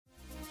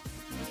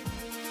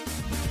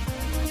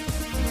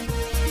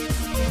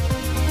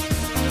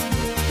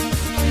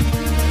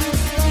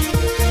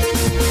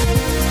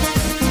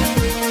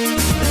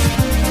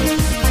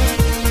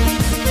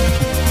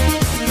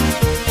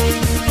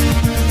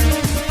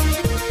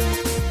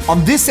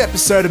On this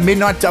episode of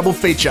Midnight Double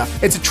Feature,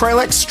 it's a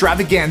trailer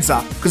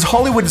extravaganza because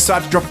Hollywood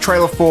decided to drop a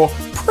trailer for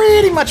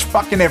pretty much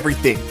fucking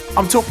everything.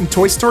 I'm talking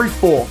Toy Story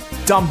 4,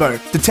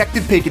 Dumbo,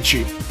 Detective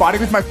Pikachu,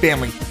 Fighting With My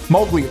Family,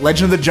 Mowgli,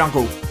 Legend of the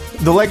Jungle,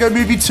 The Lego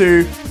Movie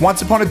 2,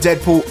 Once Upon a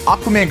Deadpool,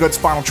 Aquaman got its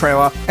final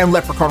trailer, and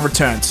Leprechaun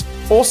Returns.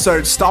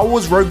 Also, Star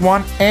Wars Rogue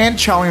One and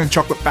Charlie and the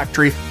Chocolate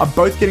Factory are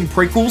both getting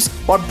prequels,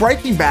 while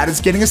Breaking Bad is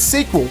getting a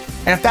sequel.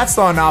 And if that's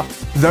not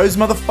enough, those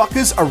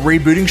motherfuckers are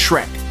rebooting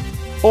Shrek.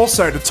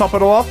 Also, to top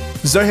it all off,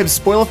 Zoheb's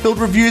spoiler-filled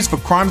reviews for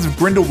Crimes of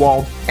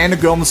Grindelwald and A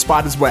Girl in the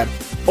Spider's Web.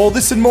 All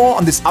this and more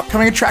on this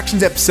upcoming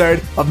Attractions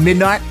episode of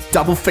Midnight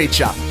Double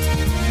Feature.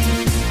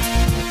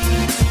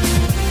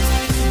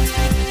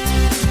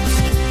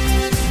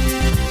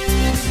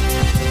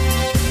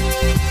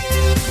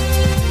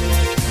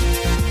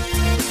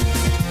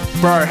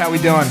 Bro, how we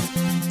doing?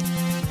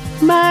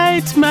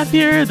 Mate,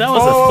 Matthew, that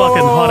was a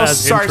fucking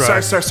hot-ass intro.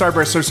 Sorry,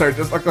 bro, sorry.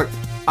 Just look.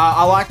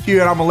 I like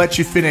you and I'm gonna let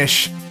you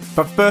finish.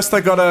 But first,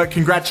 I gotta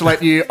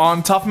congratulate you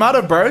on Tough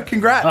Mudder, bro.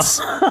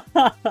 Congrats.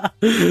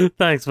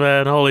 Thanks,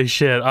 man. Holy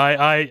shit.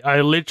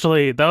 I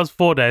literally, that was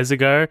 4 days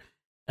ago,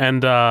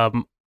 and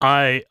I'm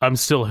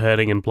still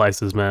hurting in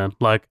places, man.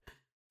 Like,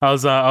 I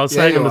was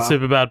saying on the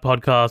Superbad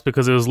podcast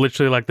because it was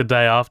literally like the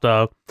day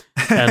after,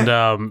 and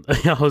I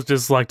was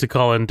just like to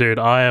Colin, dude,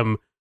 I am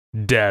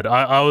dead.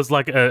 I was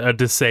like a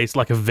deceased,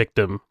 like a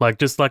victim, like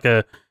just like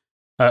a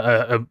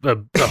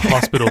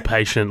hospital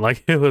patient.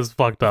 Like, it was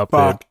fucked up.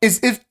 Fuck.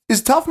 Dude.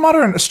 Is Tough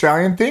Mudder an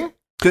Australian thing?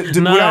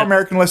 Would our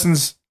American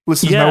listeners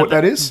know what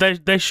that is?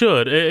 They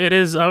should. It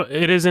is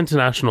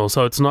international,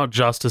 so it's not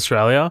just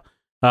Australia.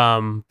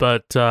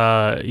 But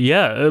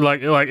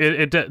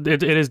it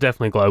is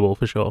definitely global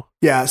for sure.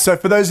 Yeah. So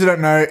for those who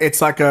don't know,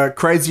 it's like a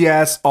crazy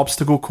ass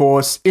obstacle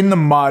course in the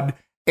mud.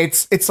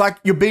 It's like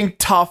you're being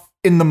tough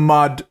in the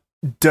mud.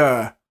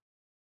 Duh.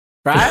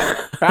 Right?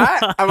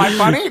 Am I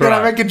funny? Did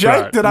I make a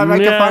joke? Right. Did I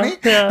make it funny?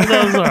 Yeah,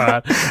 that was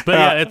alright. But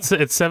yeah,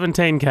 it's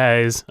 17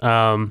 Ks.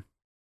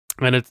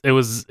 And it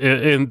was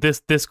in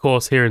this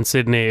course here in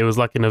Sydney. It was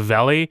like in a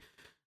valley.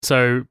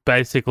 So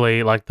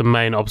basically, like the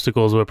main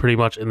obstacles were pretty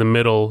much in the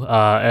middle,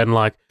 and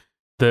like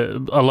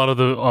a lot of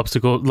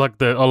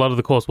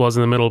the course was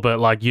in the middle. But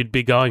like you'd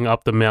be going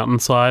up the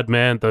mountainside,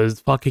 man.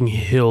 Those fucking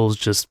hills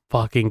just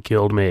fucking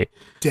killed me.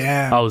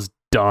 Damn. I was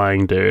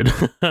dying, dude.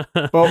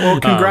 well,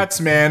 congrats,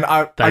 man.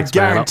 I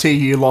guarantee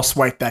you lost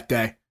weight that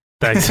day.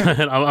 Thanks,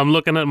 man. I'm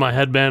looking at my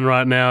headband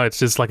right now. It's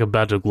just like a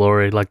badge of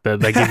glory. Like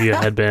they give you a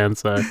headband,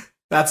 so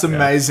that's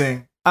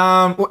amazing.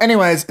 Yeah. Well,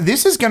 anyways,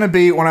 this is going to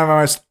be one of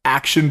our most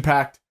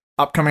action-packed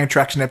upcoming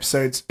attraction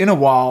episodes in a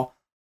while.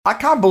 I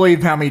can't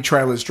believe how many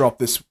trailers dropped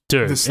this.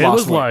 Dude, this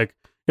last week.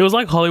 It was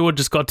like Hollywood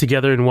just got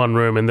together in one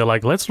room and they're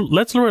like, let's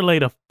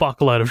relate a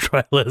fuckload of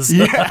trailers.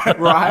 Yeah,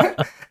 right.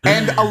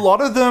 And a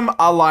lot of them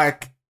are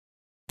like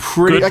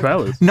pretty good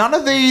trailers. None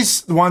of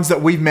these ones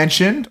that we've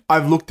mentioned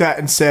I've looked at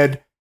and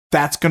said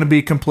that's going to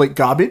be complete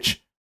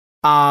garbage,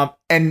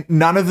 and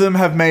none of them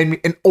have made me,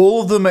 and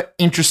all of them are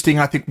interesting,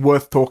 I think,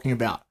 worth talking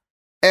about.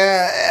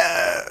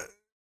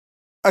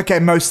 Okay,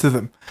 most of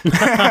them.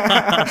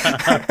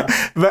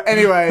 But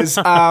anyways,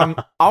 I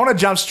want to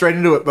jump straight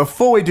into it.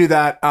 Before we do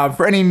that,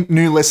 for any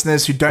new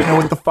listeners who don't know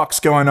what the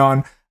fuck's going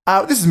on,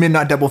 this is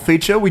Midnight Double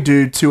Feature. We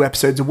do 2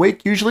 episodes a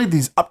week, usually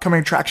these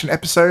upcoming attraction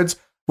episodes,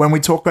 when we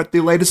talk about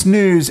the latest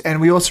news, and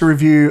we also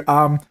review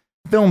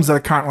films that are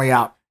currently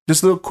out.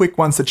 Just little quick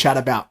ones to chat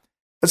about.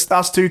 It's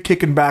us two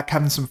kicking back,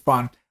 having some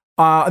fun.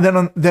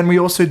 Then we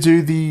also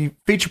do the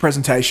feature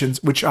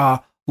presentations, which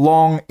are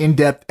long,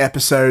 in-depth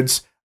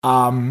episodes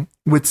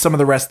with some of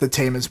the rest of the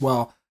team as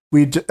well.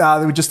 We just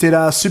did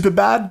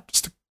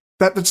Superbad.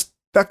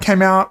 That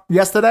came out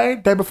yesterday,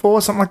 day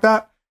before, something like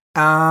that.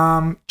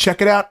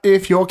 Check it out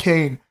if you're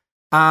keen.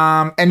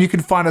 And you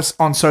can find us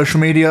on social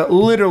media,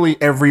 literally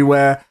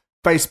everywhere.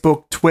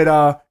 Facebook,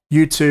 Twitter,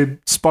 YouTube,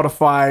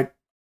 Spotify,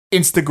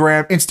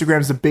 Instagram.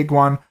 Instagram's the big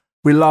one.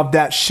 We love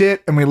that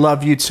shit, and we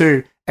love you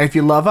too. And if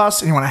you love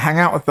us and you want to hang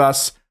out with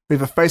us, we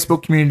have a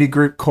Facebook community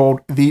group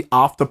called The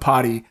After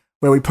Party,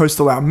 where we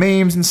post all our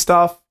memes and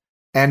stuff.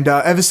 And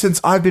ever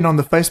since I've been on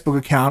the Facebook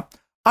account,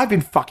 I've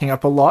been fucking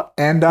up a lot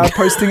and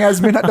posting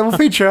as Midnight Double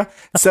Feature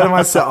instead of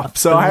myself.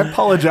 So I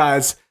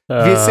apologize.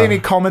 If you see any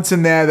comments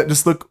in there that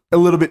just look a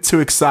little bit too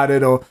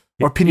excited or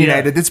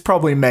opinionated, it's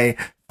probably me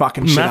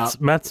fucking shit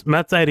up.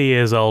 Matt's 80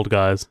 years old,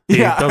 guys. He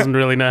doesn't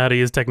really know how to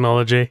use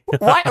technology.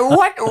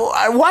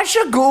 What's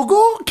your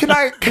Google?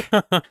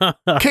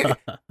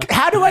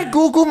 How do I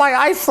Google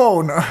my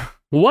iPhone?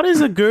 What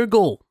is a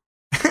Google?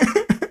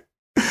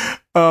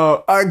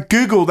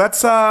 Google.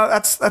 Is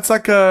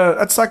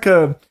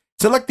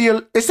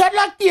that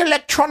like the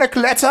electronic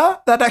letter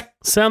that I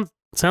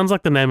sounds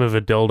like the name of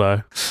a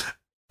dildo.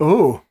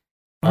 Oh,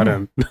 I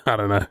don't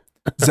know.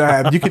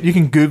 Zab, you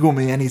can Google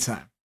me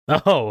anytime.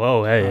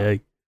 Oh,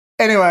 hey.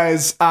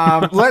 Anyways,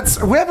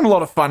 we're having a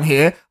lot of fun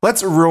here.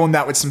 Let's ruin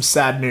that with some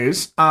sad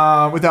news.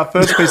 With our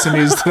first piece of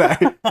news today.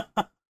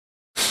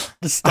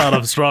 Just start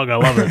off strong. I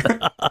love it.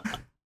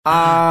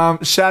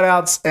 Shout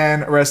outs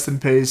and rest in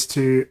peace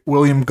to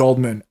William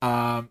Goldman,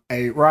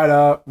 a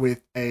writer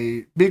with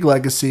a big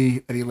legacy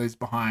that he leaves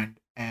behind,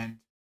 and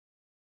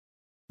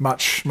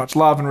much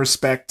love and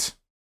respect.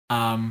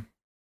 Guy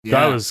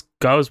was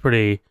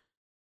pretty.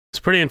 It's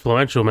pretty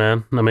influential,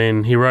 man. I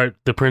mean, he wrote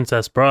The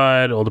Princess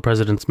Bride, All the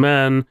President's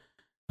Men,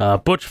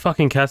 Butch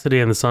fucking Cassidy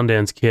and the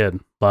Sundance Kid.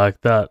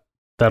 Like that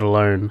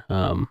alone.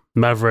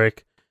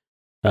 Maverick.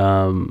 He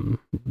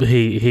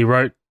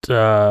wrote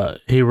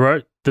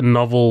the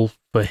novel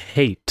for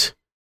Heat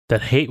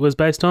that Heat was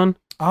based on.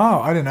 Oh,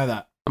 I didn't know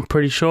that. I'm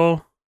pretty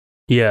sure.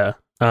 Yeah.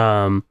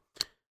 Yeah.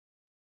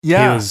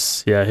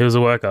 He was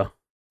a worker.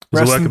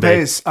 Rest in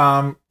peace.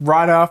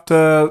 Right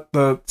after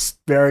the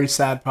very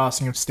sad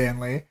passing of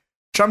Stan Lee,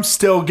 which I'm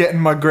still getting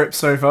my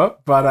grips over,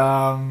 but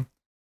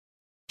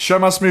show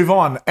must move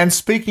on. And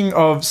speaking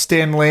of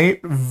Stan Lee,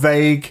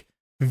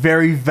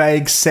 very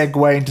vague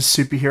segue into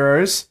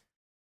superheroes.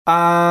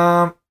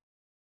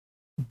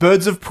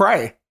 Birds of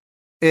Prey.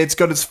 It's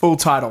got its full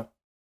title.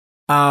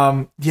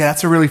 Yeah,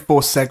 that's a really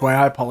forced segue.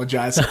 I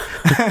apologize.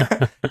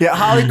 Yeah,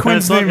 Harley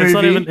Quinn's new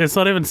movie. It's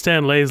not even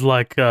Stan Lee's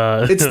like.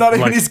 It's not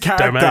even his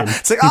character. Domain.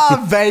 It's like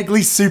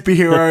vaguely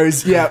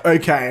superheroes. Yeah,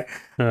 okay.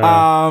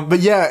 But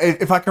yeah,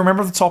 if I can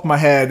remember off the top of my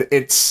head,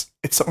 it's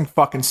something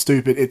fucking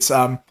stupid. It's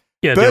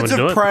Birds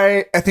of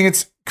Prey. I think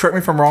it's, correct me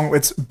if I'm wrong.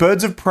 It's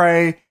Birds of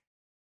Prey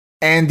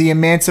and the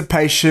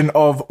Emancipation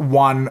of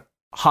One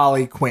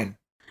Harley Quinn.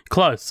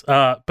 Close.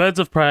 Birds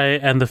of Prey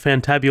and the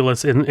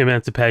Fantabulous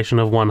Emancipation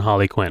of One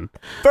Harley Quinn.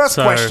 First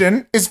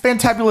question, is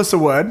fantabulous a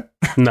word?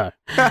 No.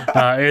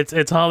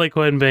 It's Harley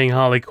Quinn being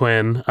Harley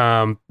Quinn.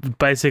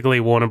 Basically,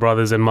 Warner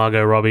Brothers and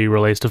Margot Robbie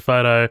released a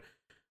photo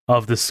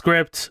of the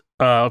script,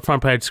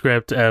 front page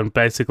script, and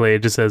basically it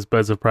just says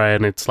Birds of Prey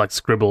and it's like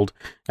scribbled,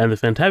 and the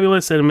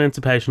Fantabulous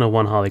Emancipation of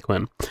One Harley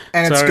Quinn.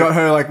 And it's got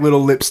her like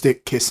little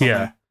lipstick kiss on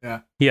there.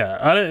 Yeah.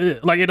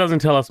 It doesn't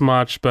tell us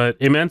much, but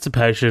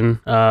emancipation.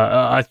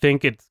 I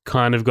think it's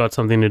kind of got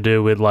something to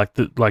do with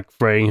like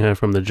freeing her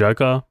from the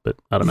Joker, but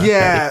I don't know.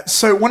 Yeah. Maybe.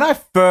 So when I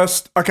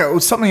first,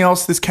 something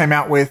else this came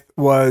out with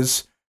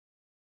was,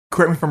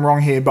 correct me if I'm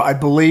wrong here, but I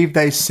believe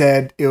they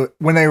said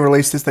when they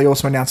released this, they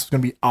also announced it's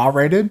going to be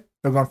R-rated.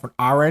 They're going for an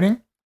R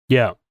rating.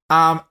 Yeah.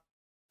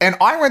 And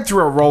I went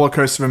through a roller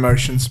coaster of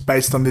emotions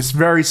based on this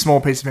very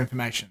small piece of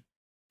information.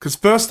 Because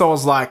first I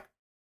was like,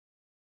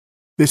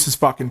 this is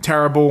fucking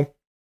terrible.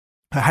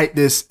 I hate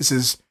this. This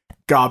is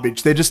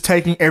garbage. They're just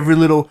taking every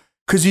little...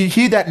 Because you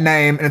hear that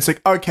name and it's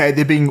like, okay,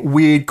 they're being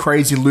weird,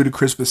 crazy,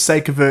 ludicrous for the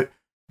sake of it.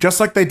 Just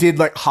like they did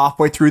like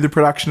halfway through the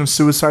production of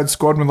Suicide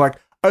Squad when like,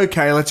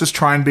 okay, let's just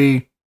try and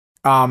be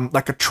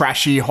like a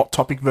trashy, hot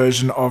topic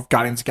version of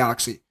Guardians of the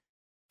Galaxy.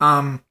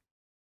 And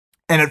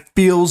it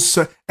feels...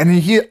 so, and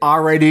you hear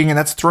R rating and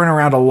that's thrown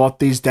around a lot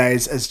these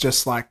days as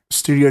just like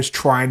studios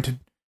trying to...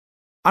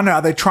 I don't know,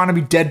 are they trying to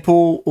be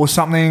Deadpool or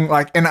something?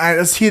 Like, and I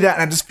just hear that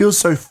and it just feels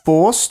so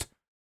forced.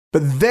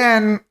 But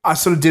then I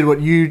sort of did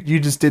what you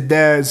just did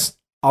there is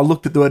I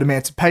looked at the word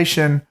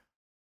emancipation.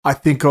 I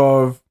think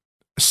of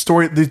the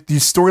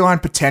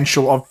storyline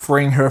potential of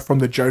freeing her from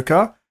the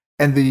Joker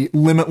and the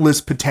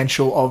limitless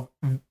potential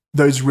of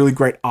those really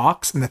great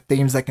arcs and the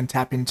themes they can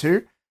tap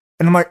into.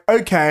 And I'm like,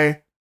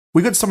 okay,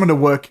 we got someone to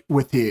work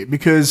with here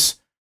because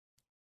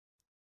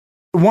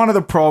one of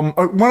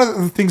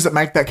the things that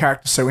make that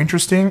character so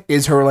interesting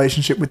is her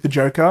relationship with the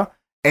Joker.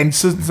 And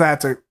since they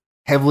had to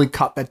heavily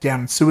cut that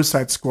down in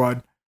Suicide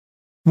Squad,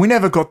 we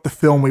never got the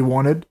film we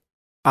wanted.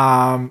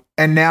 And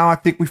now I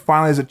think we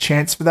finally has a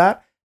chance for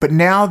that. But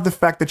now the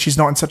fact that she's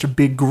not in such a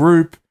big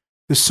group,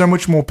 there's so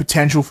much more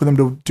potential for them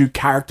to do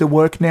character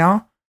work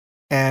now.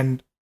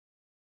 And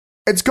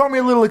it's got me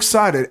a little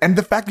excited. And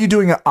the fact that you're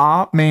doing an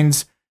R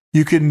means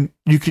you don't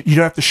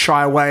have to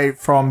shy away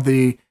from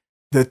the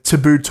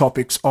taboo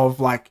topics of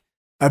like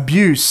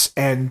abuse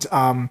and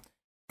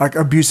like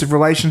abusive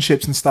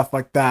relationships and stuff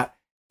like that.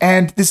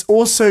 And this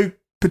also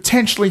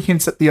potentially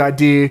hints at the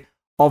idea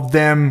of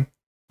them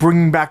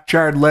bringing back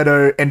Jared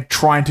Leto and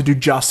trying to do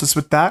justice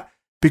with that.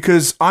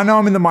 Because I know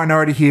I'm in the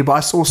minority here, but I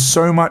saw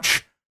so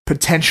much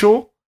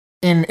potential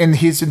in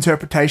his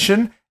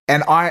interpretation,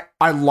 and I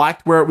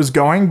liked where it was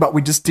going, but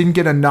we just didn't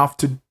get enough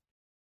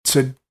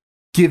to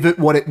give it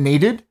what it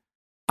needed.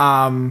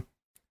 And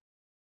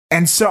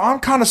so I'm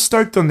kind of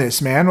stoked on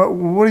this, man.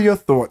 What are your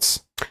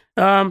thoughts?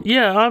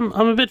 Yeah, I'm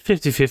a bit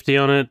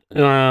 50-50 on it.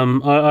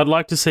 I'd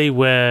like to see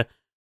what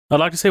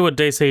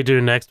DC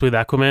do next with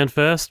Aquaman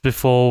first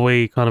before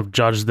we kind of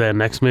judge their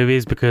next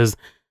movies, because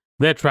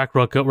their track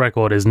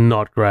record is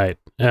not great.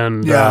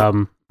 And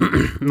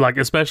like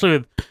especially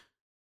with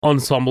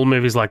ensemble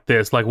movies like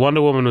this, like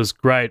Wonder Woman was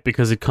great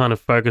because it kind of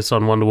focused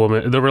on Wonder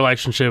Woman, the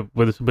relationship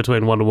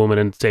between Wonder Woman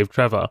and Steve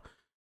Trevor.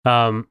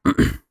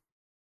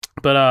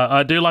 But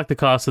I do like the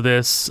cast of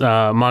this.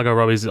 Margot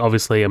Robbie's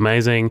obviously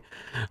amazing.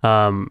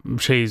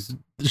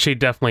 She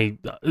definitely,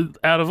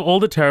 out of all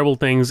the terrible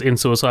things in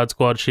Suicide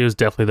Squad, she was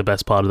definitely the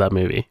best part of that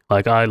movie.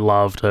 Like, I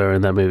loved her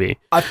in that movie.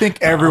 I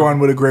think everyone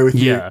would agree with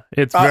you. Yeah,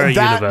 it's very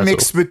that universal.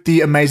 mixed with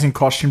the amazing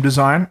costume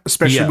design,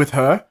 especially with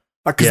her.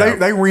 Like, because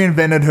they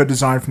reinvented her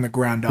design from the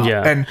ground up,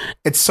 and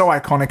it's so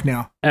iconic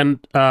now. And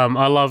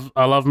I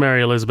love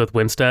Mary Elizabeth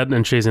Winstead,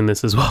 and she's in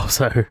this as well.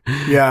 So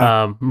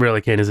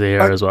really keen to see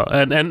her as well.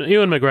 And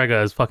Ewan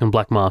McGregor is fucking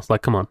Black Mask.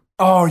 Like, come on.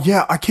 Oh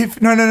yeah,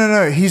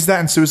 no. He's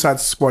that in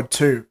Suicide Squad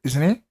too,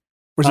 isn't he?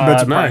 Or is it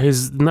Birds of Prey?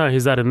 He's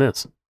that in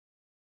this.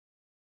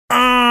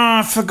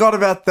 I forgot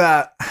about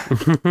that.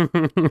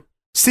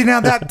 See,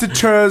 now that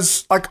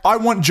deters. Like, I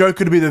want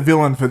Joker to be the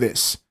villain for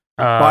this.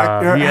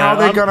 How are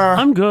they gonna?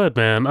 I'm good,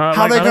 man.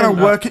 How are they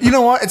gonna work it? You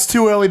know what? It's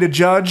too early to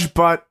judge,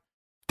 but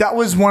that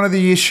was one of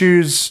the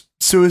issues.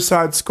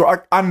 Suicide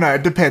Squad. I don't know.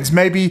 It depends.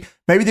 Maybe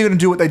they're gonna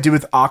do what they did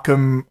with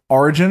Arkham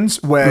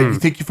Origins, where you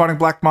think you're fighting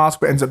Black Mask,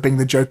 but ends up being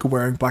the Joker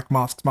wearing Black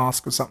Mask's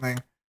mask or something.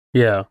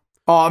 Yeah.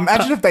 Oh,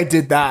 imagine if they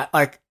did that.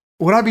 Like,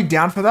 would I be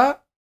down for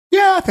that?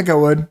 Yeah, I think I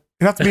would.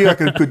 It'd have to be like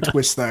a good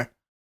twist, though.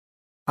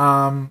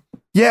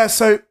 Yeah.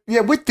 So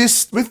with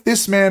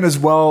this man as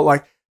well,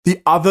 like.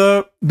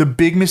 The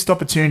big missed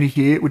opportunity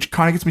here, which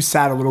kind of gets me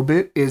sad a little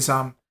bit, is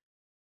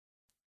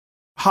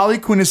Harley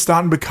Quinn is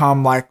starting to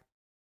become like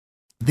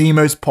the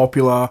most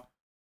popular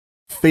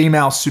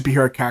female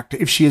superhero character,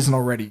 if she isn't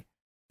already.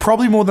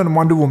 Probably more than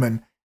Wonder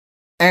Woman.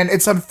 And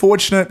it's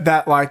unfortunate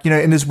that, like, you know,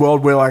 in this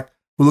world where like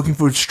we're looking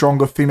for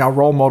stronger female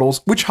role models,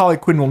 which Harley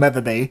Quinn will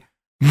never be,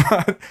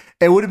 but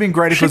it would have been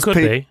great if she could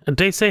be.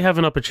 DC have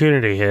an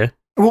opportunity here.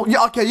 Well,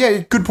 yeah, okay, yeah,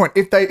 good point.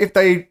 If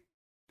they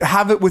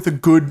have it with a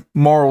good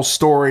moral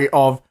story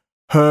of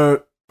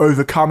her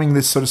overcoming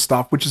this sort of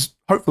stuff, which is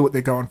hopefully what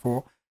they're going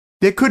for.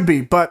 There could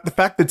be, but the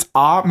fact that it's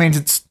art means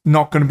it's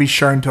not going to be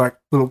shown to like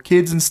little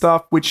kids and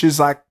stuff, which is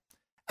like,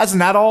 as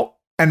an adult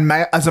and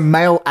as a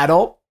male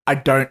adult,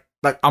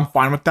 I'm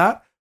fine with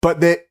that,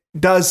 but there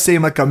does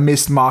seem like a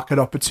missed market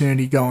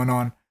opportunity going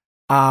on.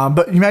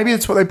 But maybe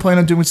that's what they plan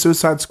on doing with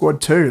Suicide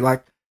Squad too.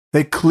 Like,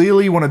 they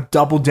clearly want to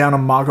double down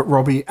on Margot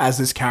Robbie as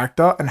this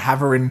character and have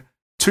her in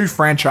 2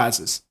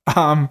 franchises.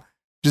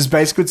 Just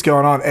basically what's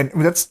going on. And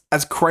that's,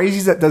 as crazy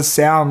as that does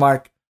sound,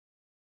 like,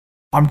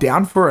 I'm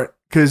down for it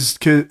because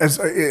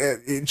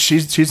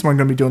she's the one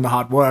going to be doing the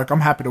hard work.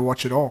 I'm happy to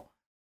watch it all.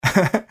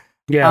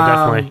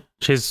 Definitely.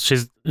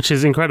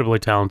 She's incredibly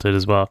talented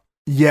as well.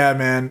 Yeah,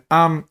 man.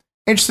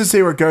 Interested to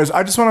see where it goes.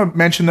 I just want to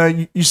mention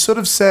though, you sort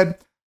of said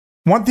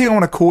one thing I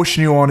want to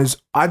caution you on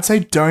is I'd say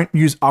don't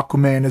use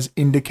Aquaman as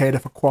indicator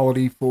for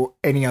quality for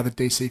any other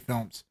DC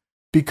films,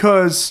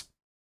 because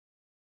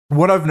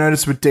what I've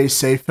noticed with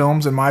DC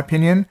films, in my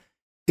opinion,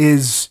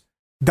 is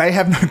they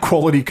have no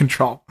quality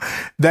control.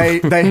 They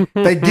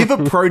give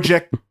a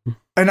project,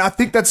 and I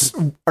think that's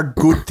a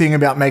good thing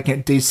about making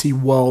it DC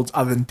worlds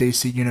other than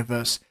DC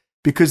universe,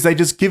 because they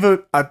just give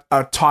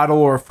a title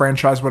or a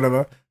franchise,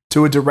 whatever,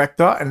 to a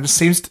director, and it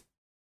seems,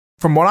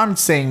 from what I'm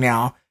seeing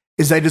now,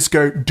 is they just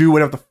go, do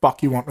whatever the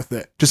fuck you want with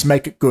it. Just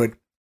make it good.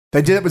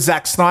 They did it with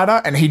Zack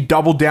Snyder, and he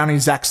doubled down in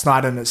Zack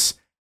Snyder-ness.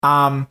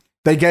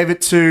 They gave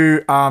it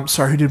to,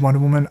 who did Wonder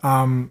Woman?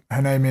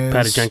 Her name is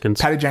Patty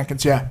Jenkins. Patty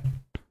Jenkins, yeah.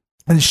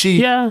 And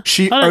she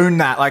owned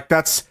that. Like,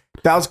 that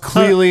was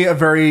clearly a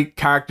very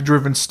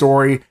character-driven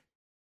story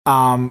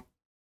that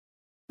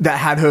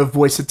had her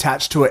voice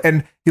attached to it.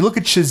 And you look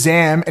at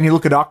Shazam and you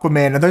look at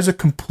Aquaman, and those are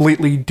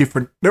completely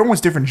different. They're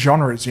almost different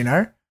genres, you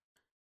know?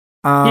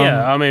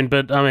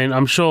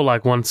 I'm sure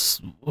like once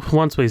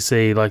we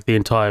see like the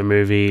entire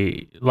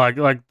movie, like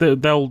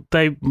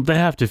they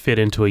have to fit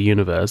into a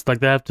universe. Like,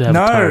 they have to have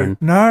a tone.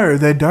 No,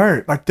 they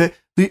don't. Like, they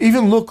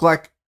even look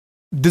like,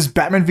 does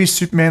Batman v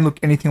Superman look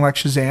anything like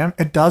Shazam?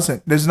 It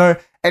doesn't. There's no,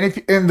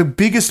 and the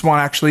biggest one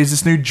actually is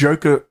this new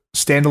Joker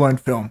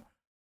standalone film.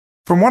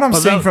 From what I'm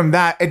seeing from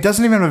that, it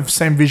doesn't even have the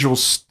same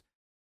visuals.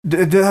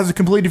 It has a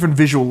completely different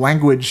visual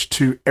language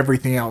to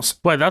everything else.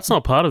 Wait, that's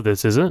not part of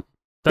this, is it?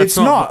 It's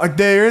not. Like,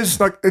 there is,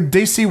 like,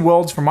 DC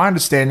Worlds, from my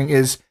understanding,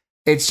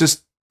 it's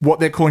just what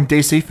they're calling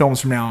DC films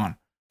from now on.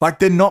 Like,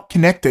 they're not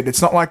connected.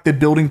 It's not like they're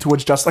building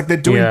towards just, like, they're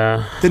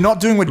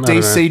not doing what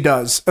DC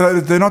does.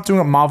 They're not doing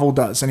what Marvel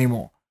does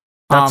anymore.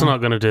 That's not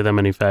going to do them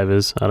any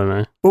favors. I don't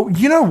know. Well,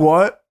 you know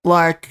what?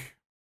 Like,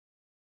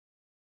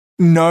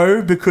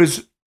 no,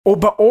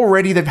 but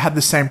already they've had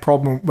the same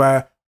problem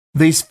where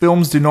these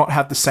films do not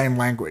have the same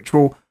language.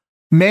 Well,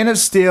 Man of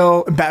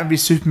Steel and Batman v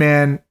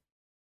Superman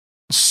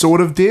sort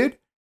of did.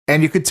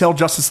 And you could tell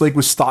Justice League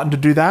was starting to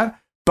do that,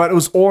 but it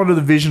was all under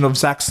the vision of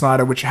Zack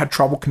Snyder, which had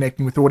trouble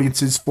connecting with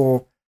audiences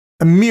for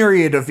a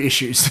myriad of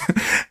issues.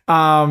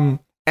 And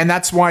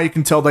that's why you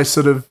can tell they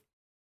sort of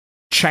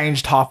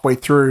changed halfway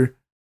through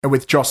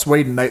with Joss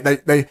Whedon.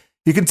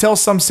 You can tell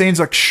some scenes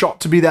like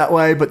shot to be that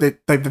way, but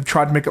they've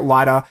tried to make it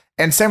lighter.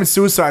 And same with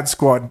Suicide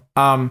Squad.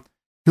 You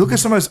look at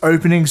some of those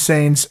opening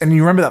scenes, and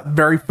you remember that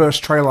very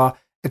first trailer.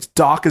 It's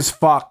dark as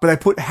fuck, but they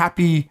put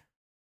happy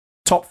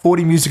top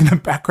 40 music in the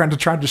background to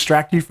try and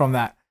distract you from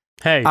that.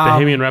 Hey,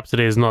 Bohemian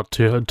Rhapsody is not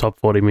top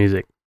 40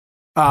 music.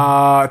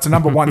 It's a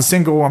number one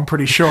single. I'm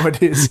pretty sure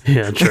it is.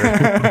 Yeah, true.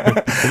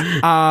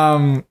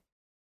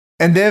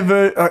 And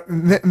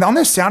on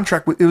their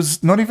soundtrack, it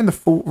was not even the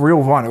full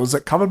real one. It was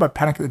like covered by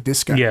Panic at the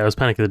Disco. Yeah, it was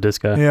Panic at the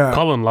Disco. Yeah.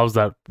 Colin loves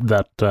that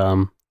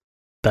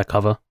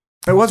cover.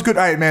 It was good.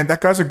 Hey, man, that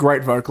guy's a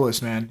great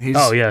vocalist, man.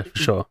 Oh, yeah, for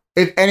sure.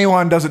 If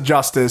anyone does it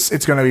justice,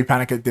 it's going to be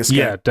Panic at the Disco.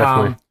 Yeah,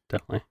 definitely.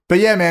 Definitely. But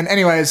yeah, man,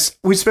 anyways,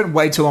 we spent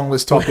way too long on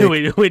this topic.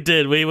 we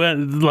did. We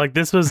went, like,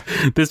 this was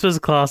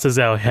classed as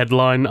our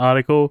headline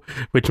article,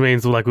 which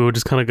means, like, we were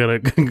just kind of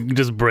going to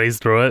just breeze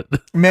through it.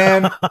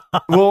 Man,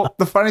 well,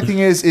 the funny thing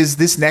is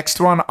this next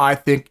one, I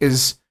think,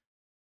 is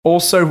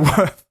also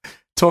worth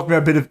talking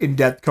about a bit of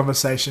in-depth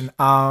conversation.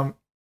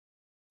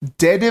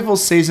 Daredevil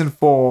Season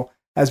 4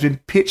 has been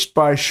pitched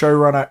by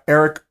showrunner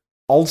Eric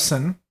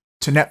Olson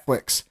to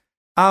Netflix.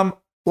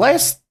 Lay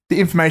us the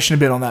information a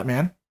bit on that,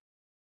 man.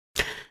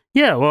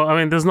 Yeah, well, I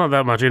mean, there's not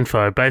that much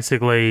info.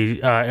 Basically,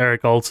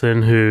 Eric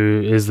Olson,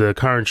 who is the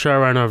current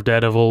showrunner of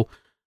Daredevil,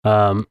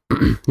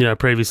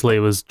 previously it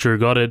was Drew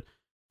Goddard,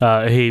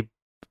 he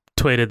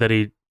tweeted that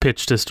he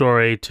pitched a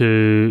story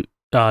to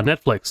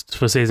Netflix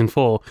for season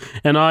 4,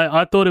 and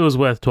I thought it was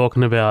worth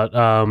talking about.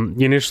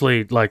 You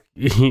initially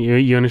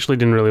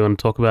didn't really want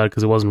to talk about it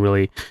because it wasn't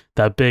really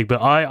that big,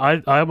 but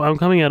I'm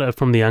coming at it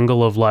from the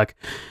angle of, like,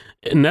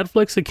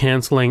 Netflix are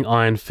cancelling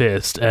Iron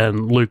Fist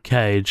and Luke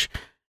Cage,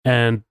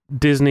 and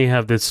Disney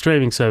have this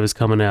streaming service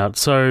coming out.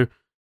 So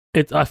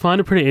I find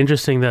it pretty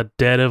interesting that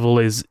the Daredevil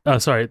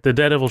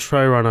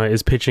showrunner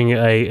is pitching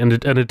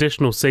an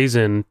additional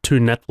season to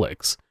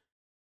Netflix.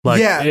 Like,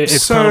 yeah,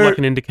 it's kind of like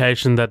an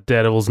indication that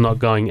Daredevil's not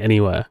going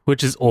anywhere,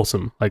 which is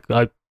awesome. Like,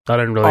 I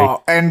don't really...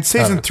 Oh, and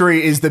season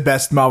 3 is the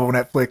best Marvel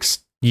Netflix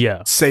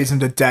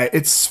season to date.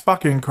 It's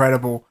fucking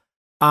incredible.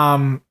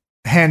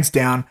 Hands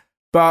down.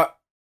 But,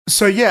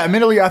 so yeah,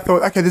 immediately I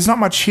thought, okay, there's not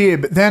much here,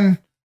 but then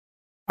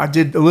I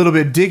did a little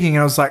bit of digging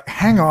and I was like,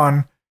 hang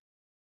on,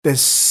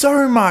 there's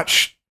so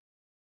much.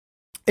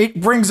 It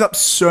brings up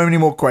so many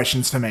more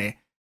questions to me.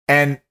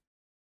 And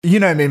you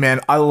know me, man,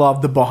 I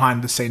love the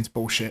behind the scenes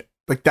bullshit.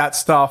 Like, that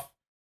stuff,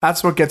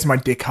 that's what gets my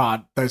dick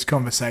hard, those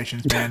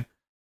conversations, man.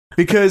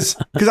 Because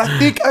I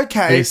think,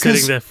 okay. He's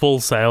sitting there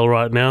full sail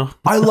right now.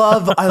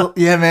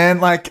 Yeah, man,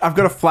 like, I've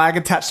got a flag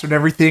attached to it and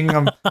everything.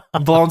 I'm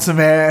blowing some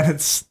air and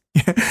it's,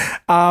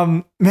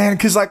 man,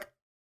 because, like,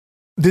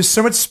 there's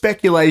so much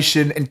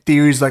speculation and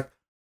theories, like,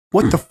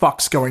 what the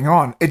fuck's going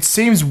on? It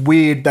seems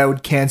weird they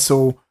would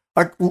cancel,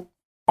 like,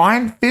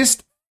 Iron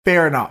Fist,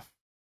 fair enough.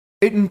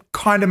 It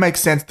kind of makes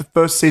sense. The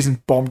first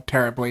season bombed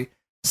terribly.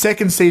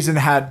 Second season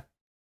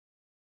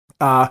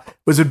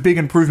was a big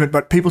improvement,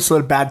 but people still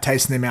had a bad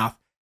taste in their mouth,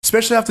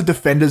 especially after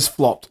Defenders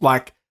flopped.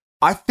 Like,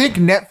 I think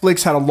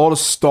Netflix had a lot of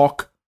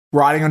stock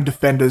riding on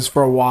Defenders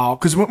for a while,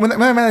 because when they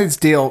made this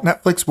deal,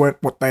 Netflix weren't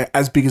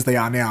as big as they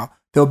are now.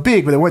 They were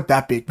big, but they weren't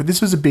that big. But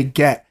this was a big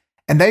get.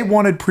 And they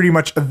wanted pretty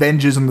much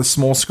Avengers on the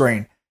small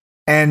screen.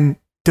 And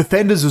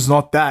Defenders was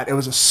not that. It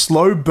was a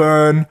slow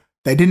burn.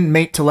 They didn't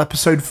meet till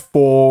episode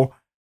 4.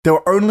 There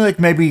were only, like,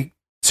 maybe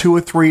 2 or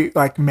 3,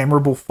 like,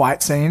 memorable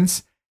fight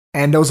scenes.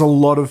 And there was a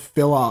lot of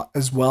filler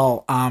as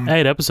well.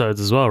 8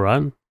 episodes as well,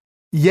 right?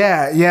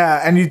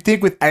 Yeah. And you'd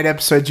think with 8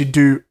 episodes, you'd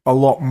do a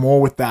lot more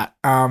with that.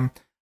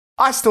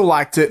 I still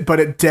liked it, but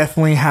it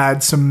definitely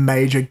had some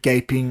major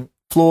gaping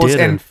flaws.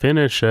 Didn't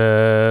finish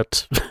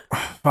it.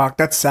 Fuck,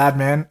 that's sad,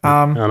 man.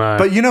 I know.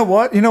 But you know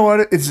what?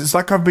 It's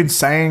like I've been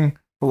saying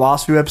the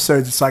last few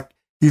episodes. It's like,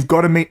 you've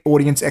got to meet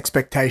audience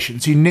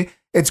expectations.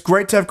 It's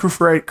great to have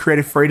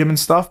creative freedom and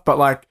stuff, but,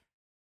 like,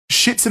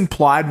 shit's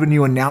implied when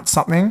you announce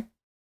something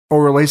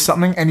or release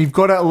something, and you've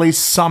got to at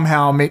least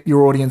somehow meet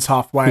your audience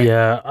halfway.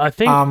 Yeah, I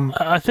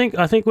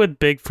think with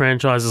big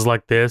franchises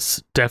like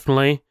this,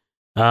 definitely.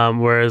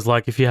 Whereas,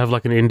 like, if you have,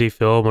 like, an indie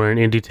film or an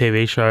indie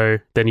TV show,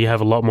 then you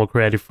have a lot more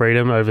creative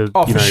freedom over.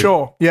 For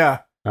sure, yeah.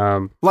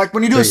 Like,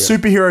 when you do a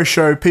superhero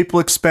show, people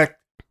expect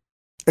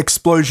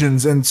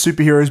explosions and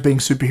superheroes being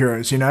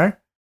superheroes. You know,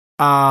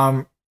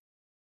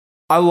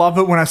 I love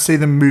it when I see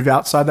them move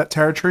outside that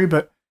territory.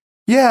 But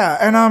yeah,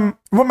 and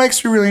what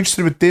makes me really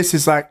interested with this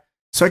is, like,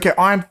 so okay,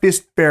 Iron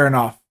Fist, fair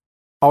enough.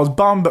 I was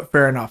bummed, but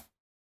fair enough.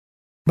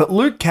 But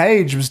Luke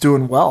Cage was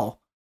doing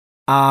well.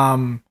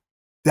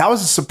 That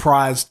was a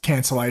surprise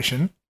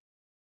cancellation.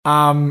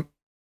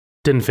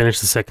 Didn't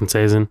finish the second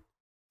season.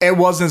 It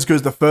wasn't as good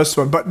as the first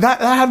one, but that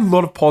had a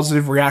lot of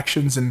positive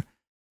reactions and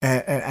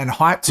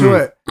hype to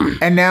it.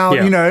 And now,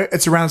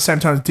 it's around the same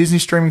time as Disney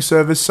streaming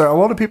service, so a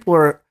lot of people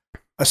are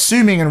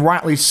assuming, and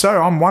rightly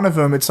so, I'm one of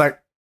them, it's like,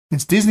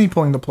 it's Disney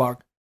pulling the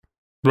plug.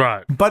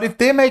 Right. But if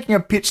they're making a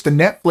pitch to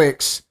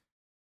Netflix,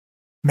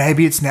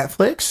 maybe it's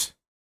Netflix?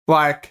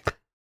 Like,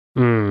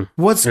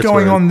 what's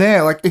going on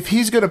there? Like, if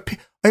he's got to...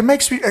 It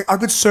makes me... I've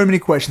got so many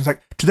questions.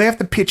 Like, do they have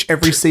to pitch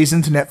every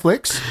season to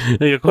Netflix?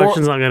 Your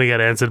questions aren't going to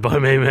get answered by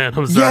me, man.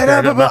 I'm sorry.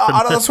 Yeah, no, but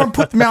I just want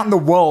to put them out in the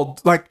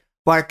world. Like,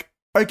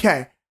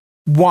 okay.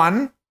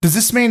 1, does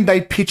this mean they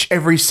pitch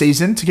every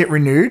season to get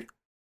renewed?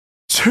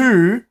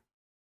 2,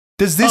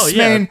 does this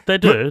mean... they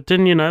do.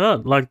 Didn't you know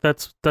that? Like,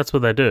 that's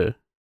what they do.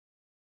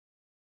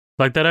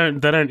 Like they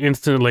don't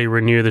instantly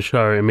renew the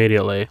show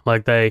immediately.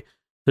 Like the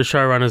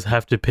showrunners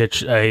have to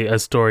pitch a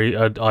story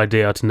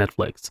idea to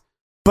Netflix.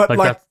 But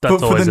like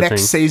that's for always the a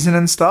next thing. season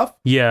and stuff.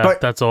 Yeah,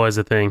 but, that's always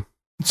a thing.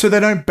 So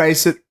they don't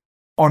base it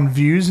on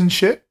views and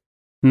shit.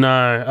 No,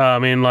 I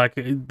mean like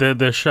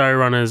the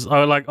showrunners.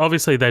 Oh, like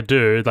obviously they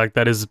do. Like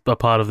that is a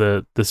part of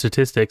the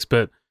statistics,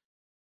 but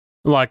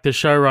like the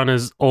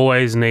showrunners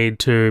always need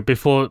to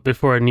before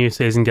a new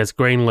season gets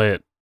greenlit.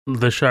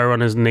 The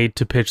showrunners need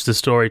to pitch the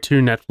story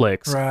to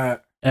Netflix, right?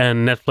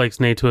 And Netflix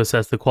need to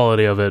assess the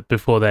quality of it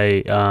before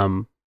they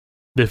give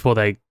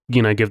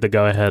the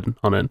go ahead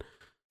on it.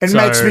 It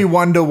makes me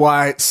wonder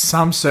why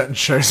some certain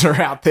shows are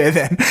out there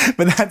then,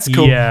 but that's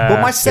cool. Yeah,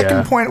 well, my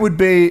second point would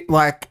be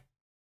like,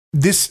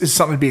 this is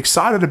something to be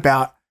excited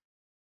about.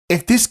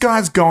 If this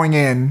guy's going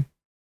in,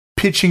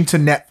 pitching to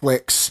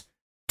Netflix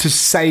to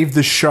save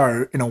the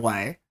show in a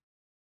way,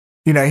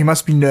 he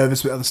must be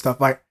nervous with other stuff.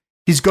 Like,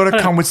 he's got to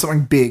come with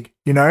something big,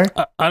 I don't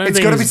it's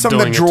think got to be he's something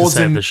doing that draws it to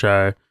save in the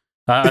show.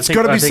 It's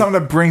got to be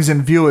something that brings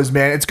in viewers,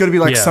 man. It's got to be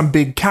like some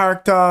big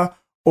character.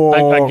 Or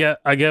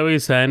I get what you're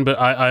saying, but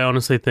I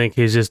honestly think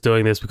he's just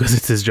doing this because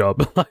it's his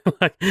job.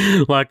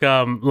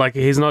 like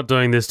he's not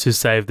doing this to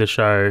save the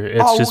show.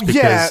 It's just because.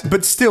 Yeah,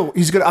 but still,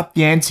 he's got to up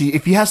the ante.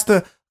 If he has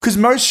to, because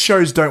most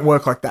shows don't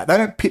work like that. They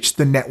don't pitch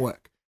the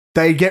network.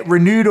 They get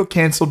renewed or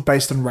cancelled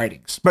based on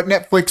ratings. But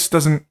Netflix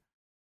doesn't.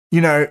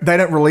 They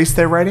don't release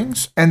their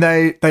ratings, and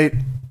they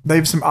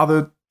have some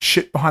other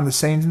shit behind the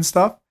scenes and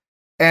stuff.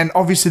 And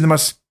obviously, they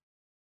must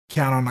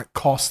count on like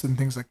cost and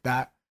things like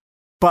that.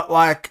 But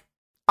like,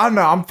 I don't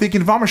know. I'm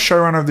thinking if I'm a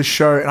showrunner of the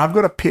show and I've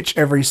got to pitch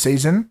every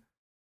season,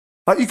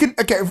 like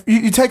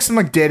you take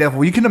something like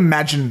Daredevil, you can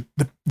imagine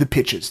the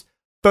pitches.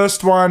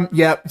 First one,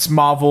 it's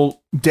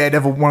Marvel,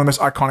 Daredevil, one of the most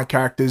iconic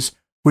characters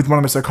with one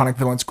of the most iconic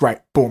villains. Great,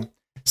 boom.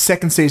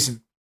 Second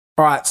season,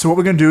 all right. So what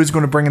we're gonna do is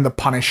we're gonna bring in the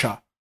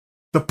Punisher.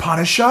 The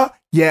Punisher,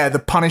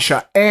 the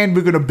Punisher, and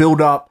we're gonna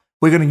build up.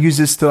 We're gonna use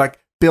this to like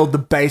build the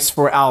base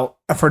for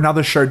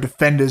another show,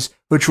 Defenders,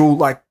 which will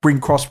like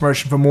bring cross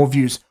promotion for more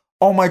views.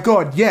 Oh my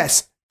god,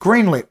 yes.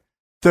 Greenlit,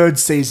 third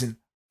season.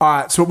 All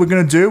right, so what we're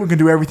going to do, we're going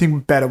to do everything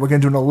better. We're going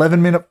to do an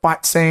 11-minute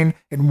fight scene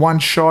in one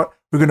shot.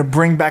 We're going to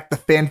bring back the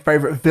fan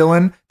favorite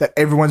villain that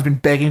everyone's been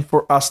begging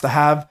for us to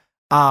have.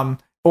 All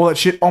that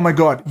shit. Oh my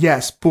god,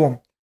 yes, boom.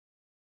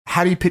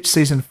 How do you pitch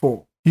season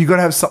 4? You got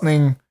to have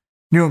something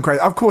new and crazy.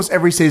 Of course,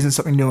 every season is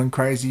something new and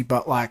crazy,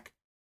 but like,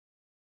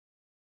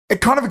 it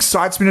kind of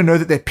excites me to know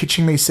that they're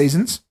pitching these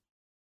seasons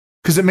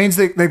because it means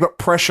they've got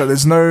pressure.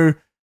 There's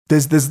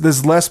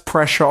less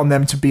pressure on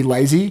them to be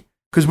lazy.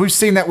 Because we've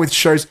seen that with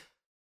shows,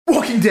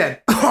 Walking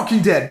Dead,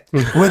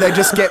 where they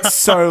just get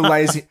so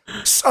lazy.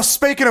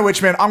 Speaking of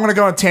which, man, I'm going to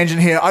go on a tangent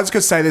here. I just got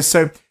to say this.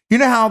 So, you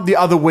know how the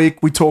other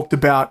week we talked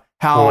about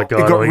how it got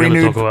renewed? Are we going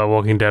to talk about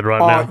Walking Dead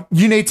now?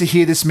 You need to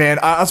hear this, man.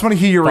 I just want to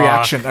hear your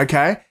reaction,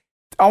 okay?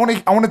 I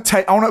want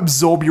to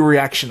absorb your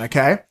reaction,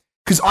 okay?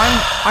 Because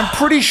I'm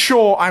pretty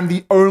sure I'm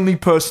the only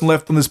person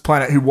left on this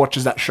planet who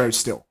watches that show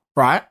still,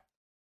 right?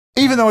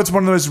 Even though it's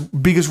one of those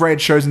biggest rated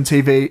shows in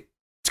TV,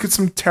 it's got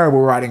some terrible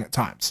writing at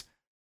times.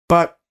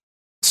 But,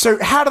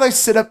 so how do they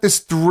set up this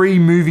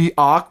 3-movie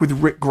arc with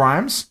Rick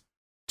Grimes?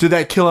 Do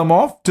they kill him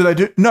off? No.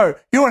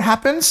 You know what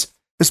happens?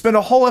 They spend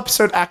a whole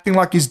episode acting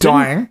like he's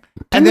dying.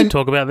 Didn't we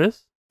talk about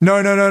this?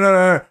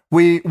 No.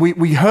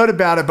 We heard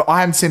about it, but I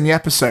haven't seen the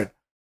episode.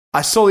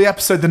 I saw the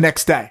episode the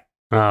next day.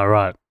 Oh,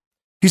 right.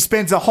 He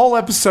spends a whole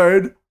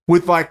episode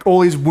with like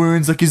all his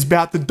wounds, like he's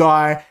about to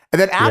die. And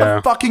then out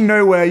of fucking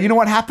nowhere, you know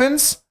what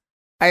happens?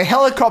 A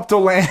helicopter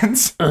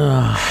lands,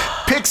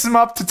 picks him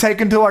up to take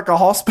him to like a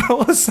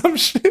hospital or some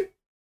shit.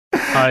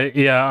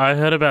 I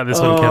heard about this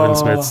on Kevin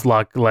Smith's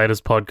like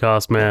latest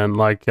podcast, man.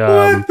 Like,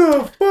 what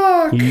the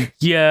fuck?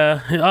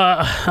 Yeah,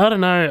 I don't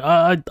know.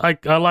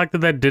 I like that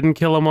they didn't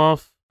kill him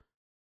off.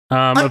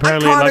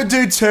 Apparently, I kind of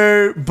do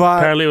too, but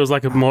apparently it was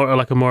like a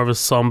more of a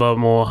somber,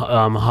 more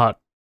heart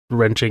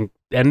wrenching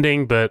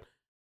ending. But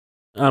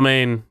I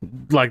mean,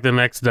 like the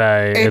next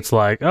day, it's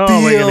like, we're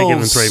gonna give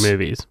him 3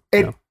 movies.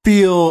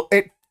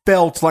 It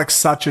felt like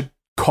such a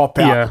cop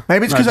out. Yeah,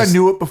 maybe it's because I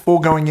knew it before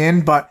going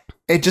in, but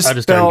I just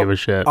felt, don't give a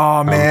shit.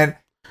 Oh man!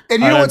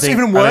 And you know what's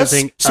even worse?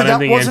 I don't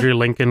think Andrew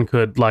Lincoln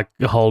could like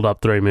hold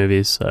up 3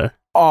 movies. So.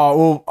 Oh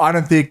well, I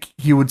don't think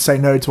he would say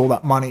no to all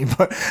that money,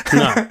 but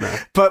no.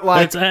 But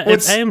like,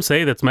 it's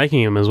AMC that's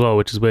making him as well,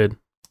 which is weird.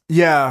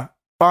 Yeah.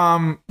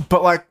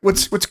 But like,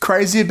 what's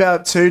crazy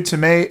about it too to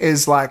me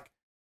is like,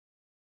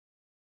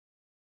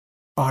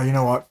 oh, you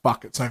know what?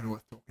 Fuck, it's not even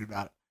worth talking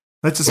about it.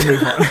 Let's just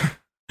move on.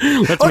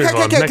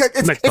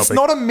 It's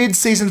not a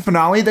mid-season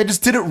finale. They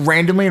just did it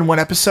randomly in one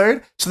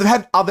episode. So they've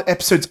had other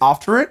episodes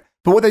after it.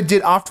 But what they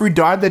did after he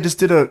died, they just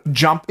did a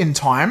jump in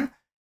time.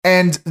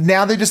 And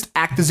now they just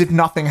act as if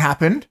nothing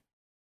happened.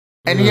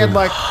 And he had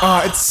like,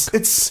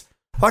 it's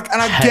like,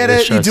 and I get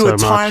it. You do a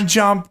time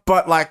jump,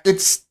 but like,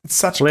 it's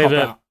such a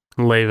cop-out.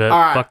 Leave it. All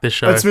right, fuck this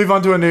show. Let's move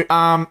on to a new.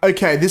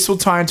 Okay, this will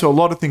tie into a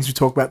lot of things we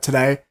talk about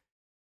today.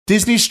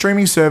 Disney's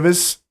streaming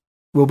service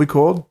will be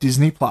called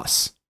Disney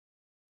Plus.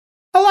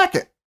 I like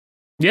it.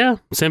 Yeah,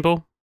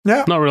 simple.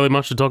 Yeah. Not really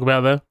much to talk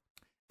about there.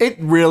 It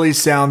really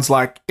sounds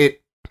like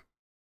it.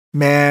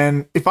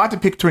 Man, if I had to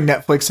pick between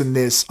Netflix and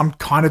this, I'm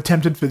kind of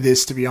tempted for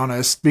this, to be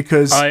honest,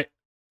 because I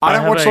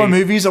don't watch a lot of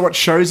movies. I watch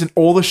shows, and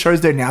all the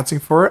shows they're announcing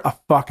for it are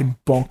fucking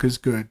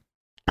bonkers good.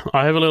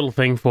 I have a little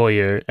thing for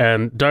you,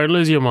 and don't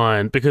lose your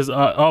mind, because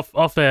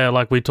off air,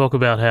 like, we talk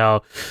about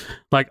how,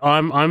 like,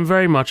 I'm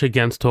very much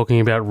against talking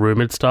about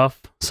rumored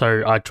stuff,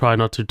 so I try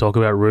not to talk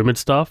about rumored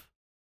stuff.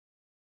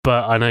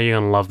 But I know you're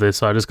gonna love this,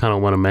 so I just kind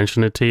of want to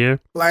mention it to you.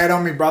 Lay it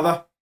on me,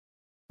 brother.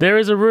 There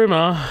is a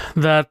rumor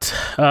that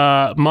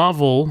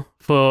Marvel,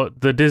 for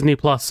the Disney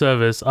Plus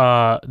service,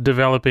 are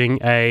developing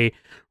a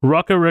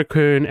Rocket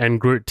Raccoon and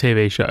Groot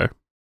TV show.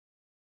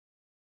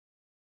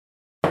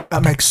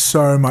 That makes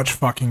so much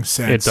fucking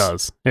sense. It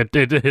does.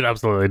 It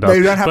absolutely does.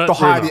 They don't have to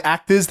hire the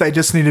actors. They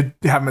just need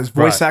to have them as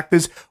voice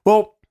actors.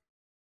 Well,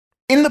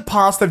 in the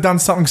past, they've done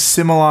something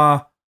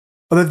similar.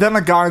 They've done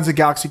a Guardians of the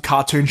Galaxy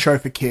cartoon show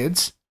for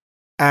kids.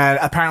 And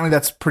apparently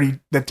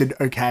that did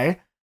okay.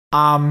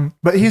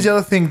 But here's the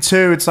other thing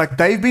too. It's like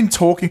they've been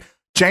talking.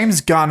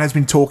 James Gunn has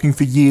been talking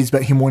for years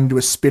about him wanting to do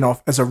a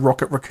spin-off as a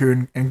Rocket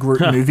Raccoon and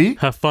Groot movie.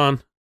 Have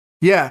fun.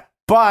 Yeah.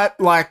 But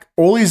like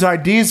all his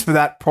ideas for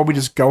that probably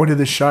just go into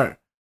the show.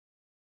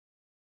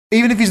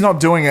 Even if he's not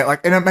doing it,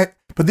 like,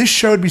 but this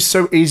show would be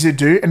so easy to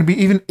do, and it'd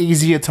be even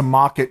easier to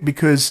market,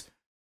 because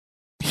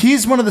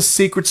here's one of the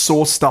secret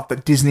sauce stuff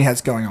that Disney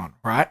has going on,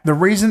 right? The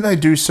reason they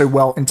do so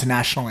well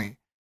internationally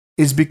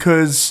is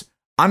because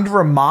under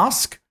a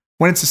mask,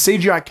 when it's a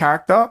CGI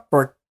character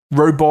or a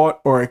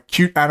robot or a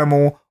cute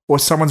animal or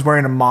someone's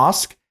wearing a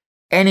mask,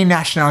 any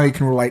nationality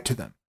can relate to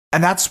them.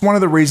 And that's one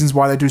of the reasons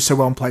why they do so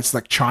well in places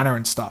like China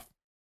and stuff.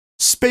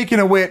 Speaking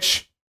of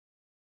which,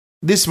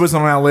 this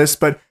wasn't on our list,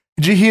 but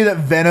did you hear that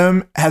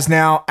Venom has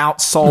now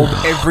outsold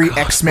every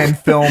X-Men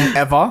film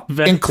ever,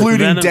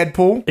 including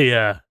Deadpool?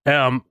 Yeah.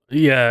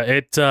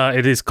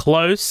 It is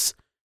close.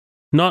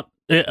 I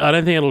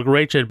don't think it'll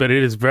reach it, but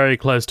it is very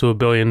close to $1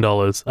 billion.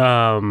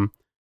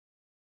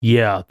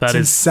 Yeah, that is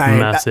insane.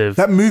 Massive.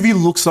 That movie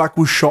looks like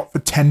was shot for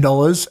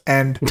 $10,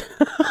 and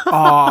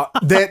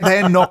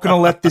they're not going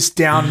to let this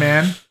down,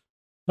 man.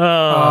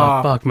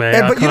 Fuck, man.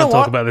 Yeah, but I can't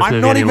talk about this movie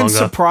any longer. I'm not even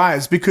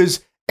surprised,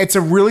 because it's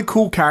a really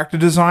cool character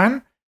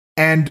design.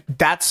 And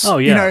that's,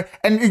 a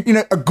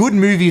good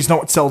movie is not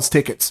what sells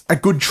tickets. A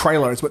good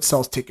trailer is what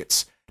sells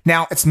tickets.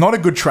 Now, it's not a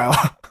good trailer.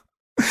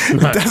 It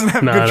doesn't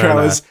have good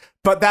trailers. No.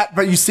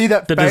 But you see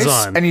that face,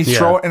 design. And you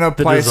throw it in a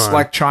place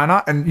like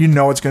China, and you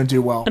know it's going to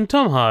do well. And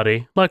Tom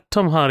Hardy's,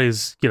 Tom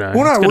Hardy's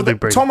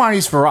Tom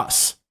Hardy's for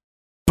us.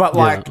 But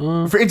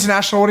for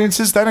international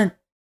audiences, they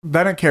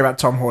don't care about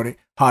Tom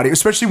Hardy,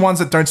 especially ones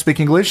that don't speak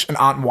English and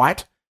aren't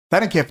white. They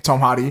don't care for Tom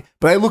Hardy,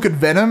 but they look at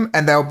Venom,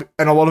 and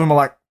a lot of them are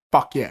like,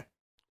 fuck yeah.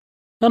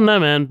 I don't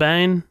know, man.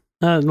 Bane,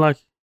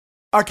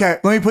 Okay,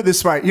 let me put it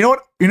this way. You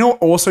know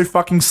what also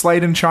fucking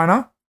slayed in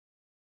China?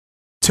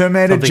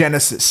 Terminator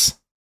Genesis.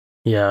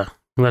 Yeah,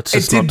 let's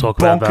just not talk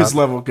about that. It did bonkers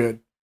level good.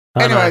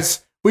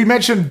 Anyways, we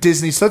mentioned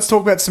Disney, so let's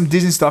talk about some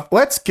Disney stuff.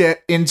 Let's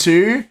get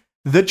into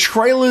the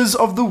trailers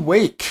of the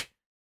week.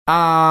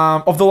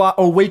 Of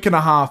the week and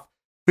a half.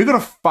 We've got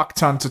a fuck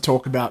ton to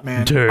talk about,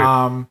 man. Dude.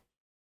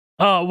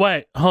 Oh,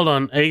 wait, hold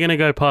on. Are you going to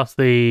go past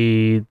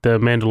the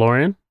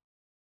Mandalorian?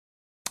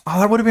 Oh,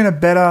 that would have been a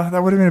better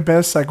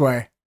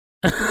segue.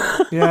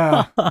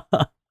 Yeah.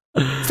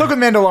 Let's talk about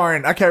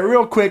Mandalorian. Okay,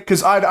 real quick,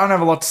 because I don't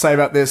have a lot to say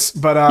about this,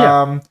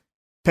 but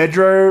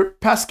Pedro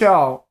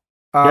Pascal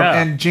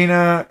and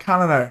Gina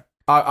Carano.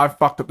 I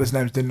fucked up those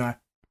names, didn't I?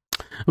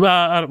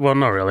 Well,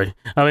 not really.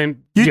 I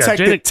mean,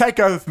 take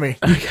over for me.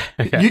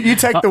 Okay. You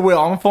take the wheel.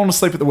 I'm falling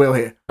asleep at the wheel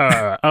here. All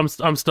right. I'm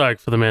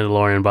stoked for the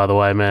Mandalorian, by the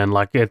way, man.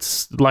 Like,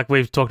 it's like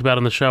we've talked about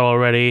on the show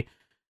already.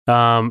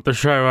 The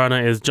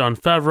showrunner is Jon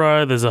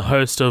Favreau. There's a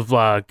host of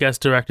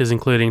guest directors,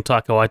 including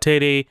Taika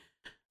Waititi.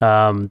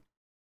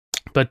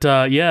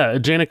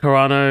 Gina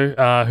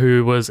Carano,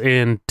 who was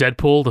in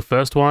Deadpool, the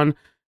first one.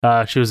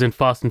 She was in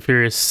Fast and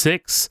Furious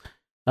 6.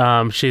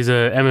 She's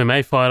a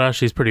MMA fighter.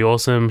 She's pretty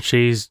awesome.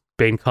 She's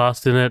been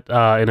cast in it in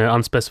an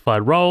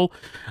unspecified role.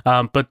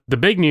 But the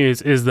big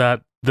news is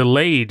that the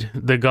lead,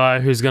 the guy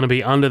who's going to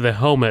be under the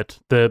helmet,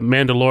 the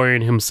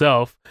Mandalorian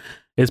himself,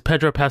 is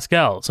Pedro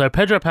Pascal. So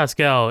Pedro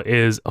Pascal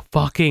is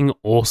fucking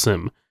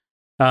awesome.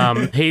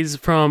 He's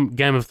from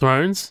Game of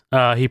Thrones.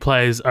 He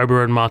plays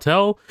Oberyn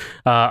Martell.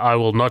 I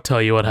will not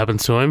tell you what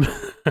happens to him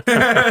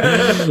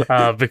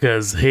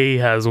because he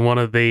has one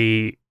of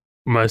the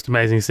most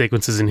amazing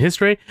sequences in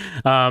history.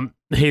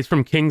 He's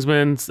from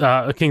Kingsman 2,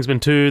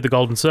 The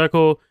Golden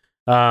Circle.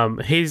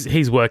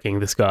 He's working,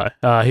 this guy.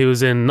 He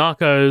was in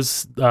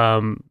Narcos.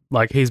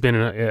 He's been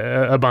in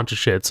a bunch of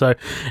shit. So,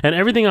 and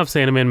everything I've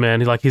seen him in,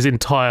 man, he's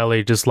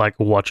entirely just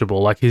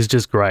watchable. He's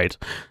just great.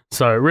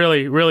 So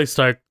really, really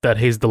stoked that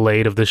he's the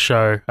lead of this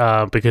show.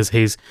 Because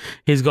he's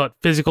got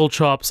physical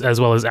chops as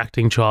well as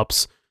acting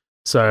chops.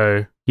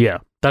 So yeah,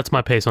 that's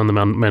my piece on the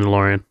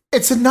Mandalorian.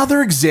 It's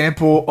another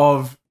example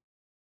of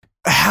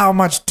how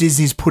much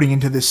Disney's putting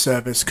into this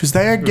service, because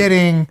they are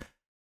getting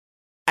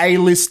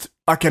A-list.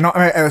 Okay, not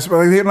A-list,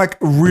 but they're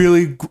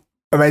really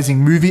amazing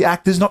movie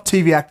actors, not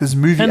TV actors,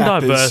 movie and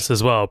actors. diverse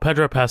as well.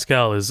 Pedro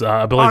Pascal is,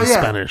 I believe, is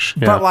Spanish.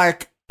 Yeah. But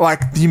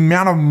like the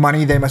amount of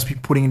money they must be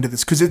putting into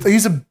this, because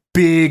these are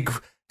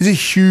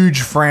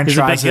huge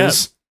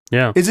franchises.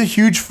 It's a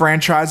huge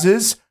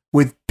franchises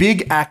with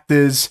big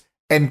actors,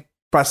 and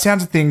by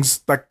sounds of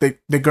things, like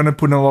they're going to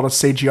put in a lot of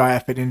CGI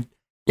effort in.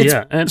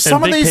 And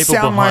some of these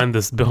people behind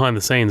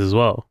the scenes as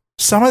well.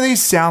 Some of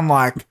these sound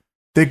like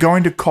they're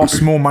going to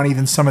cost more money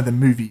than some of the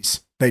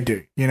movies they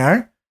do, you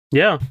know?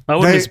 Yeah, I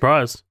wouldn't be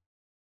surprised.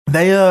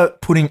 They are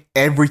putting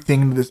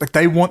everything into this. Like,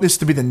 they want this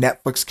to be the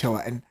Netflix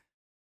killer, and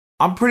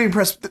I'm pretty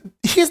impressed.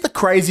 Here's the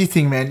crazy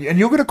thing, man, and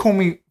you're going to call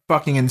me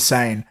fucking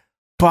insane,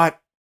 but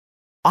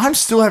I'm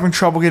still having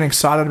trouble getting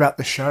excited about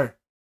the show.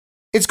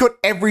 It's got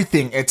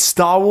everything. It's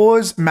Star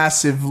Wars,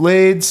 massive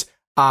leads,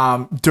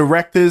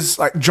 directors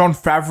like Jon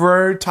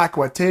Favreau, Taika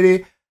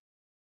Waititi.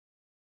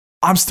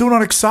 I'm still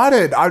not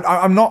excited.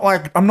 I'm not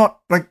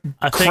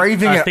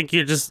craving it. I think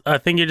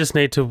you just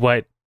need to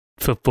wait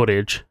for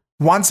footage.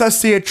 Once I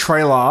see a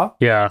trailer,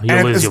 you'll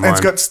lose your mind.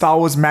 It's got Star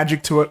Wars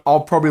magic to it,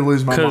 I'll probably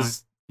lose my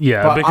mind.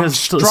 Yeah, because I'm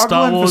struggling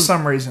Star Wars, for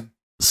some reason.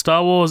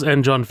 Star Wars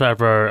and Jon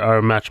Favreau are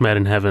a match made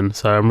in heaven,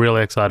 so I'm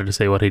really excited to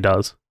see what he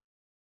does.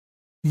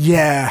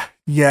 Yeah.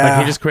 Like,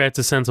 he just creates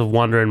a sense of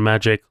wonder and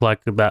magic,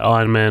 like that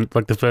Iron Man,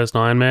 like the first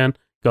Iron Man.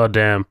 God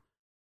damn.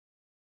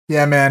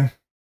 Yeah, man.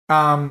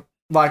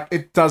 Like,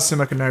 it does seem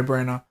like a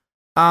no-brainer.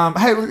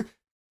 Hey,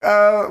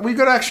 we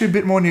got actually a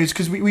bit more news,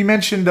 because we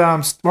mentioned,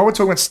 while we're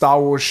talking about Star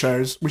Wars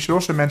shows, we should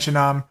also mention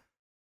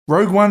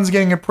Rogue One's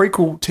getting a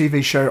prequel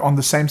TV show on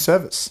the same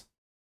service.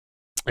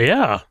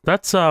 Yeah,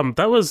 that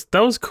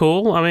was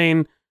cool. I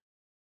mean,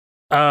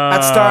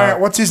 that's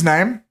starring, what's his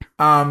name?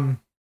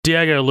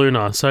 Diego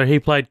Luna. So he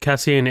played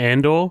Cassian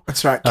Andor.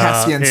 That's right,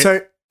 Cassian.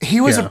 So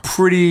he was a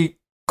pretty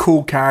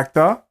cool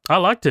character. I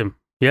liked him.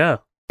 Yeah.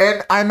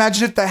 And I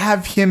imagine if they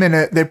have him in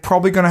it, they're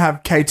probably going to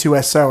have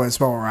K2SO as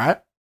well, right?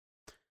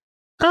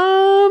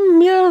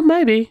 Yeah,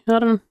 maybe. I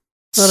don't know.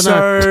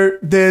 So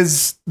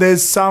there's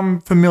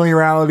some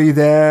familiarity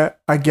there,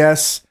 I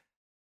guess.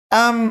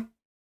 I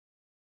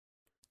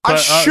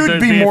should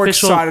be more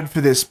excited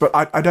for this, but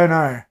I don't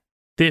know.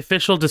 The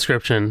official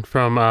description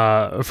from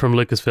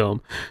Lucasfilm: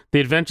 the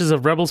adventures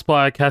of rebel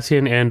spy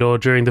Cassian Andor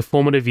during the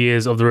formative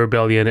years of the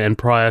rebellion and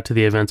prior to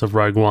the events of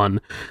Rogue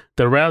One.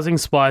 The rousing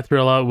spy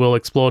thriller will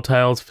explore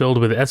tales filled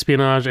with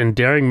espionage and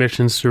daring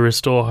missions to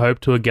restore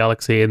hope to a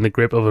galaxy in the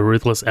grip of a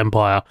ruthless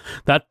empire.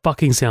 That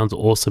fucking sounds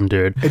awesome,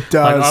 dude. It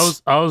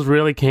does. Like, I was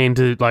really keen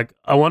to, like,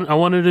 I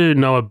wanted to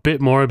know a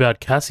bit more about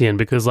Cassian,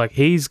 because like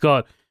he's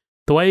got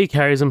the way he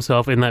carries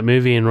himself in that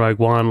movie in Rogue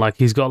One, like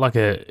he's got like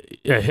a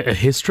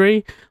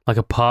history, like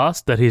a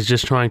past that he's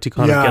just trying to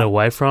kind of get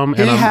away from,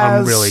 and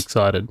I'm really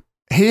excited.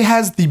 He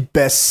has the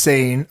best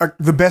scene,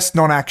 the best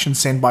non-action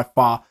scene by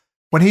far,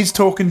 when he's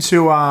talking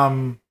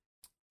to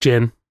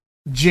Jin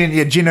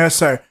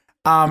Erso,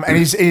 and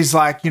he's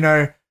like, you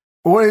know,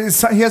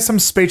 he has some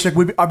speech like,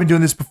 I've been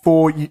doing this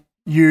before,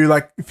 you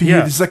like, for you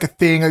this is like a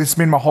thing, like, it's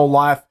been my whole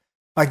life,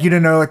 like, you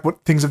don't know like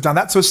what things I've done,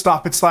 that sort of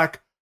stuff. It's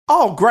like,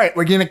 oh, great,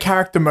 we're getting a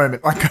character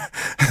moment. Like,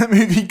 that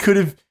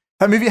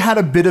movie had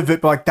a bit of it,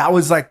 but like that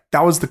was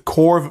the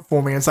core of it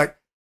for me. It's like,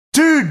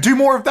 dude, do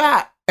more of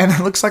that. And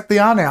it looks like they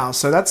are now.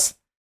 So that's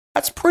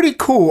pretty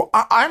cool.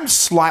 I'm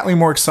slightly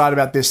more excited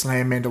about this than I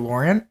am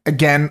Mandalorian.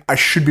 Again, I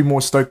should be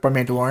more stoked by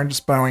Mandalorian,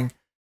 just knowing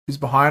who's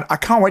behind. I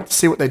can't wait to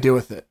see what they do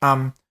with it.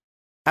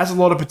 Has a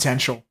lot of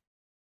potential.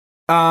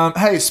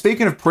 Hey,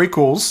 speaking of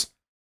prequels,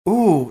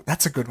 ooh,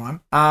 that's a good one.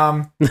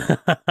 Charlie,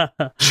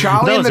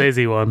 that was an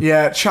easy one.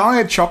 Yeah, Charlie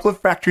and the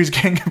Chocolate Factory is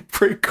getting a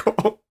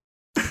prequel,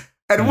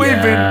 and we've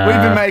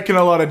been making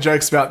a lot of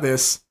jokes about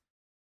this.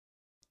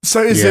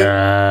 So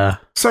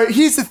So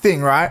here's the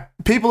thing, right?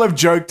 People have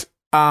joked.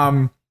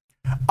 So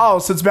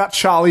it's about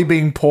Charlie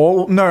being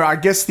poor. No, I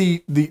guess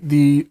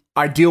the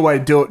ideal way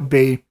to do it would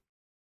be,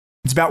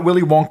 it's about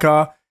Willy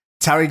Wonka.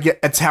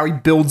 It's how he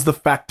builds the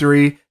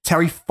factory. It's how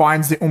he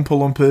finds the Oompa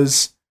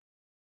Loompas.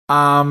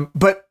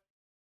 But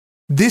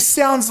this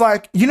sounds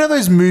like, you know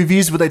those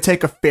movies where they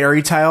take a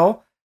fairy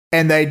tale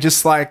and they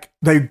just like,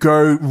 they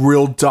go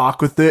real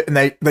dark with it and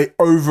they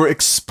over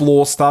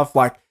explore stuff,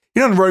 like,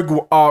 you know, in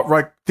Rogue,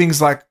 like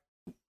things like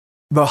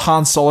the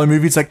Han Solo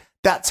movie, it's like,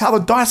 that's how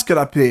the dice got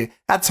up here.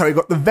 That's how he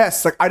got the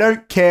vest. Like, I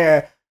don't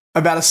care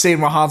about a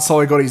scene where Han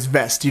Solo got his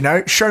vest, you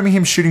know? Show me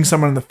him shooting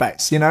someone in the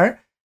face, you know?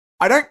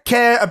 I don't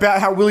care about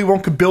how Willy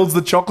Wonka builds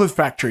the chocolate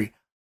factory.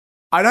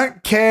 I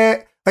don't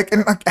care, like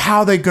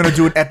how they're going to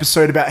do an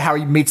episode about how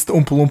he meets the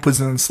Oompa Loompas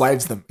and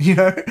enslaves them, you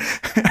know?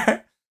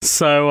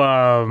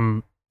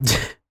 So,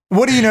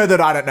 what do you know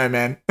that I don't know,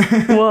 man?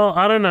 Well,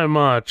 I don't know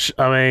much.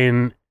 I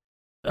mean,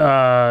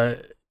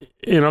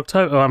 in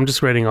October, I'm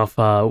just reading off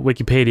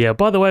Wikipedia.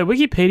 By the way,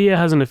 Wikipedia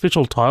has an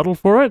official title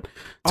for it.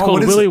 It's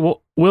called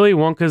Willy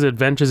Wonka's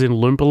Adventures in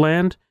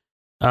Loompa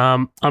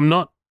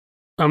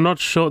I'm not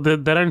sure. They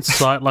don't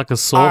cite like a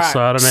source, right,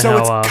 so I don't know so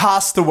how. So it's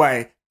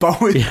Castaway, but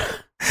with... Yeah.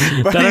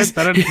 But they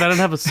don't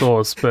have a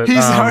source, but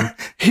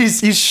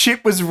his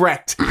ship was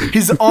wrecked.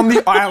 He's on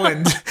the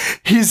island.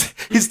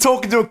 He's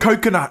talking to a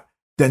coconut.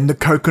 then the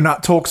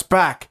coconut talks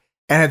back,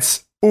 and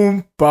it's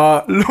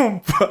Oompa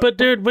Loompa. But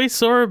dude, we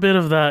saw a bit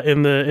of that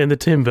in the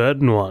Tim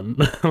Burton one.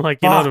 Like,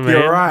 you know what I mean?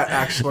 You're right,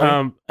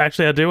 actually.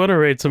 Actually, I do want to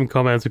read some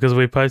comments because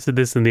we posted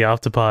this in the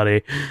after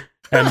party.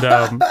 And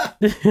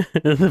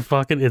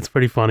it's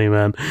pretty funny,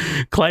 man.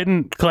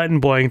 Clayton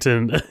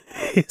Boyington,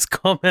 his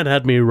comment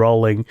had me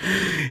rolling.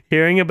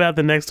 Hearing about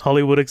the next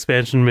Hollywood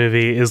expansion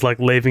movie is like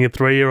leaving a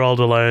 3-year-old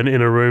alone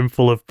in a room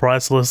full of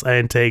priceless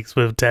antiques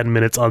with 10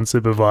 minutes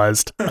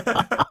unsupervised.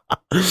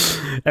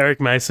 Eric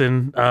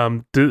Mason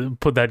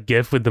put that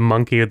gif with the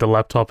monkey with the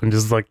laptop and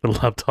just like the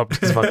laptop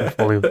just fucking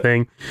falling the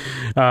thing.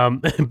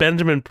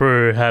 Benjamin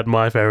Prue had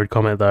my favorite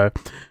comment though.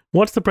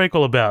 What's the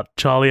prequel about?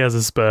 Charlie as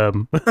a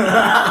sperm.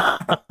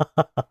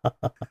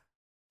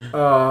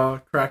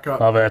 Oh, crack up.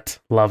 Love it.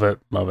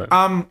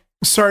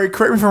 Sorry,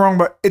 correct me if I'm wrong,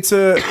 but it's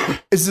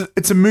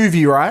a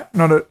movie, right?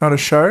 Not a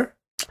show?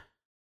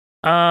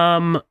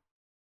 I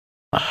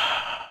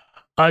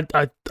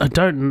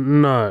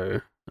don't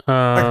know.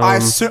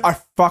 I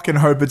fucking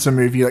hope it's a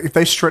movie. Like, if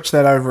they stretch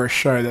that over a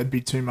show, that'd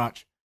be too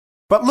much.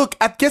 But look,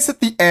 I guess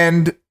at the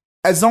end,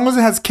 as long as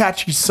it has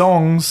catchy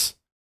songs,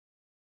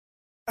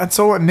 that's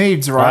all it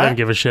needs, right? I don't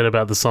give a shit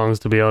about the songs,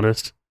 to be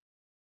honest.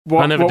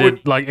 I never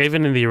did. Like,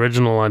 even in the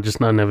original, I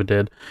never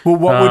did. Well,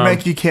 what would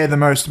make you care the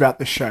most about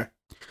the show?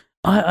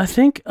 I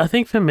think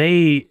for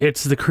me,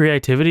 it's the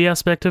creativity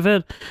aspect of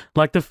it.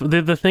 Like,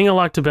 the thing I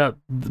liked about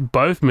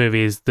both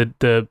movies,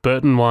 the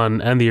Burton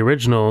one and the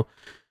original,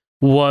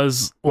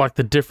 was like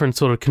the different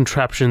sort of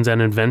contraptions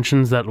and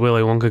inventions that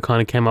Willy Wonka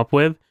kind of came up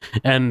with.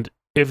 And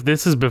if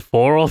this is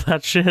before all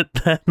that shit,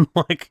 then,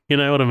 like, you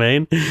know what I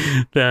mean?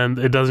 Then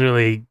it doesn't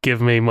really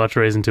give me much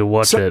reason to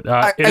watch it.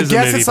 I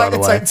guess it's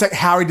like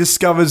how he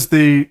discovers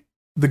the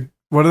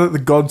what are the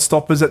God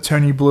Stoppers that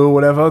turn you blue or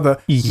whatever?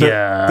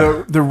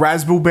 The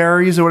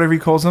raspberries or whatever he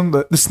calls them,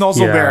 the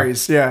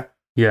snozzleberries. Yeah.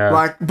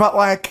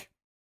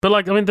 But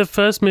I mean, the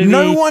first movie.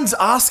 No one's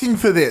asking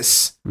for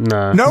this.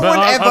 No. No one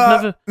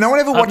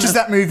ever watches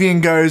that movie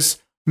and goes,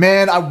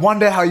 "Man, I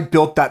wonder how he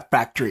built that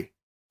factory."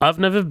 I've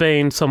never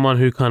been someone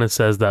who kind of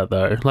says that,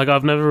 though. Like,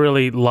 I've never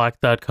really liked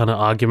that kind of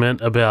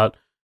argument about,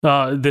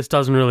 this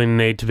doesn't really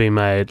need to be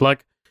made.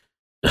 Like,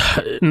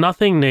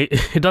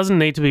 it doesn't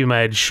need to be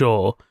made,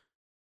 sure,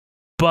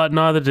 but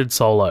neither did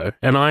Solo,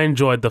 and I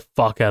enjoyed the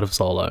fuck out of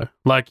Solo.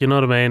 Like, you know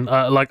what I mean?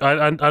 I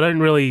don't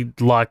really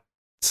like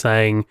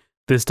saying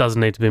this doesn't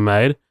need to be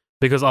made,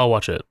 because I'll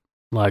watch it.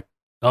 Like,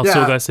 I'll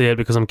still go see it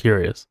because I'm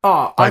curious.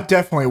 Oh, like, I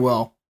definitely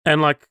will.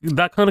 And, like,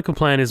 that kind of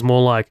complaint is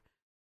more like,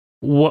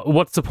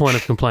 what's the point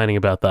of complaining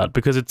about that?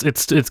 Because it's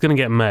going to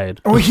get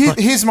made. Well,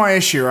 here's my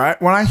issue, right?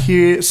 When I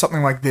hear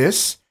something like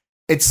this,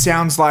 it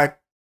sounds like,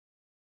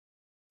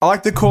 I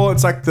like to call it,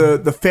 it's like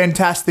the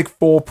Fantastic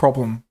Four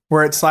problem,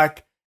 where it's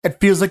like,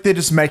 it feels like they're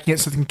just making it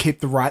so they can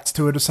keep the rights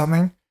to it or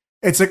something.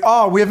 It's like,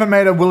 oh, we haven't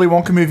made a Willy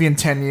Wonka movie in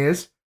 10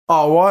 years.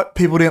 Oh, what?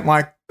 People didn't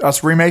like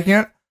us remaking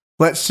it?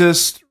 Let's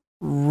just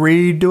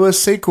redo a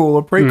sequel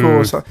or prequel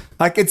or something.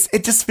 Like,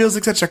 it just feels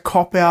like such a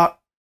cop-out.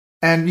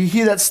 And you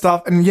hear that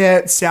stuff, and yeah,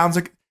 it sounds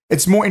like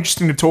it's more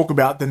interesting to talk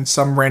about than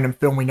some random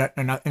film we don't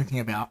know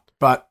anything about.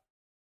 But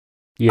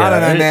yeah, I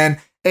don't know,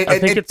 man.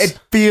 It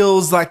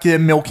feels like they're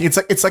milking.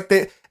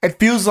 It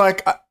feels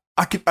like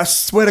I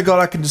swear to God,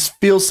 I can just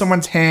feel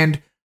someone's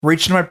hand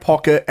reach in my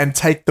pocket and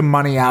take the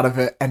money out of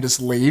it and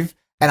just leave,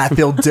 and I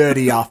feel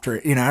dirty after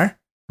it. You know?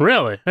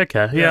 Really?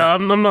 Okay. Yeah,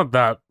 I'm not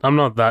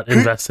that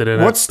invested in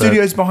it. What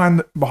studio's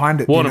behind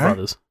it? Warner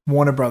Brothers.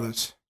 Warner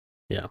Brothers.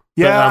 Yeah,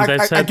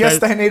 I guess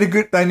they need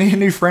a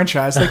new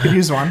franchise. They could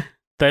use one.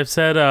 They've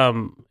said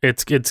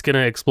it's going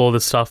to explore the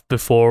stuff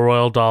before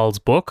Roald Dahl's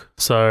book,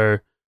 so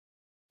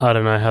I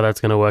don't know how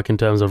that's going to work in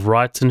terms of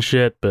rights and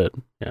shit, but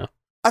yeah.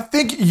 I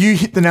think you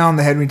hit the nail on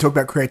the head when you talk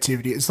about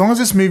creativity. As long as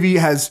this movie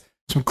has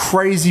some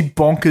crazy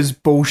bonkers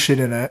bullshit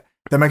in it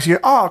that makes you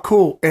go, oh,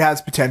 cool, it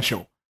has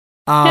potential.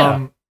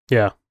 Yeah.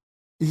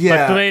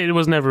 Like, for me, it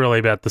was never really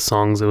about the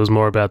songs. It was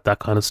more about that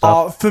kind of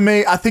stuff. For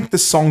me, I think the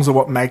songs are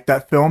what make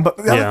that film. But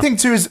the other thing,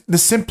 too, is the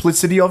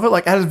simplicity of it.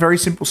 Like, it has a very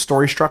simple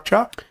story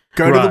structure.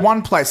 Go to the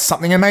one place,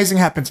 something amazing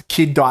happens, a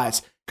kid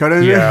dies. Go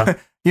to,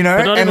 you know,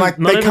 and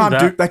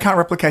they can't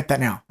replicate that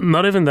now.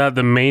 Not even that.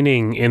 The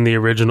meaning in the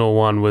original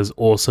one was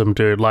awesome,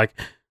 dude. Like,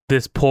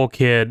 this poor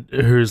kid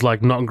who's,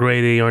 like, not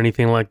greedy or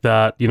anything like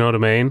that. You know what I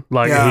mean?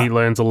 Like, he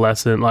learns a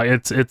lesson. Like,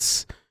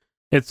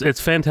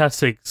 it's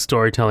fantastic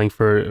storytelling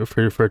for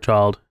a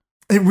child.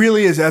 It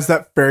really is, as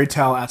that fairy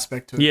tale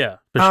aspect to it. Yeah,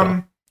 for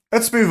sure.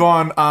 Let's move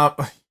on.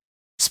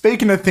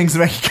 Speaking of things that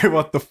make you go,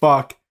 what the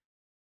fuck?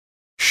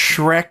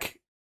 Shrek.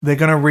 They're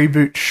gonna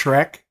reboot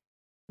Shrek,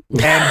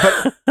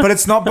 but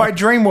it's not by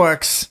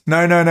DreamWorks.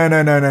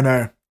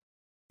 No.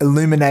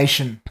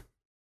 Illumination.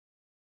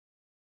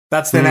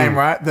 That's their name,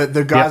 right?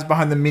 The guys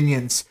behind the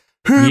Minions.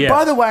 Who,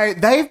 by the way,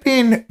 they've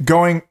been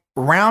going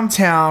around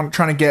town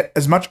trying to get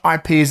as much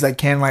IP as they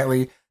can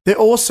lately. They're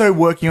also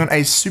working on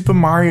a Super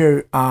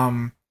Mario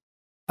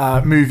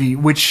movie,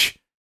 which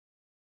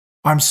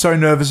I'm so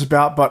nervous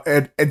about, but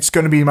it's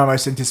going to be my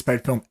most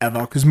anticipated film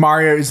ever because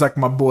Mario is like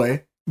my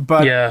boy.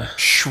 But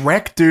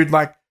Shrek, dude,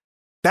 like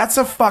That's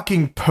a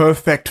fucking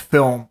perfect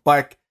film.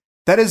 Like,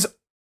 that is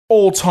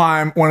all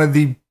time one of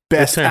the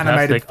best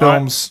animated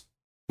films.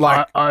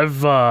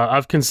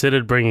 I've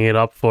considered bringing it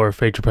up for a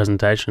feature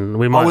presentation.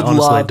 We might I would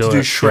honestly love do to do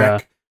it. Shrek.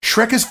 Yeah.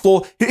 Shrek is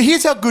full.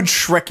 Here's how good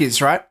Shrek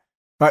is, right?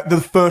 Like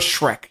the first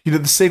Shrek.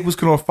 The sequels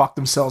can all fuck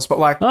themselves, but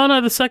like, Oh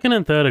no, the second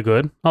and third are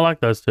good. I like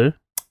those two.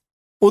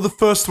 or the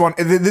first one,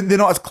 they're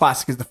not as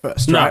classic as the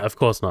first, No, right? of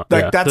course not.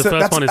 Like, The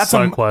first one is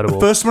so quotable.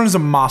 The first one is a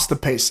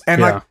masterpiece,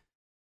 and like,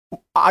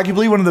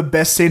 arguably one of the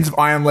best scenes of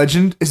I Am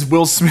Legend is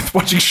Will Smith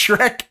watching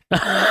Shrek.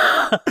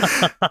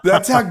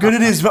 That's how good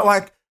it is. But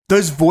like,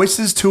 those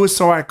voices too are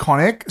so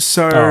iconic.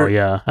 So Oh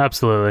yeah,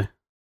 absolutely.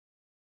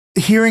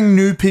 hearing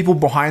new people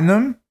behind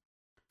them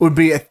would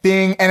be a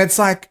thing, and it's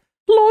like,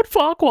 Lord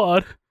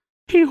Farquaad,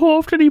 he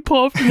hoofed and he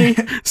puffed and he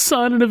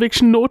signed an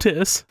eviction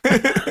notice.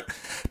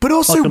 but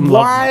also, Fucking love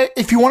why?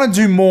 If you want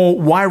to do more,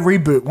 why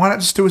reboot? Why not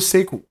just do a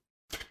sequel?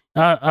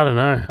 I don't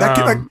know.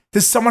 Like,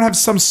 does someone have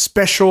some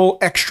special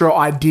extra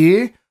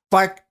idea?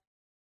 Like,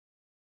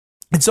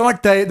 it's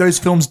not like those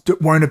films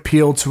won't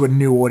appeal to a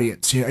new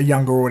audience, a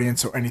younger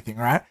audience or anything,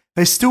 right?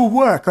 They still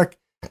work. Like,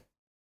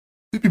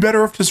 it'd be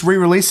better off just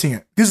re-releasing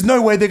it. There's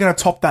no way they're going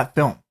to top that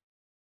film.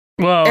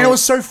 Well, And it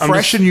was so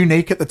fresh and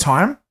unique at the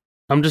time.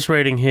 I'm just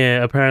reading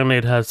here. Apparently,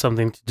 it has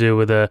something to do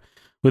with a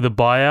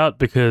buyout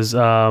because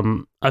I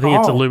think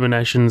it's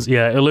Illuminations.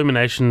 Yeah,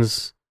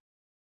 Illuminations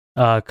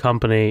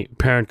company,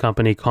 parent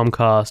company,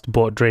 Comcast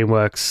bought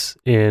DreamWorks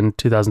in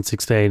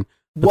 2016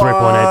 for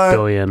 $3.8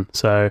 billion.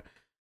 So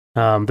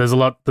there's a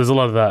lot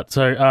of that.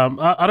 So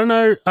I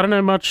don't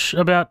know much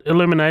about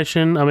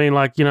Illumination. I mean,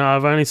 like,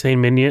 I've only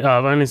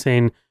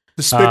seen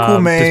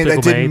Despicable Me. They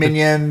did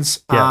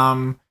Minions.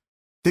 Yeah.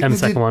 And the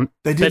second one,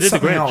 they did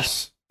something the Grinch.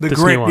 else. The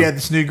Grinch,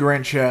 this new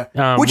Grinch,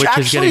 yeah. which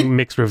is getting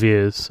mixed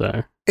reviews.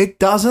 So it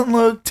doesn't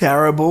look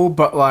terrible,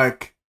 but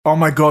like, oh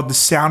my god, the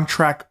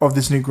soundtrack of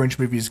this new Grinch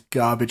movie is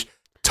garbage.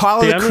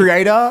 Tyler, the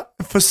creator,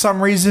 for some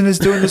reason, is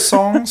doing the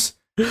songs,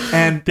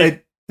 and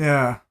the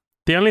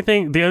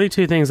only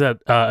two things that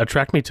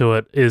attract me to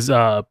it is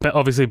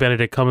obviously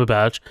Benedict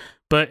Cumberbatch,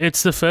 but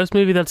it's the first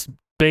movie that's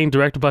being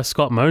directed by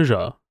Scott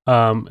Mosier,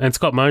 and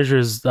Scott Mosier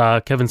is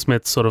Kevin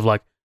Smith's sort of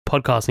like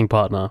podcasting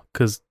partner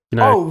because.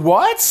 Oh,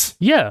 what?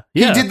 Yeah.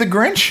 He did the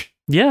Grinch?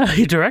 Yeah,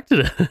 he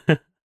directed it.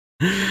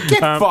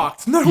 Get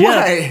fucked. No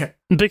way.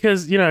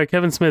 Because,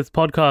 Kevin Smith's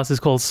podcast is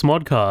called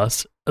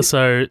Smodcast.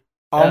 So...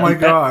 Oh my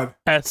God.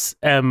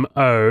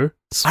 SMO.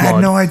 Smod, I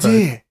had no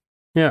idea. So,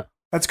 yeah.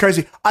 That's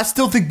crazy. I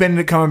still think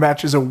Benedict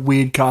Cumberbatch is a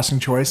weird casting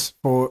choice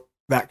for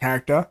that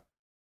character.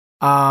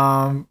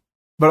 But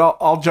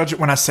I'll judge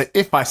it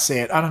if I see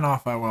it. I don't know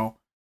if I will.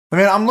 I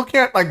mean, I'm looking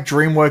at like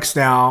DreamWorks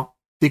now,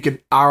 thinking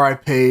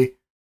RIP.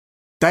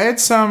 They had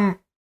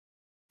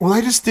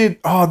they just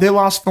did, their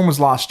last film was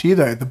last year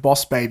though, The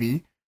Boss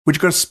Baby, which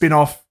got a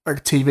spin-off, like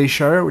a TV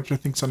show, which I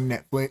think's on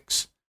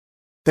Netflix.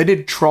 They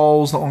did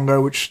Trolls not long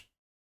ago, which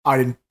I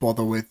didn't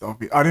bother with.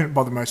 I didn't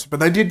bother most of it, but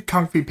they did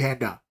Kung Fu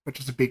Panda, which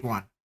was a big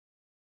one.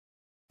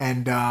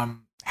 And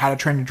How to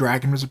Train Your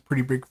Dragon was a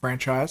pretty big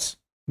franchise.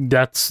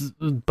 That's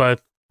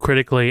both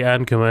critically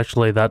and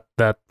commercially, that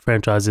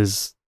franchise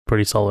is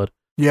pretty solid.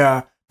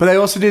 Yeah, but they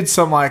also did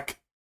some like,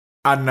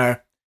 I don't know,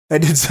 they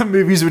did some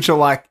movies which are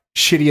like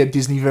shittier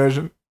Disney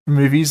version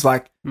movies.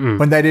 Like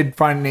when they did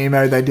Finding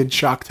Nemo, they did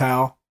Shark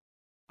Tale.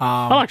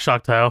 I like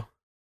Shark Tale.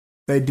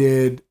 They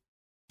did...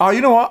 Oh, you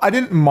know what? I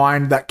didn't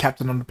mind that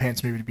Captain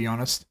Underpants movie, to be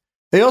honest.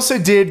 They also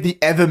did the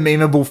ever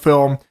memeable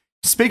film.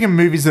 Speaking of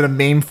movies that are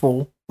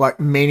memeful, like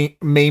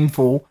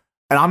memeful,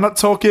 and I'm not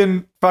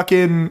talking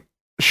fucking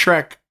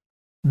Shrek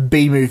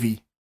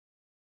B-movie.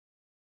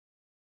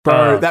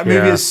 Bro, that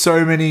movie has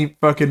so many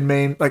fucking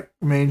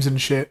memes and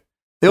shit.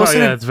 They also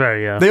it's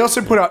very, yeah. They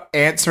also put out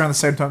Ants around the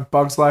same time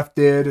Bugs Life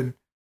did, and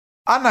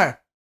I don't know.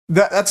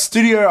 That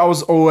studio I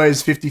was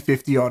always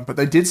 50-50 on, but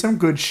they did some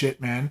good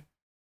shit, man.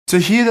 To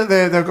hear that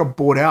they got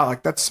bought out,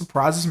 like, that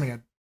surprises me.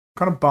 I'm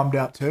kind of bummed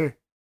out too.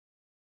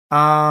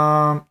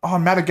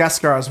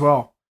 Madagascar as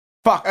well.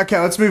 Fuck. Okay,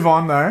 let's move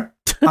on though.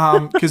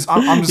 Because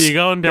I'm just you're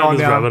going down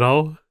this rabbit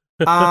hole.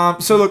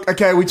 So look,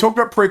 okay, we talked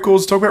about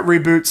prequels, talked about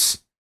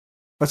reboots.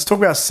 Let's talk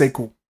about a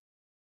sequel.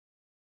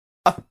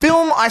 A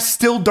film I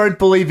still don't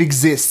believe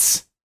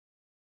exists.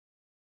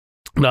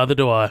 Neither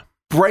do I.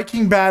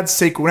 Breaking Bad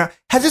sequel. Now,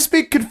 has this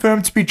been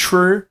confirmed to be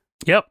true?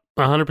 Yep,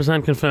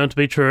 100% confirmed to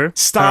be true.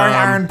 Starring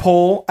Aaron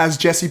Paul as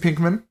Jesse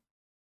Pinkman.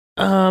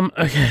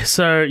 Okay,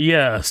 so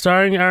yeah,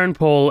 starring Aaron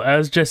Paul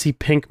as Jesse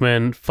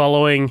Pinkman,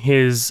 following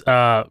his.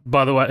 By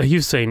the way,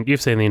 you've seen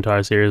the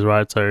entire series,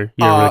 right? So you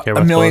don't really care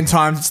about a million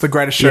times. It's the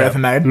greatest show ever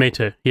made. Me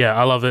too. Yeah,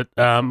 I love it.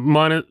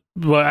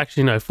 Well,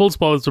 actually, no. Full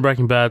spoilers to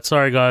Breaking Bad.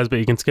 Sorry, guys, but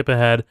you can skip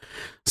ahead.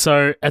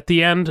 So at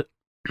the end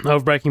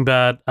of Breaking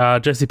Bad,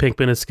 Jesse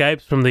Pinkman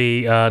escapes from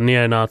the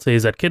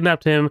neo-Nazis that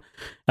kidnapped him,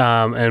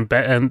 and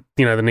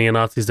the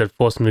neo-Nazis that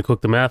forced him to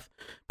cook the meth.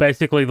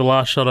 Basically, the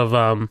last shot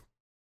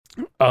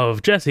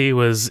of Jesse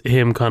was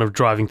him kind of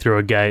driving through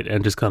a gate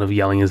and just kind of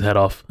yelling his head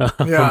off.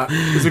 Yeah,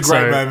 it was a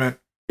great moment.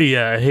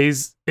 Yeah,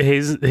 he's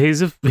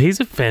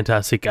a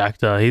fantastic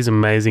actor. He's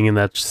amazing in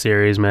that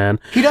series, man.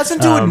 He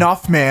doesn't do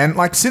enough, man.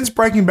 Like, since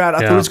Breaking Bad,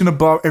 I thought it was going to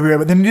blow up everywhere,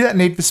 but then he did that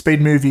Need for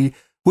Speed movie,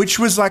 which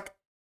was like,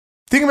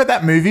 think about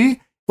that movie.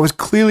 It was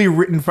clearly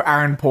written for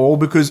Aaron Paul,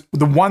 because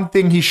the one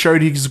thing he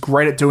showed he's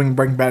great at doing in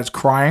Breaking Bad is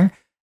crying.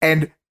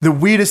 And the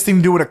weirdest thing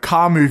to do with a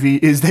car movie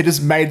is they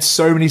just made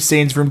so many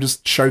scenes for him to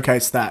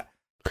showcase that.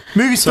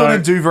 Movie still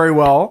didn't do very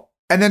well.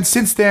 And then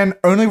since then,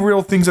 only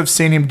real things I've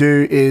seen him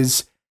do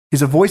is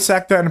he's a voice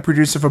actor and a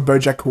producer for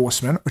BoJack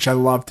Horseman, which I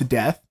love to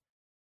death.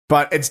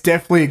 But it's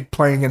definitely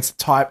playing against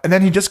the type. And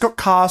then he just got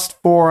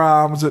cast for,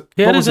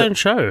 He had his own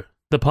show,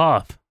 The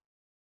Path.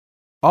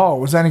 Oh,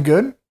 was that any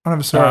good? I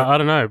never saw it. I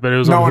don't know, but it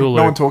was on Hulu.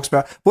 No one talks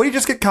about it. What did he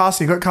just get cast?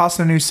 He got cast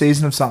in a new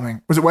season of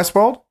something. Was it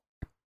Westworld?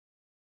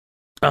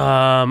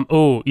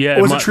 Oh, yeah.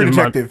 Or was it True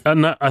Detective?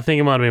 No, I think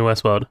it might have been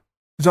Westworld.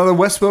 It's either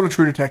Westworld or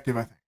True Detective,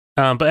 I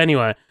think. But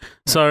anyway,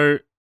 so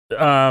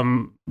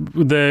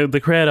the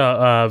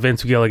creator,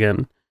 Vince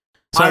Gilligan.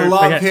 So, I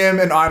love him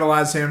and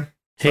idolize him.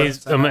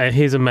 He's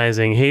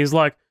amazing. He's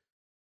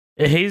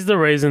the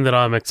reason that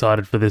I'm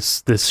excited for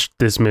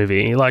this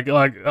movie. Like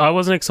I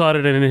wasn't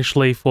excited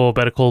initially for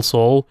Better Call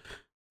Saul,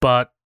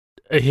 but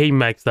he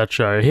makes that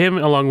show. Him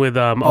along with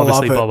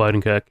obviously Bob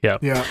Odenkirk.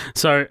 Yeah.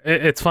 So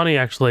it's funny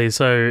actually.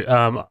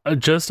 So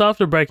just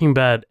after Breaking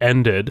Bad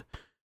ended,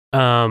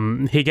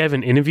 he gave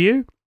an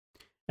interview,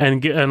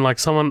 and like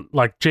someone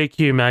like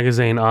GQ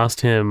magazine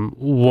asked him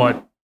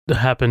what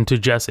happened to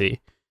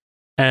Jesse,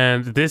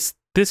 and this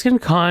can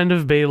kind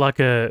of be like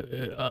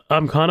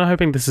I'm kind of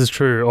hoping this is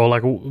true, or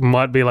like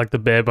might be like the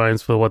bare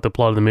bones for what the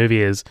plot of the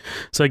movie is.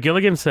 So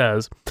Gilligan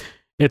says,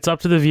 "It's up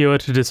to the viewer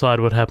to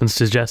decide what happens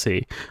to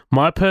Jesse.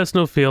 My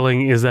personal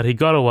feeling is that he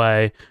got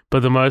away,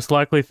 but the most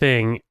likely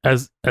thing,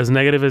 as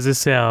negative as this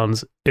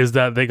sounds, is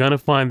that they're going to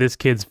find this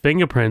kid's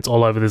fingerprints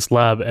all over this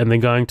lab, and they're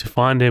going to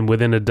find him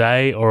within a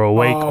day or a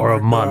week or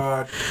a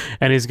month.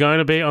 And he's going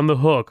to be on the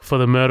hook for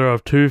the murder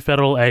of 2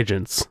 federal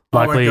agents,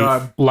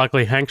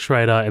 likely Hank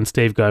Schrader and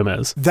Steve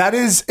Gomez." That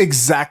is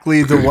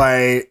exactly the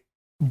way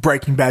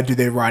Breaking Bad do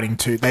their writing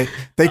too. They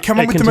come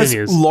up with the most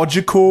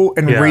logical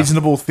and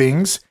reasonable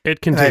things.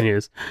 It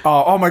continues.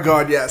 Oh my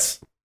God, yes.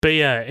 But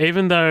yeah,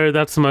 even though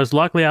that's the most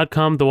likely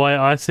outcome, the way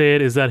I see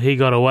it is that he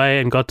got away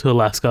and got to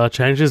Alaska,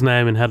 changed his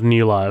name, and had a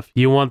new life.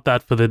 You want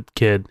that for the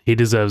kid. He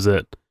deserves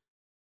it.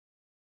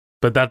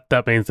 But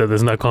that means that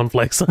there's no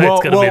conflict, so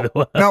it's going to be the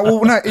way.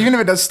 No, even if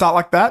it does start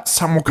like that,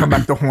 someone will come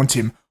back to haunt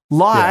him.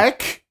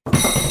 Like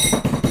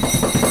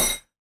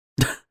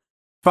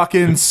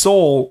fucking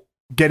Saul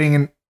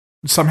getting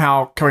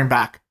somehow coming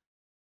back.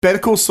 Better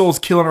Call Saul's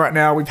killing it right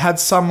now. We've had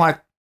some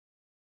like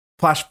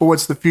flash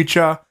forwards to the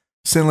future,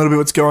 seeing a little bit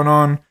what's going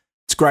on.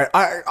 It's great.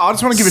 I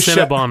just want to give a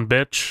shout. Cinnabon,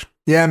 bitch.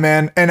 Yeah,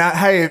 man. And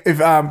hey, if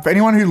for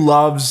anyone who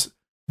loves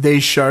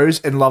these shows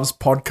and loves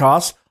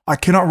podcasts, I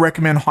cannot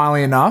recommend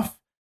highly enough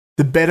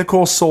the Better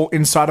Call Saul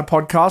Insider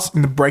podcast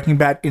and the Breaking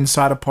Bad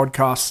Insider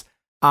podcast.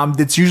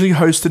 That's usually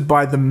hosted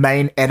by the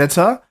main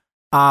editor.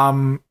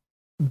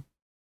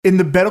 In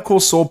the Better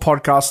Call Saul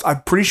podcast,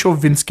 I'm pretty sure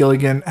Vince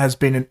Gilligan has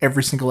been in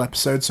every single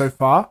episode so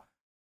far.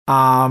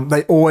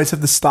 They always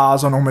have the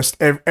stars on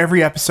almost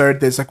every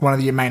episode. There's like one of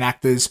the main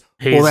actors,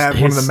 or they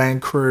have one of the main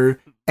crew.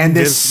 And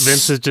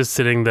Vince is just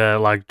sitting there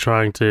like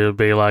trying to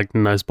be like,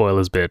 no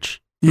spoilers, bitch.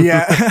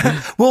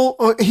 Yeah. Well,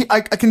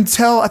 I can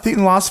tell, I think in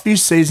the last few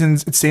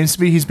seasons, it seems to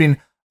be he's been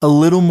a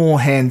little more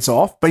hands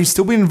off, but he's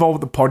still been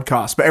involved with the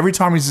podcast. But every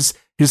time he's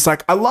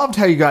like, I loved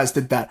how you guys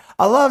did that.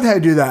 I loved how you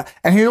do that.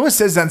 And he always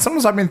says that. And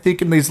sometimes I've been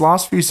thinking these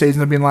last few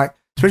seasons, I've been like,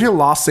 especially the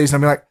last season,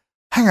 I've been like,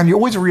 hang on, you're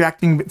always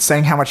reacting,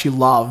 saying how much you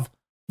love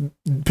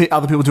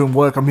other people doing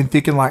work. I've been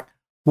thinking like,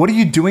 what are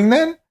you doing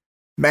then?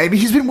 Maybe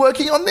he's been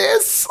working on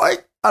this.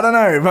 Like, I don't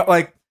know. But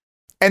like,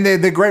 and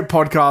they're great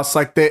podcasts.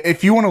 Like,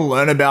 if you want to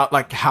learn about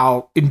like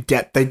how in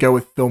depth they go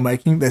with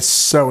filmmaking, they're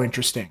so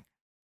interesting.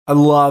 I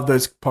love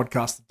those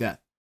podcasts to death.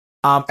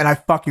 And I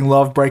fucking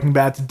love Breaking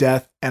Bad to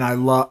death. And I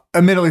love,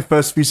 admittedly,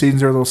 first few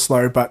seasons are a little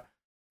slow, but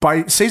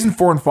by season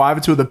 4 and 5 are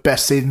 2 of the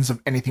best seasons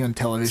of anything on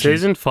television.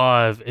 Season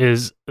 5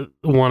 is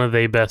one of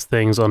the best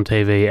things on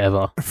TV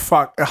ever.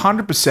 Fuck,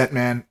 100%,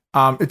 man.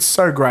 It's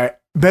so great.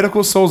 Better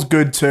Call Saul's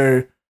good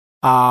too.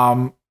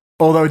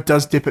 Although it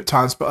does dip at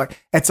times, but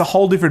like it's a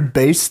whole different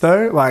beast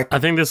though. Like I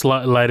think this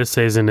latest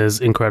season is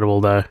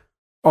incredible though.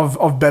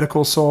 Of Better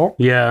Call Saul.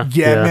 Yeah,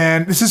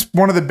 man. This is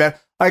one of the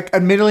best. Like,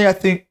 admittedly, I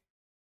think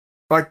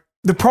like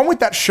the problem with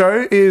that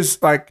show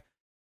is like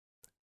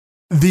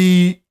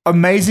the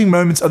amazing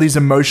moments are these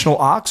emotional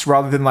arcs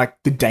rather than like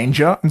the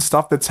danger and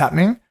stuff that's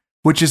happening,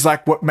 which is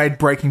like what made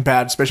Breaking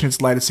Bad, especially in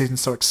its later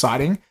seasons, so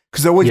exciting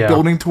because they're always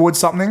building towards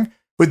something.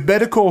 With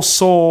Better Call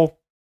Saul,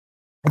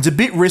 it's a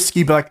bit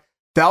risky, but like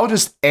they'll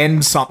just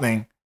end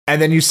something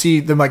and then you see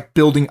them like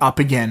building up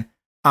again.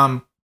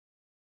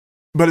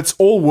 But it's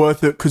all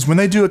worth it because when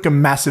they do like a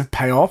massive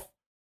payoff,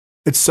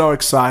 it's so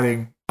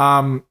exciting.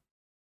 And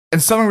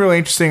something really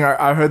interesting,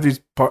 I heard these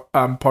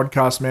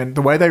podcasts, man,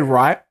 the way they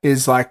write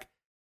is like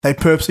they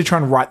purposely try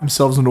and write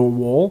themselves into a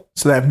wall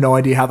so they have no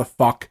idea how the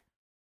fuck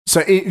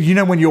So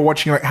when you're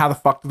watching like how the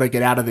fuck do they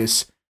get out of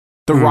this?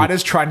 The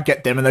writers try and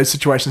get them in those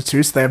situations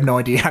too, so they have no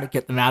idea how to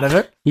get them out of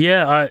it.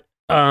 Yeah,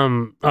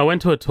 I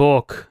went to a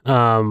talk.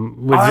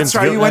 With that's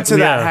right. You went to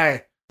that.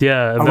 Hey.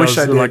 Yeah, I wish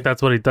I did. Like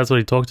that's what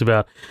he talked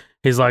about.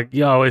 He's like,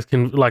 yeah, I always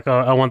can like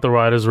I want the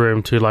writers'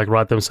 room to like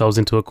write themselves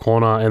into a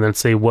corner and then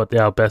see what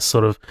our best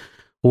sort of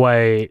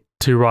way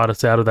to write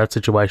us out of that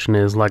situation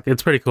is. Like,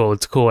 it's pretty cool.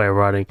 It's a cool way of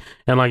writing,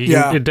 and like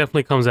it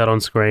definitely comes out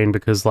on screen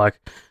because like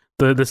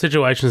the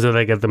situations that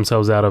they get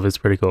themselves out of is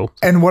pretty cool.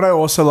 And what I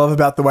also love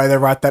about the way they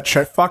write that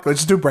show, let's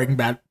just do a Breaking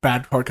Bad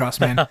podcast,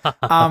 man.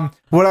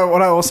 What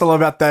I also love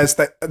about that is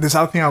that this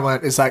other thing I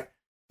learned is like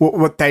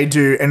what they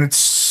do, and it's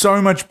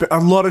so much. A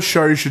lot of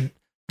shows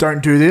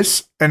don't do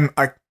this, and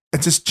like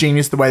it's just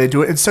genius the way they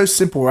do it. It's so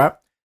simple, right?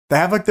 They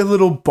have like their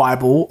little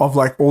Bible of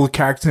like all the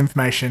characters'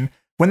 information.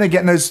 When they get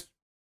in those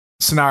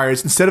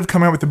scenarios, instead of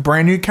coming up with a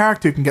brand new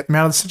character who can get them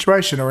out of the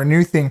situation or a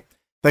new thing,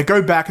 they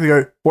go back and they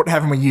go, "What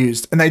haven't we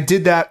used?" And they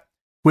did that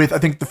with, I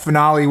think, the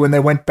finale when they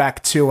went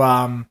back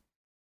to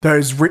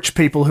those rich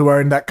people who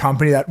owned that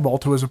company that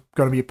Walter was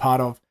going to be a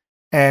part of.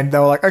 And they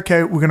were like,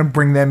 okay, we're going to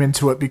bring them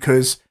into it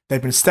because they've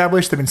been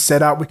established, they've been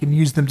set up, we can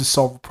use them to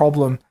solve a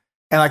problem.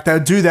 And like they'll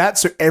do that,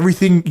 so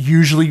everything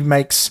usually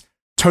makes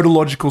total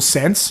logical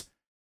sense.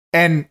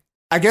 And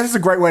I guess it's a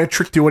great way to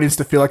trick the audience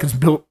to feel like it's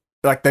built,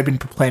 like they've been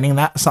planning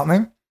that or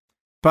something.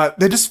 But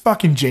they're just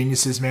fucking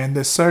geniuses, man.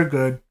 They're so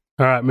good.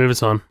 All right, move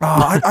us on.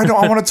 I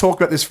want to talk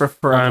about this for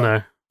forever. I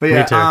know. But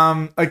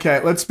yeah, okay,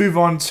 let's move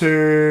on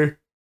to...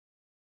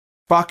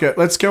 Fuck it.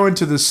 Let's go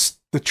into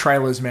the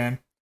trailers, man.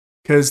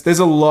 Because there's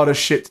a lot of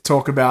shit to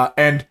talk about.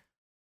 And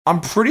I'm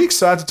pretty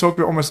excited to talk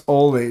about almost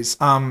all these.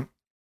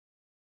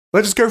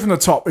 Let's just go from the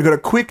top. We got a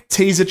quick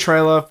teaser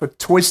trailer for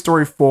Toy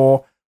Story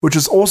 4, which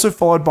is also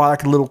followed by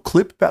like a little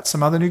clip about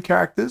some other new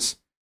characters.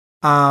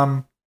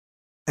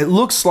 It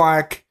looks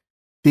like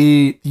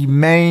the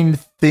main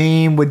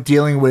theme we're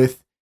dealing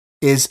with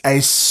is a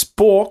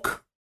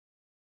spork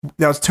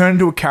that was turned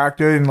into a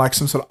character in like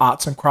some sort of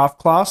arts and craft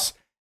class,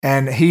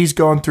 and he's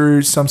gone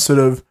through some sort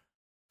of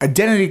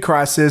identity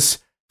crisis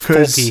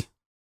because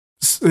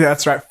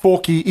that's right,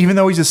 Forky, even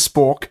though he's a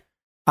spork,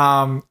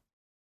 and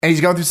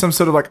he's going through some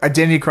sort of like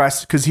identity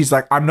crisis because he's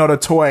like, I'm not a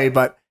toy,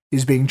 but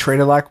he's being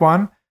treated like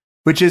one,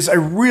 which is a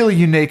really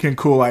unique and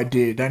cool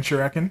idea, don't you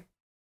reckon?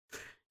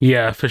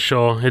 Yeah, for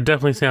sure. It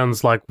definitely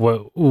sounds like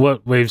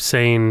what we've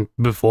seen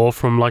before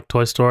from like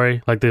Toy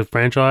Story, like the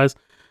franchise.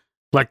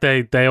 Like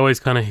they always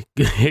kind of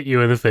hit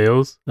you in the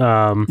feels.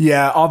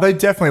 Yeah, they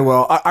definitely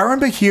will. I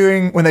remember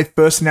hearing when they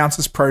first announced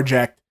this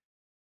project,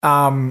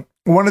 one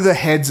of the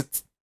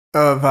heads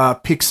of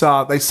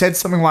Pixar, they said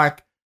something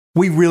like,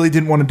 "We really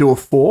didn't want to do a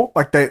 4."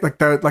 They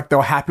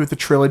were happy with the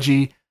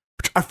trilogy,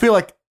 which I feel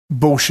like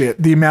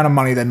bullshit. The amount of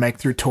money they make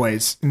through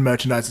toys and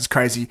merchandise is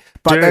crazy.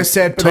 But dude,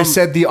 they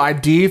said the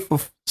idea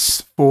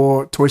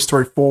for Toy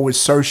Story 4 was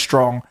so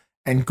strong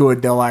and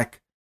good. They're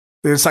like,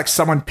 there's like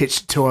someone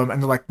pitched it to him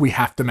and they're like, we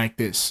have to make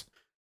this.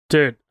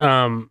 Dude,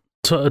 Tom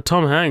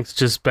Hanks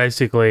just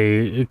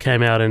basically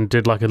came out and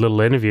did like a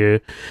little interview.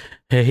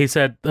 He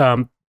said,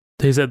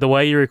 the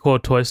way you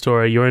record Toy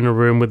Story, you're in a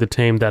room with the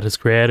team that has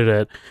created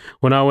it.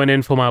 When I went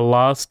in for my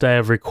last day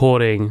of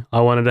recording,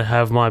 I wanted to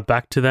have my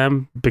back to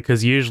them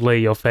because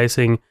usually you're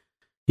facing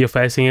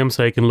him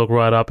so you can look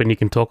right up and you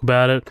can talk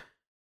about it.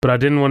 But I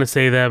didn't want to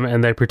see them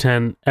and they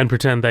pretend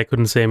they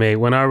couldn't see me.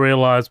 When I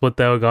realized what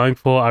they were going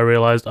for, I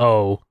realized,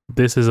 oh,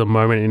 this is a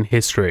moment in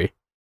history.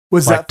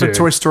 Was like, that for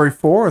Toy Story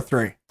 4 or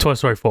 3? Toy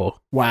Story 4.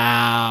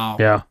 Wow.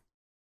 Yeah.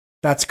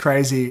 That's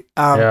crazy.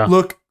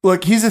 Look,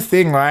 here's the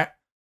thing, right?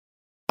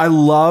 I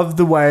love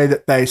the way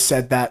that they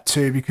said that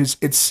too, because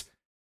it's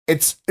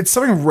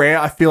something rare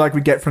I feel like we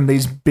get from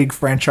these big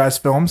franchise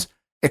films.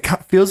 It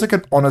feels like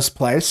an honest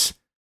place.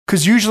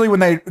 Because usually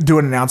when they do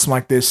an announcement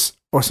like this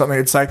or something,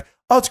 it's like,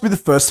 oh, it's going to be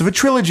the first of a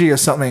trilogy or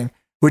something,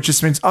 which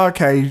just means, oh,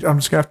 okay, I'm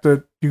just going to have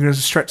to, you're going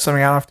to stretch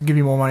something out, I have to give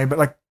you more money. But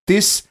like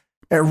this,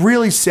 it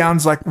really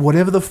sounds like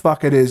whatever the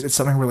fuck it is, it's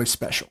something really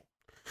special.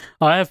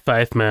 I have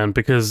faith, man,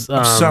 because...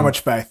 so much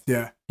faith,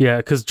 yeah. Yeah,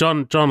 because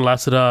John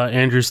Lasseter,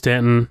 Andrew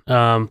Stanton,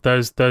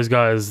 those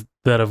guys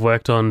that have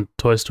worked on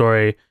Toy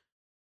Story,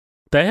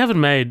 they haven't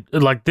made,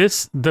 like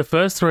this, the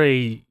first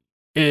 3,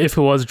 if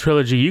it was a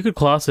trilogy, you could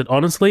class it,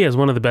 honestly, as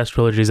one of the best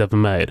trilogies ever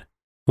made.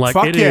 Like,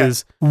 fuck it yeah.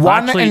 is...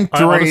 1 and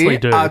 3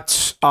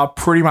 are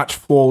pretty much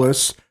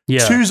flawless. Yeah.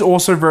 2's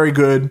also very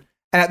good.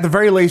 And at the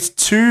very least,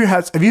 2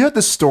 has... Have you heard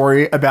the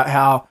story about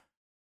how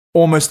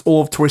almost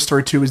all of Toy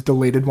Story 2 is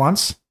deleted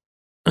once?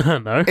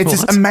 No. It's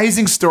this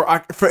amazing story.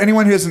 For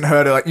anyone who hasn't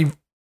heard it, like, you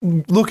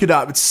look it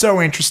up. It's so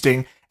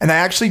interesting. And they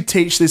actually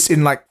teach this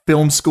in, like,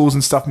 film schools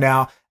and stuff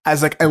now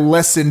as, like, a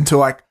lesson to,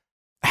 like,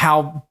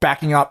 how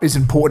backing up is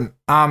important.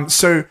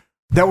 So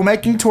they were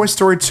making Toy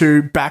Story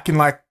 2 back in,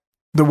 like,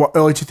 the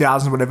early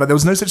 2000s or whatever. There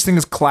was no such thing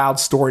as cloud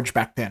storage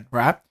back then,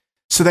 right?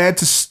 So they had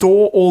to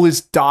store all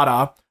this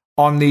data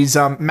on these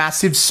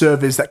massive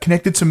servers that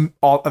connected to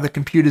all other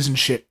computers and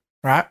shit,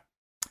 right?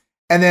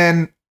 And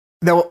then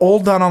they were all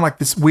done on like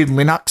this weird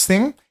Linux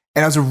thing,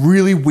 and it was a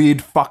really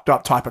weird, fucked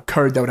up type of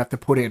code they would have to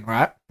put in,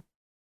 right?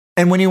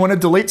 And when you want to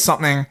delete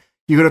something,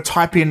 you got to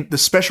type in the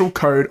special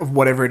code of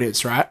whatever it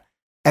is, right?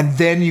 And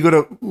then you got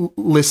to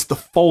list the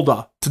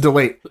folder to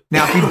delete.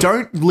 Now, if you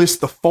don't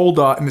list the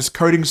folder in this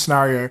coding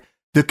scenario,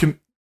 this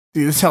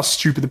is how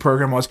stupid the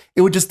program was.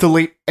 It would just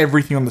delete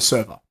everything on the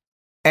server.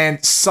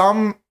 And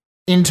some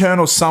intern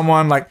or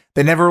someone, like,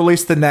 they never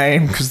released the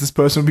name because this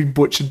person would be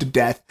butchered to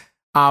death.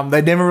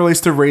 They never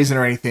released a reason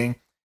or anything.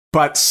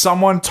 But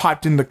someone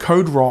typed in the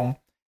code wrong,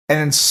 and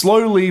then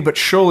slowly but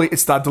surely it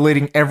started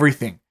deleting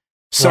everything.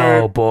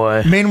 So, oh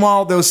boy.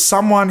 Meanwhile, there was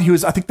someone who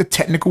was, I think, the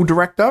technical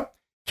director.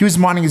 He was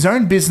minding his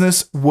own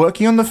business,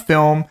 working on the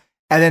film,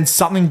 and then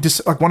something,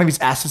 like one of his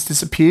assets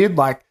disappeared.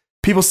 Like,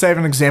 people say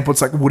an example,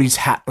 it's like Woody's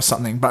hat or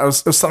something, but it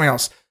was something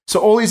else. So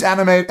all these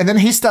animated, and then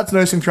he starts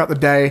noticing throughout the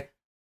day,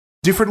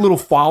 different little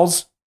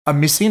files are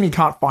missing, he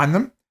can't find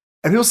them.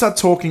 And people start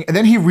talking, and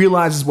then he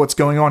realizes what's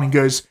going on. He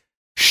goes,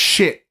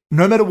 shit,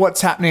 no matter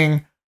what's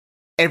happening,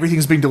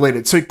 everything's been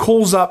deleted. So he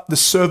calls up the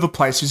server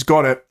place who's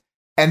got it,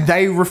 and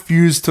they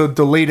refuse to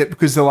delete it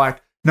because they're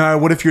like, no,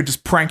 what if you're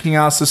just pranking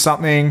us or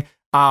something?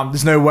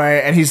 There's no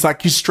way. And he's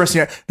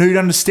stressing out. No, you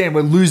don't understand.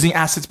 We're losing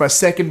assets by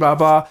second, blah,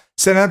 blah.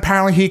 So then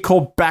apparently he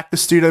called back the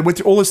studio, went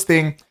through all this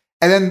thing.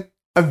 And then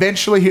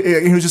eventually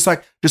he was just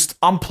like, just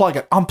unplug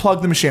it,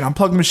 unplug the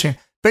machine.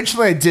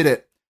 Eventually they did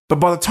it. But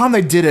by the time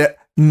they did it,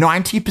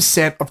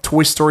 90% of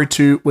Toy Story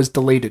 2 was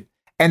deleted.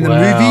 And the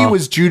movie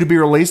was due to be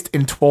released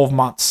in 12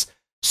 months.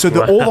 So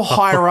all the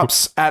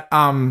higher-ups at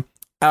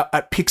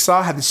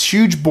Pixar had this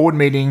huge board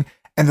meeting,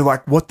 and they're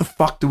like, what the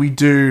fuck do we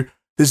do?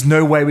 There's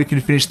no way we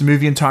can finish the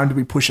movie in time. Do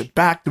we push it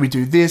back? Do we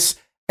do this?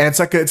 And it's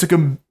like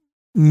a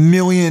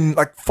million,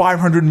 like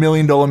 $500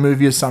 million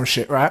movie or some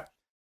shit, right?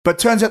 But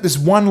turns out this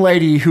one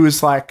lady who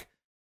was like,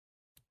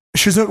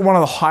 she was one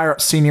of the higher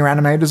up senior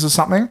animators or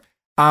something.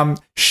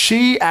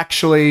 She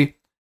actually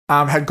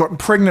had gotten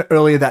pregnant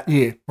earlier that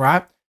year,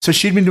 right? So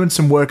she'd been doing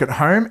some work at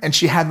home, and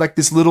she had like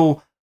this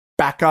little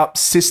backup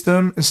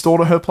system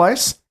installed at her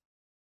place.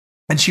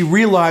 And she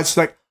realized,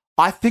 like,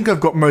 I think I've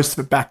got most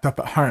of it backed up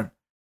at home.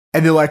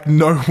 And they're like,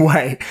 no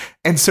way.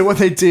 And so what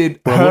they did,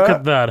 look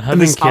at that.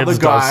 Having kids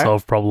does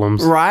solve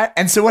problems. Right?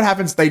 And so what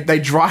happens, they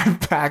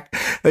drive back,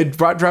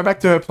 drive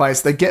back to her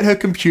place, they get her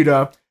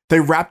computer, they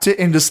wrapped it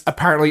in just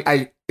apparently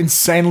a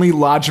insanely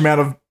large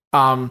amount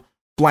of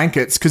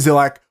blankets, because they're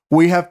like,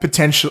 we have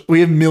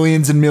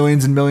millions and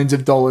millions and millions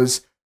of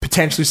dollars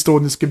potentially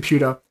stored in this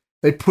computer.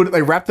 They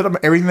wrapped it up,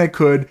 everything they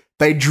could.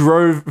 They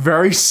drove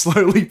very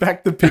slowly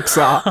back to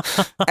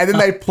Pixar, and then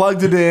they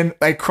plugged it in.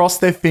 They crossed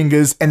their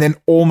fingers, and then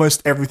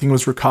almost everything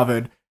was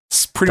recovered.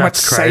 It's pretty much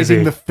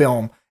saving the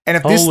film. And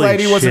if this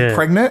lady wasn't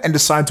pregnant and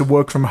decided to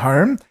work from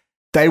home,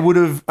 they would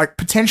have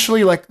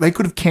potentially they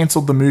could have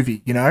canceled the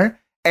movie, you know?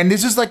 And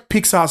this is like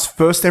Pixar's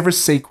first ever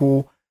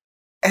sequel,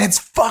 and it's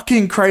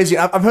fucking crazy.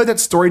 I've heard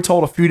that story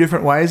told a few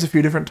different ways, a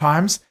few different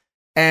times,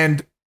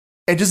 and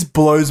it just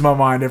blows my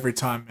mind every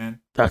time,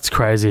 man. That's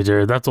crazy,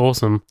 dude. That's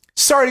awesome.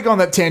 Sorry to go on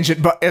that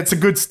tangent, but it's a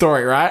good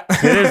story, right?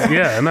 It is,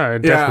 yeah. No,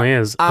 it definitely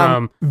is.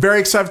 Very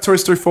excited for Toy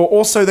Story 4.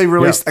 Also, they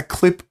released a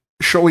clip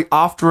shortly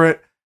after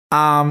it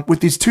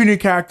with these two new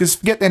characters.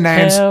 Forget their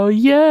names. Hell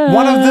yeah.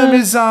 One of them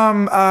is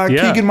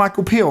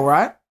Keegan-Michael Peele,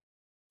 right?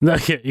 No,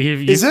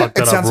 you fucked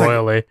that up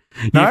royally.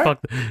 No?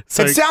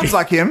 It sounds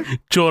like him.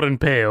 Jordan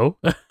Peele.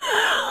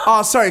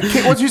 Oh, sorry.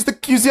 Who's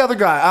the other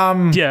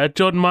guy? Yeah,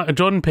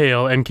 Jordan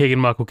Peele and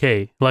Keegan-Michael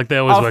Key. Like, they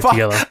always work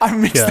together. I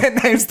mixed their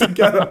names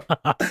together.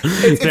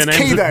 Their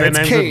names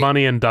are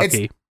Bunny and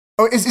Ducky.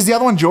 Is the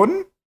other one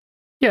Jordan?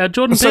 Yeah,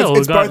 Jordan Peele.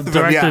 It's both of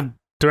them,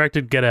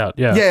 directed Get Out,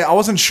 yeah. Yeah, I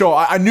wasn't sure.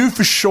 I knew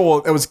for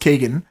sure it was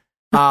Keegan.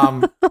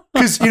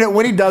 Because,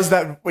 when he does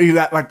that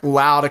like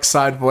loud,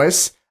 excited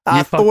voice,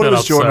 I thought it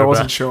was Jordan. I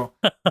wasn't sure.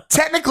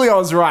 Technically, I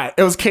was right.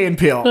 It was Key and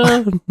Peele.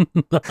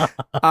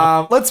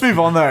 Let's move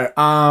on,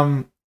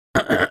 though.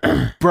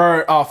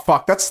 Bro, oh,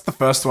 fuck. That's the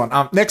first one.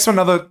 Next one,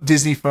 another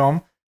Disney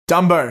film.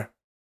 Dumbo.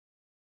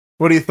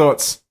 What are your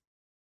thoughts?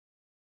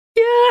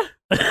 Yeah.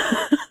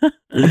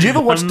 Did you ever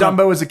watch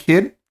Dumbo as a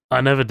kid?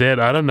 I never did.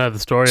 I don't know the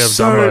story of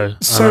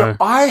Dumbo. So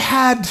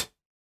I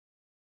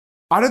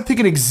don't think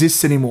it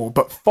exists anymore,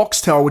 but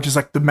Foxtel, which is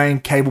like the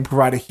main cable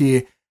provider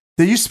here,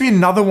 there used to be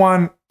another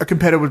one, a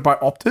competitor by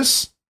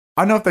Optus.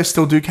 I don't know if they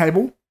still do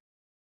cable.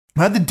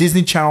 I had the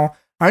Disney Channel.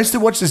 I used to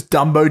watch this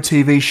Dumbo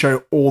TV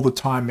show all the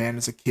time, man,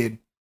 as a kid.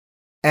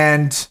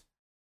 And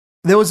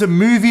there was a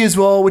movie as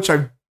well, which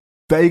I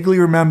vaguely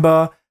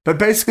remember. But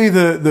basically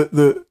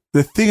the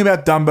thing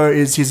about Dumbo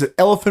is he's an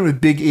elephant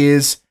with big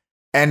ears,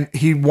 and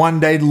he one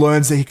day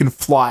learns that he can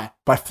fly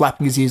by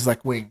flapping his ears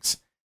like wings.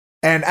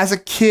 And as a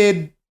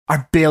kid,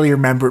 I barely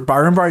remember it, but I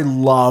remember I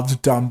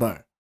loved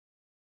Dumbo.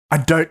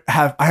 I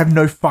have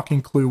no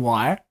fucking clue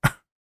why.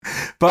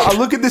 But I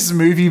look at this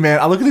movie, man.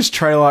 I look at this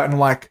trailer and I'm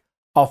like,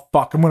 oh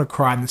fuck, I'm gonna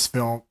cry in this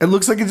film. It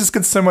looks like it just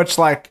gets so much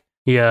heart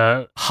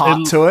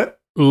to it.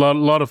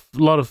 Lot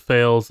of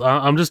fails.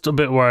 I'm just a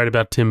bit worried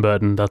about Tim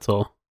Burton. That's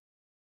all.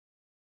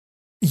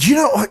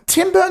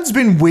 Tim Burton's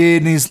been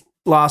weird in his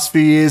last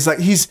few years. Like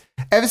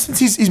ever since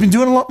he's been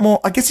doing a lot more.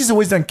 I guess he's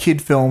always done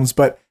kid films,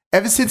 but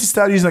ever since he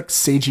started using like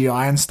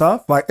CGI and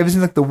stuff, like ever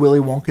since like the Willy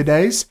Wonka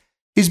days,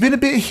 he's been a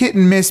bit hit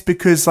and miss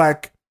because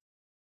like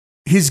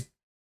he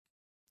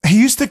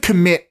used to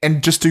commit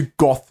and just do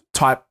goth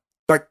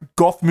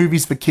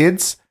movies for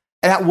kids,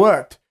 and that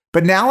worked.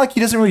 But now like he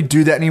doesn't really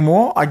do that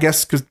anymore, I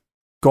guess because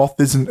goth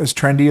isn't as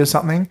trendy or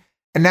something.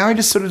 And now he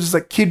just sort of just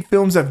like kid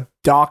films have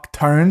dark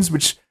tones,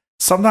 which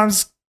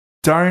sometimes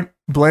don't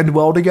blend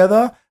well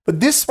together. But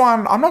this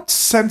one, I'm not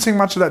sensing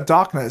much of that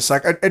darkness.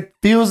 Like it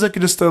feels like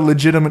just a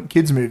legitimate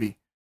kids movie.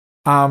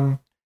 And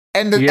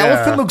the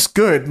elephant looks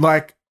good.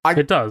 Like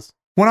it does.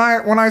 When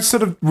I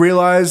sort of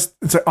realized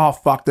it's like, oh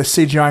fuck, they're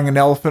CGIing an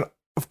elephant.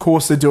 Of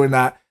course they're doing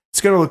that.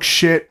 It's gonna look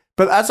shit.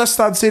 But as I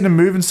started seeing him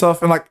move and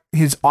stuff, and like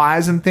his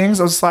eyes and things,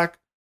 I was like,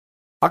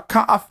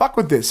 I fuck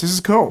with this. This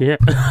is cool. Yeah,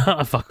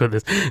 I fuck with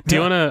this. Do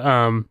you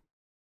wanna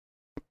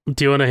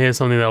hear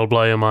something that'll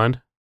blow your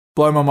mind?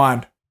 Blow my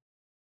mind.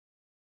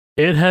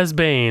 It has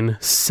been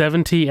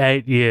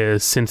 78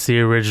 years since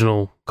the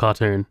original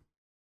cartoon.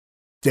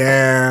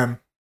 Damn.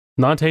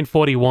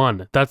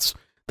 1941. That's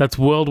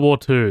World War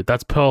II.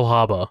 That's Pearl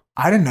Harbor.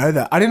 I didn't know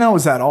that. I didn't know it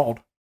was that old.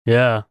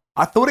 Yeah.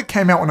 I thought it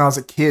came out when I was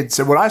a kid.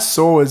 So what I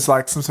saw was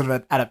like some sort of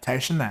an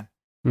adaptation then.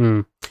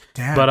 Mm.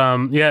 Damn.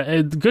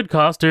 But good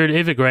cast, dude.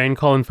 Eva Green,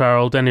 Colin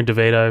Farrell, Danny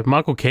DeVito,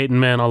 Michael Keaton.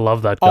 Man, I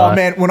love that guy. Oh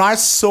man, when I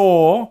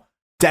saw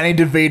Danny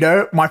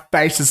DeVito, my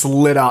face is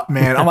lit up,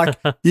 man. I'm like,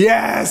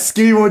 yes,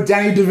 give me more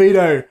Danny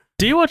DeVito.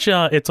 Do you watch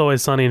It's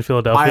Always Sunny in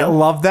Philadelphia? I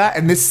love that,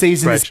 and this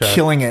season is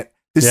killing it.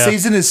 This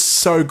season is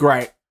so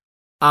great.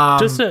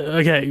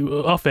 Okay,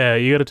 off air,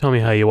 you got to tell me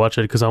how you watch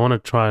it because I want to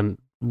try and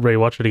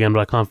rewatch it again,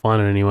 but I can't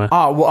find it anywhere.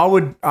 Oh,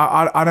 well,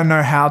 I don't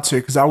know how to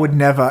because I would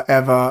never,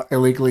 ever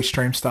illegally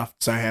stream stuff.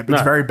 So, yeah, but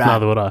it's very bad.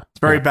 Neither would I. It's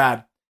very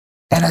bad.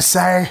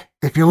 NSA,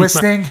 if you're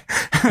listening.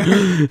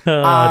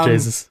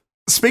 Jesus.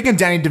 Speaking of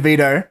Danny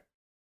DeVito,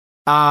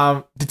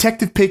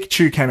 Detective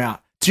Pikachu came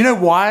out. Do you know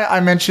why I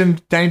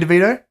mentioned Danny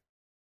DeVito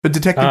for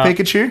Detective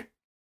Pikachu?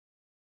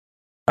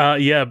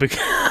 Yeah,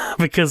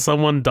 because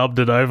someone dubbed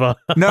it over.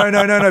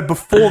 No.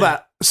 Before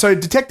that. So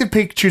Detective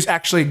Pikachu is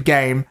actually a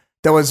game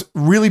that was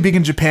really big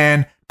in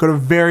Japan, got a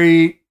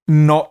very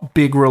not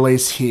big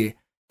release here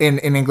in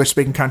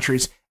English-speaking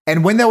countries.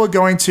 And when they were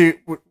going to,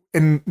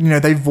 and you know,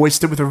 they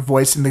voiced it with a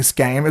voice in this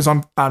game. It was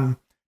on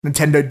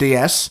Nintendo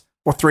DS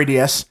or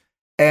 3DS,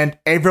 and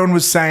everyone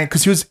was saying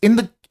because he was in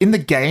the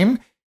game,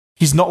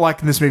 he's not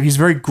like in this movie. He's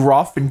very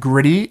gruff and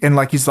gritty, and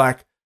like he's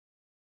like,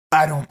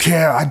 I don't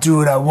care, I do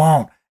what I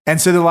want. And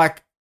so they're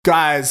like,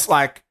 guys,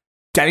 like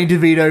Danny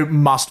DeVito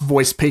must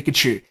voice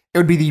Pikachu. It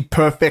would be the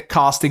perfect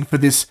casting for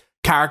this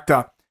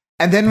character.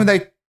 And then when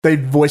they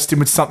voiced him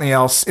with something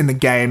else in the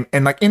game,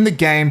 and like in the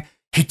game,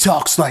 he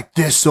talks like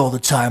this all the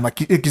time, like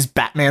he's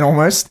Batman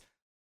almost.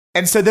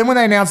 And so then when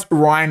they announced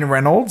Ryan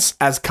Reynolds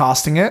as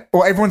casting it,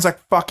 or everyone's like,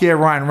 fuck yeah,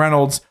 Ryan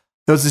Reynolds,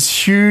 there was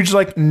this huge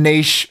like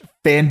niche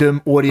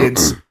fandom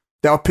audience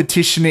that were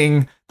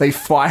petitioning they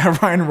fire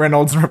Ryan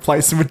Reynolds and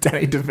replace him with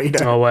Danny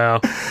DeVito. Oh, wow.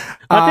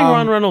 I think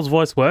Ryan Reynolds'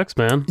 voice works,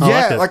 man.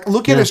 I like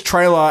look at his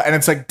trailer and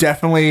it's like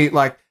definitely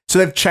like, so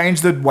they've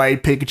changed the way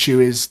Pikachu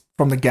is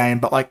from the game,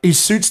 but like he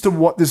suits to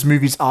what this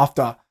movie's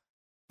after.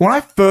 When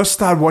I first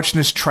started watching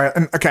this trailer,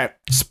 and okay,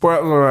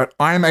 spoiler alert,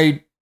 I am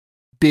a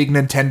big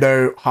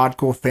Nintendo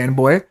hardcore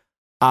fanboy.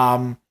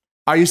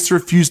 I used to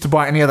refuse to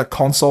buy any other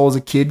console as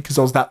a kid because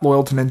I was that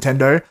loyal to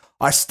Nintendo.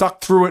 I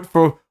stuck through it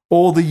for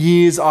all the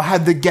years. I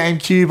had the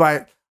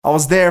GameCube. I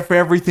was there for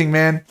everything,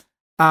 man.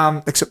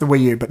 Except the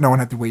Wii U, but no one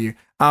had the Wii U.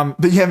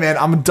 But yeah, man,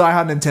 I'm a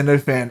diehard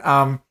Nintendo fan.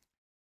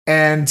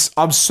 And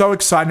I'm so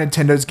excited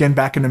Nintendo's getting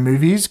back into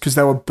movies because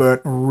they were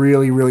burnt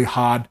really, really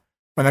hard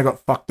when they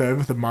got fucked over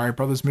with the Mario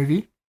Brothers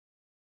movie.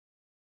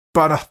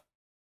 But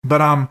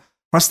when I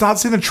started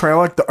seeing the trailer,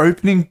 like the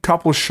opening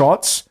couple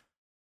shots,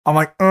 I'm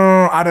like,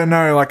 I don't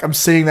know. Like I'm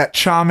seeing that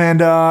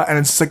Charmander, and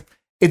it's like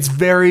it's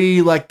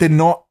very like they're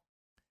not.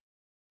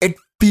 It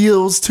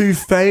feels too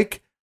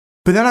fake.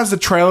 But then as the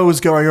trailer was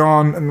going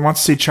on, and once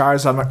I see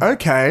Charizard, I'm like,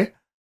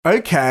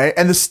 okay,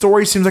 and the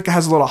story seems like it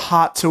has a lot of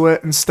heart to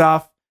it and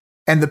stuff.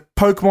 And the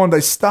Pokemon, they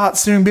start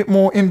seeming a bit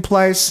more in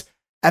place.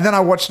 And then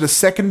I watched it a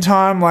second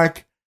time,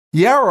 like,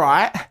 yeah,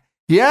 right.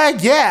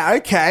 Yeah,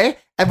 okay.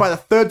 And by the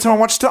third time I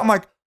watched it, I'm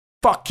like,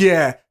 fuck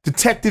yeah.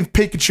 Detective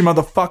Pikachu,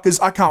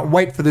 motherfuckers. I can't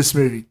wait for this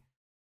movie.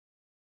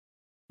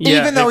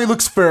 Yeah, even though he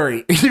looks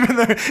furry. Even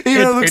though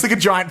it looks like a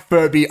giant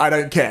Furby, I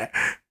don't care.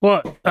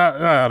 Well,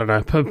 I don't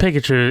know.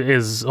 Pikachu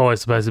is always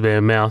supposed to be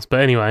a mouse.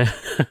 But anyway.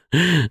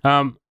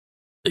 I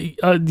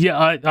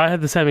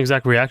had the same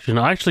exact reaction.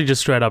 I actually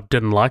just straight up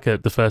didn't like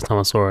it the first time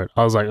I saw it.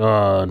 I was like,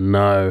 oh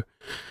no.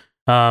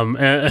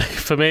 And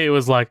for me, it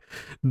was like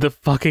the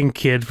fucking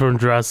kid from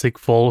Jurassic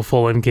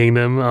Fallen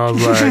Kingdom. I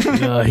was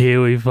like, oh,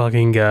 here we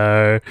fucking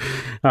go.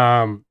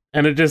 And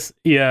it just,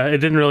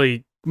 it didn't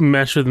really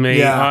mesh with me.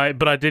 Yeah.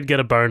 But I did get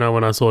a boner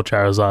when I saw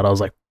Charizard. I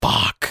was like,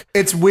 fuck.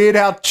 It's weird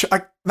how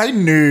they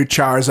knew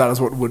Charizard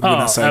is what would win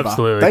us over.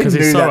 Absolutely. They knew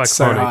he's so that iconic.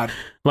 so hard.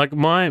 Like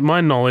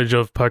my knowledge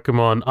of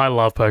Pokemon, I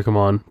love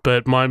Pokemon,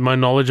 but my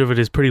knowledge of it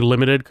is pretty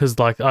limited because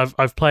like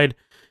I've played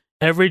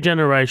every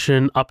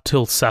generation up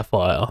till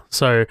Sapphire.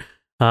 So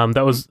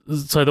that was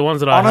the ones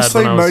that I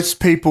honestly, had. Honestly, most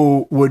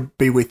people would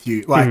be with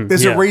you. Like,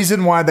 there's a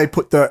reason why they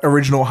put the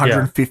original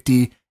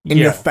 150 in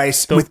your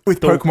face with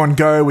Pokemon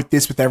Go, with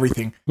this, with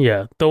everything.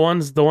 Yeah, the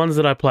ones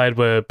that I played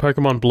were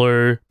Pokemon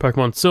Blue,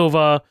 Pokemon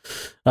Silver,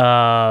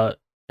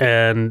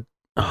 and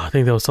I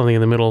think there was something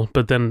in the middle.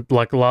 But then,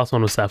 like, the last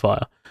one was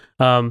Sapphire.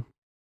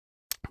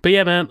 But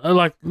yeah, man,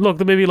 look,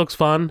 the movie looks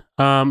fun.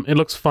 It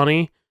looks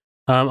funny.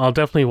 I'll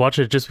definitely watch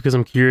it just because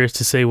I'm curious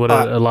to see what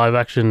a live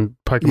action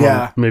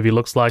Pokemon movie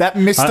looks like. That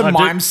Mr.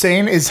 Mime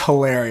scene is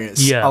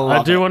hilarious. Yeah,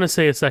 I do want to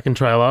see a second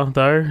trailer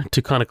though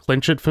to kind of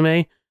clinch it for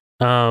me.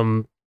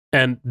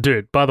 And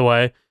dude, by the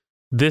way,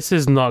 this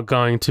is not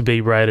going to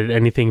be rated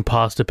anything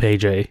past a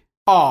PG.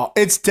 Oh,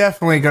 it's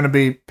definitely going to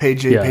be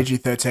PG,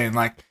 PG-13.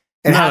 Like,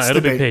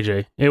 it'll be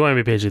PG. It won't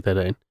be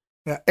PG-13.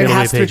 Yeah,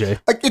 it'll be PG.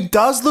 Like, it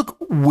does look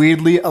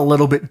weirdly a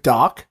little bit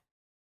dark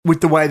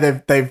with the way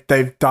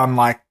they've done,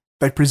 like,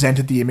 they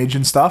presented the image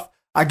and stuff.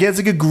 I guess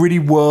like a gritty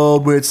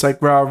world where it's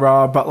like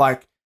rah, but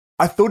like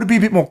I thought it'd be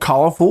a bit more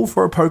colorful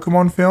for a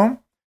Pokemon film.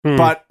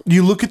 But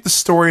you look at the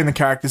story and the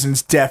characters and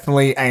it's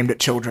definitely aimed at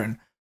children.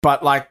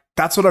 But like,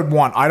 that's what I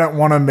want. I don't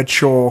want a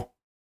mature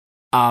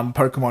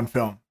Pokemon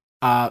film.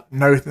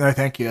 No,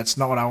 thank you. That's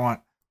not what I want.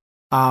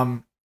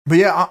 But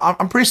yeah,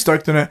 I'm pretty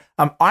stoked on it.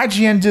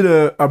 IGN did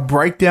a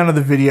breakdown of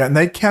the video and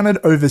they counted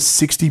over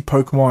 60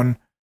 Pokemon.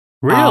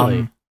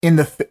 Really? In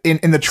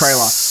the trailer.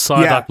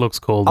 Psyduck looks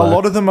cool though. A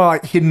lot of them are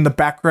like hidden in the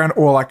background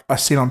or like are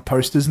seen on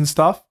posters and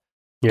stuff.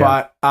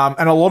 Yeah. But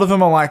and a lot of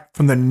them are like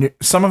from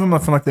some of them are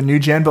from like the new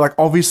gen, but like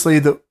obviously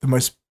the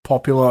most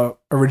popular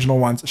original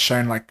ones are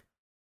shown like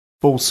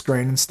full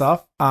screen and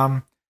stuff.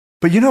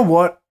 But you know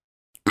what?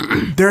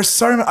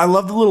 There's I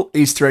love the little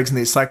Easter eggs in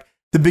this. Like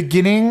the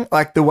beginning,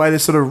 like the way they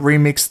sort of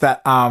remix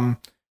that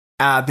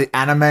the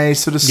anime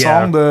sort of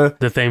song,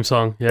 the theme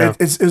song. Yeah.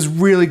 It's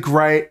really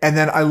great. And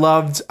then I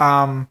loved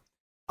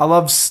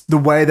the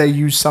way they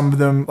use some of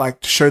them,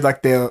 like to show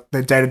like their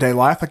day-to-day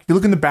life. Like if you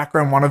look in the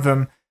background, one of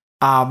them,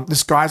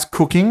 this guy's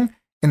cooking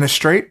in the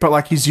street, but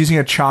like he's using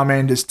a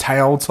Charmander's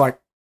tail to like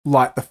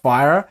light the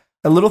fire.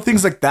 And little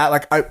things like that.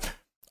 Like I'm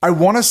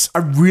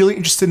really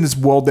interested in this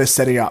world they're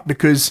setting up,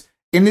 because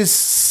in this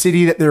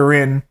city that they're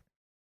in,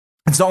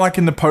 it's not like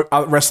in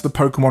the rest of the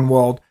Pokemon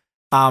world.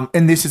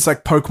 In this, it's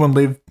like Pokemon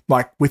live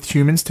like with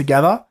humans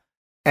together,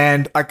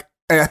 and like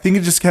I think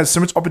it just has so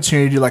much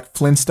opportunity to do like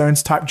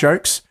Flintstones type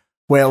jokes,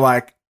 where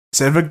like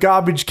instead of a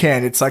garbage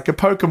can, it's like a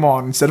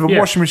Pokemon. Instead of a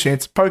washing machine,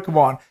 it's a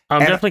Pokemon.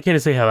 I'm definitely keen to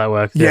see how that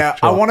works. Yeah,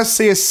 sure. I want to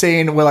see a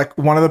scene where like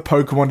one of the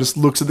Pokemon just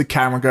looks at the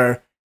camera and go,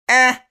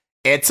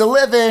 it's a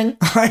living.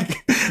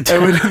 Like they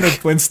would in the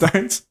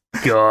Flintstones.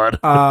 God.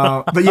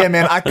 But yeah,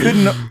 man, I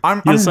couldn't.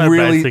 You're so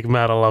really basic,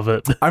 Matt. I love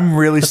it. I'm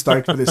really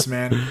stoked for this,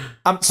 man.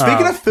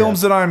 Speaking of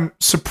films that I'm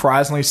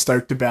surprisingly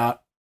stoked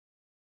about,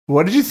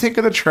 what did you think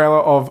of the trailer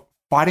of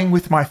Fighting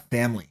with My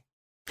Family?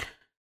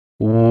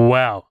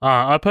 Wow.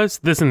 I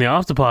posted this in the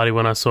after party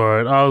when I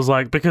saw it. I was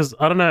like, because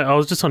I don't know, I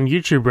was just on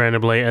YouTube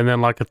randomly, and then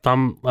like a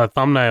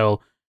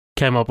thumbnail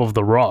came up of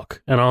The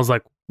Rock, and I was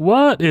like,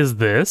 what is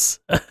this?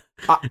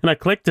 And I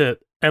clicked it,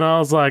 and I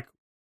was like,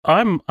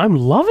 I'm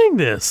loving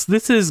this.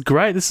 This is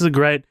great. This is a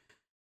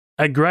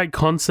great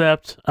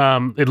concept.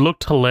 It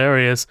looked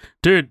hilarious.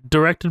 Dude,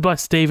 directed by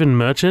Stephen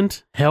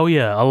Merchant. Hell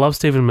yeah. I love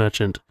Stephen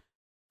Merchant.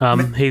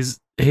 He's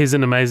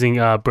an amazing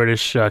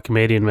British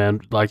comedian,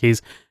 man. Like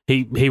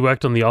he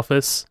worked on The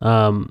Office.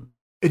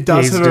 It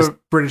does have a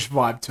British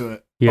vibe to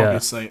it,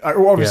 obviously.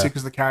 Obviously,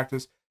 because the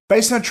characters.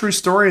 Based on a true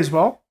story as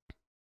well.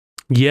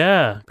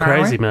 Yeah,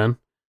 apparently. Crazy, man.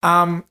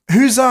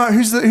 Who's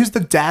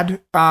the dad?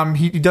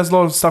 He does a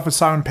lot of stuff with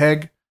Simon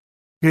Pegg.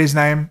 Get his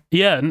name?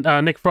 Yeah,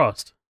 Nick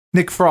Frost.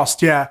 Nick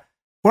Frost, yeah.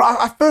 Well,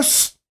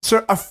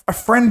 a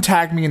friend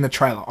tagged me in the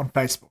trailer on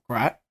Facebook,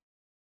 right?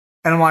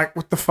 And I'm like,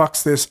 what the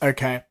fuck's this?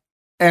 Okay.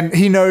 And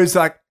he knows,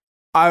 like,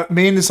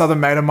 me and this other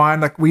mate of mine,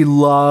 like, we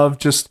love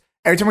just,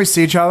 every time we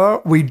see each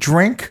other, we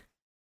drink,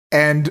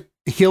 and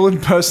he'll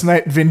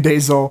impersonate Vin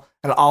Diesel,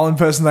 and I'll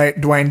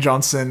impersonate Dwayne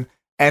Johnson,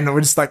 and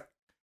we're just like,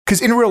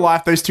 because in real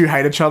life, those two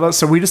hate each other,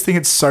 so we just think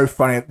it's so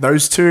funny.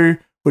 Those two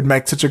would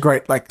make such a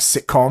great like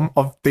sitcom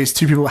of these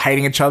two people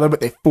hating each other, but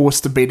they're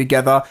forced to be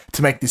together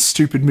to make this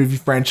stupid movie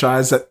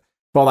franchise that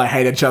while they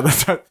hate each other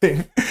type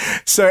thing.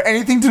 So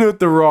anything to do with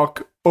The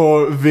Rock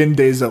or Vin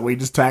Diesel, we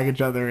just tag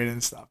each other in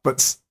and stuff.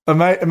 But a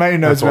mate who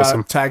knows about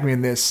it tagged me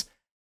in this.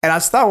 And I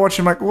start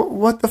watching, I'm like,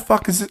 what the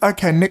fuck is it?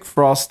 Okay, Nick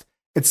Frost.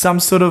 It's some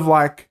sort of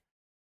like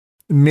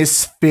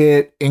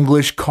misfit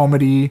English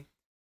comedy.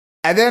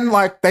 And then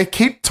like they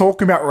keep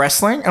talking about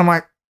wrestling. And I'm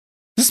like,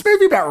 is this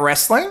movie about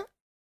wrestling?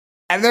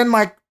 And then,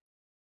 like,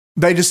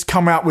 they just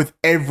come out with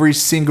every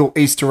single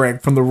Easter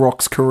egg from The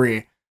Rock's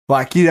career.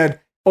 Like, he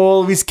had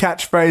all of his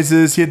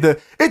catchphrases. He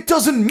had it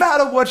doesn't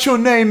matter what your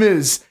name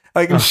is.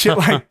 Like, and shit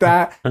like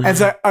that. And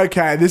so,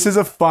 okay, this is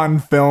a fun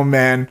film,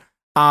 man.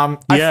 I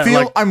feel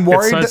like, I'm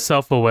worried. It's so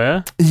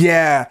self-aware.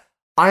 Yeah,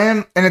 I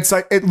am. And it's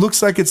like, it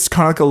looks like it's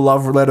kind of like a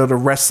love letter to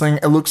wrestling.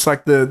 It looks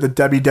like the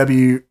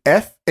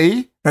WWF,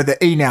 the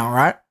E now,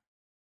 right?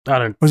 I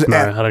don't Was it know.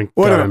 F? I don't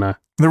Whatever. know.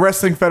 The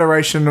Wrestling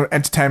Federation of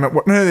Entertainment.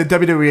 No, the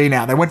WWE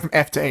now. They went from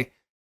F to E.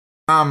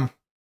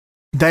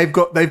 They've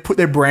put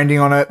their branding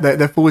on it.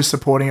 They're fully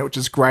supporting it, which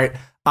is great.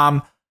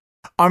 I'm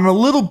a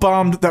little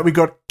bummed that we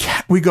got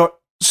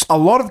a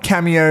lot of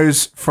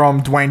cameos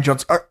from Dwayne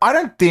Johnson.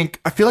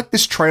 I feel like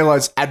this trailer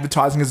is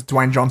advertising as a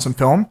Dwayne Johnson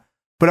film,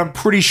 but I'm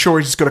pretty sure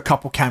he's just got a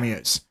couple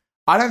cameos.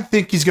 I don't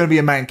think he's going to be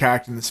a main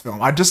character in this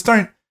film. I just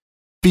don't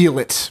feel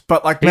it,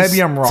 but like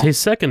maybe I'm wrong. It's his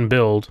second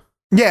build.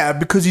 Yeah,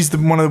 because he's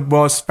one of the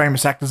most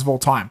famous actors of all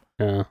time.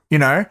 Yeah. You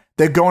know,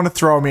 they're going to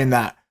throw him in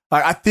that.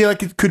 Like, I feel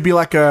like it could be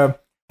like a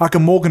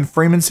Morgan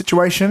Freeman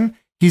situation.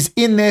 He's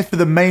in there for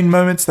the main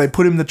moments. They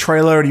put him in the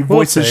trailer and he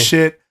voices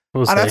shit.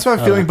 And that's what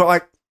I'm feeling. But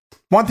like,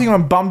 one thing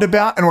I'm bummed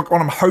about and what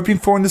I'm hoping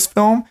for in this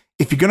film,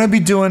 if you're going to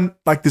be doing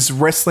like this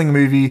wrestling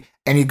movie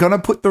and you're going to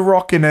put The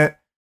Rock in it,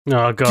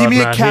 oh, God, give me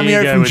man. a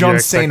cameo from John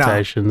Cena.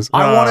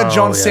 I want a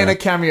John Cena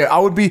cameo.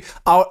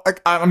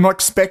 I'm not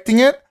expecting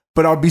it,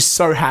 but I'd be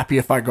so happy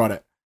if I got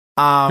it.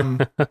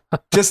 I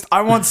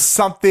want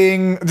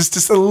something,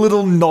 just a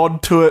little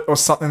nod to it or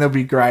something that'd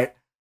be great.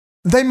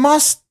 They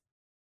must.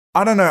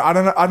 I don't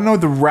know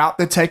the route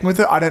they're taking with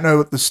it. I don't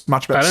know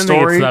much about the story.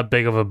 I don't think it's that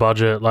big of a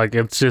budget. Like,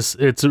 it's just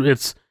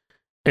it's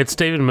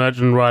Stephen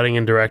Merchant writing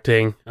and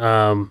directing.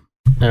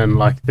 And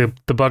like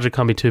the budget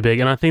can't be too big.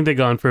 And I think they're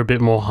going for a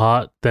bit more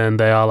heart than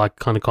they are like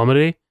kind of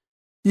comedy.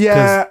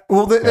 Yeah,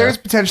 well, there is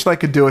potential they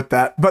could do with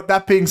that. But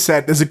that being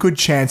said, there's a good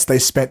chance they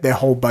spent their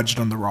whole budget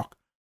on The Rock.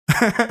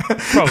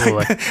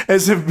 Probably.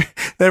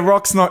 The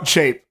Rock's not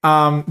cheap.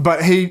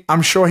 But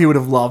I'm sure he would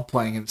have loved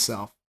playing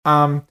himself.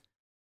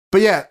 But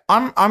yeah,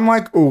 I'm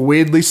like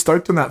weirdly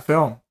stoked on that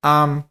film.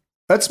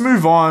 Let's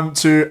move on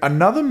to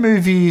another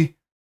movie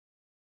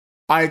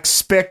I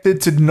expected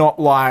to not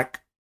like,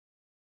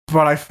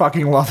 but I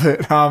fucking love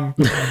it.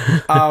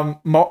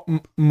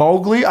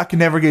 Mowgli. I can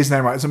never get his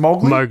name right. Is it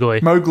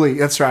Mowgli? Mowgli.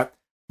 That's right.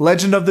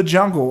 Legend of the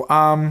Jungle.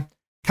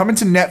 Coming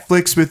to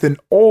Netflix with an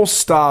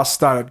all-star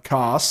studded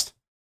cast.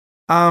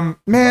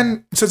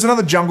 Man, so it's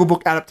another Jungle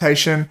Book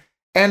adaptation.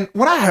 And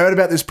when I heard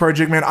about this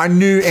project, man, I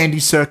knew Andy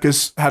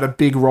Serkis had a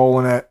big role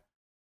in it.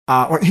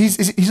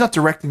 He's not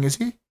directing, is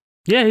he?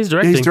 Yeah, he's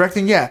directing. He's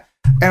directing, yeah.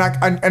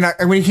 And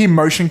when you hear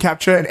motion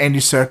capture and Andy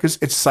Serkis,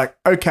 it's like,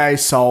 okay,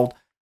 sold.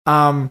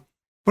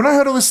 When I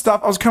heard all this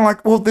stuff, I was kind of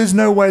like, well, there's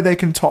no way they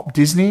can top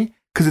Disney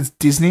because it's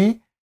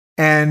Disney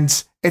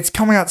and it's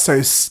coming out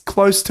so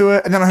close to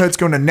it. And then I heard it's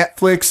going to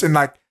Netflix and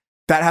like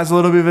that has a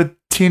little bit of a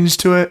tinge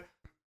to it.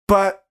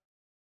 But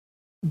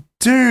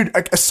dude,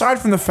 like, aside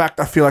from the fact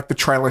I feel like the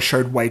trailer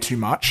showed way too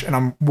much and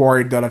I'm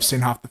worried that I've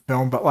seen half the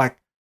film, but like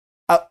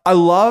I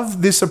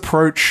love this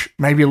approach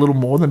maybe a little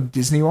more than the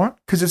Disney one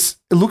because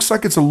it looks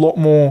like it's a lot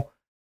more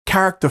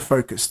character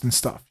focused and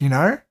stuff, you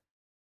know?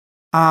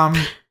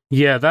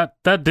 Yeah,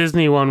 that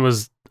Disney one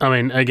was, I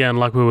mean, again,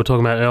 like we were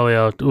talking about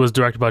earlier, it was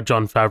directed by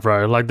Jon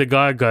Favreau. Like, the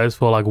guy goes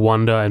for, like,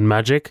 wonder and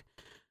magic,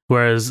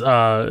 whereas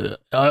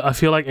I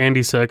feel like Andy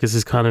Serkis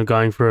is kind of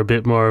going for a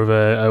bit more of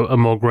a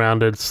more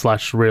grounded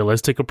 /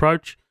 realistic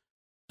approach.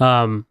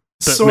 But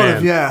sort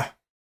of, yeah.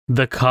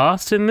 The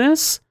cast in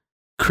this,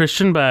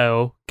 Christian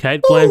Bale,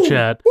 Kate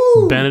Blanchett,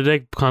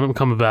 Benedict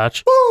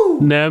Cumberbatch,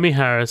 Naomi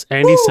Harris,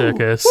 Andy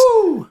Serkis,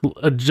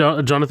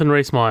 Jonathan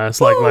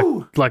Rhys-Meyers,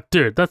 like,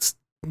 dude, that's...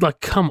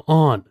 Like, come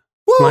on.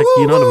 Like,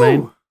 you know what I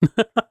mean?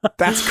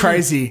 That's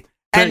crazy.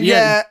 And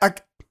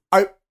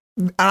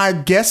I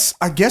guess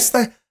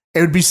that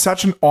it would be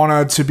such an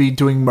honor to be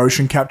doing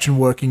motion capture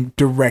working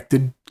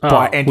directed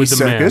by Andy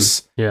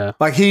Serkis. Yeah.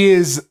 Like,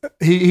 he's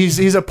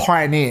a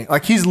pioneer.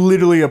 Like, he's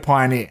literally a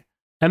pioneer.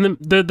 And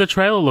the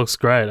trailer looks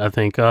great, I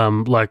think.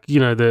 Like, you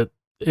know,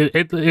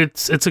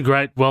 it's a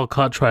great,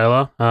 well-cut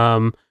trailer.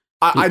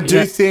 I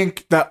do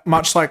think that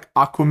much like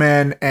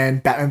Aquaman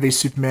and Batman v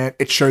Superman,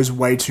 it shows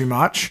way too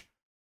much.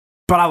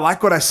 But I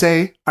like what I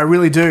see. I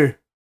really do.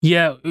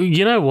 Yeah,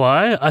 you know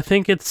why? I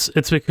think it's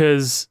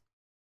because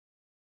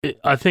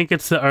I think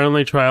it's the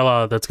only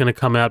trailer that's going to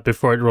come out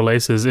before it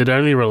releases. It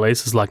only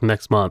releases like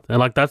next month, and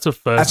like that's the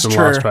first and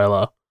last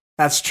trailer.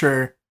 That's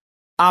true.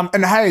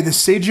 And hey, the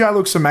CGI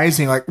looks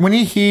amazing. Like when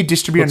you hear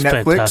distributed on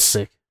Netflix,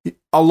 fantastic.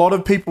 A lot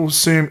of people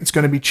assume it's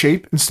going to be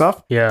cheap and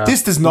stuff. Yeah,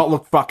 this does not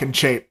look fucking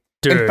cheap.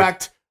 Dude. In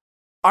fact,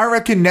 I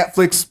reckon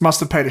Netflix must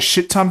have paid a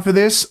shit ton for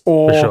this,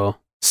 or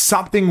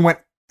something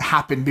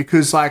happened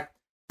because like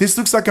this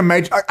looks like a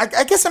major.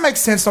 I guess it makes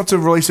sense not to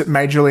release it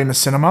majorly in the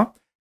cinema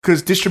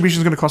because distribution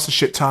is going to cost a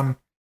shit ton,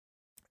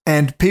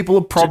 and people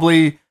are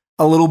probably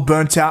a little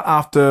burnt out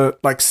after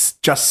like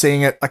just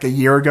seeing it like a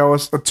year ago or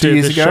 2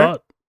 years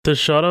ago. The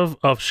shot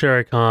of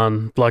Shere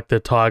Khan, like the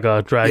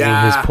tiger dragging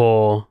his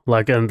paw,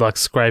 like and like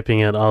scraping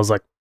it. I was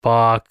like,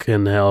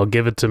 "Fucking hell,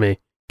 give it to me,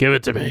 give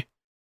it to me."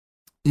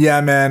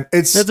 Yeah, man.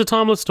 It's a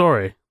timeless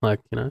story,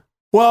 like, you know.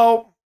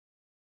 Well,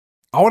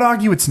 I would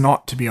argue it's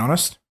not, to be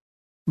honest.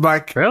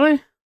 Like,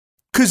 really?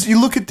 Because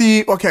you look at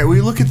the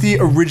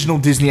original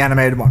Disney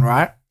animated one,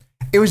 right?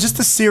 It was just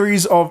a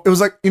series of, it was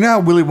like, you know how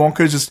Willy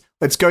Wonka is just,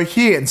 let's go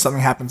here and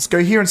something happens,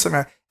 go here and something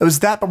happens. It was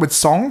that, but with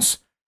songs,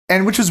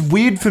 and which was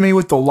weird for me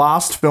with the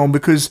last film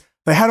because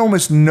they had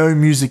almost no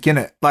music in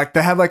it. Like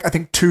they had like I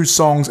think 2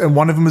 songs, and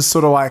one of them was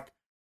sort of like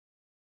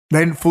they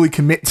didn't fully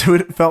commit to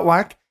it. It felt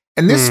like,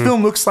 and this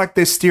film looks like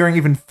they're steering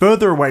even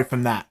further away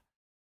from that.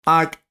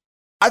 Like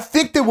I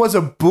think there was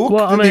a book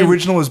that the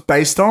original was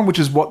based on, which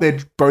is what they're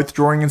both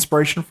drawing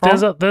inspiration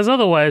from. There's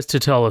other ways to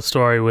tell a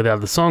story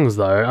without the songs,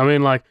 though. I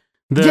mean, like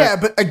yeah,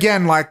 but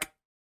again, like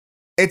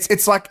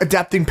it's like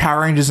adapting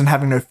Power Rangers and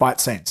having no fight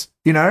scenes.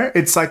 You know,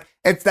 it's like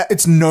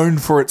it's known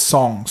for its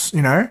songs.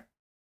 You know.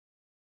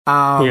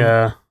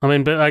 Yeah, I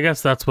mean, but I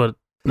guess that's what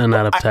an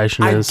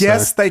adaptation is. I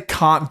guess they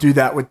can't do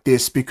that with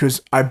this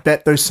because I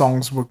bet those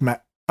songs are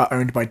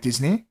owned by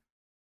Disney.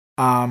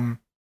 And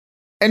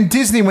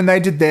Disney, when they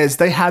did theirs,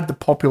 they had the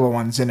popular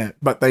ones in it,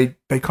 but they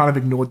kind of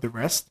ignored the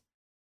rest.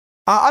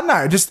 I don't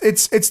know, just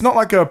it's not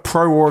like a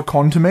pro or a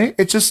con to me.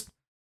 It's just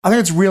I think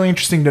it's really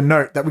interesting to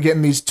note that we're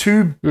getting these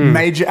 2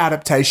 major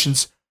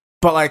adaptations,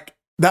 but like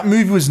that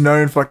movie was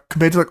known for like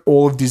compared to like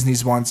all of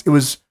Disney's ones, it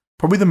was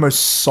probably the most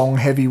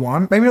song-heavy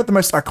one. Maybe not the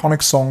most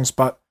iconic songs,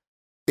 but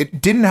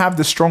it didn't have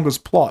the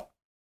strongest plot.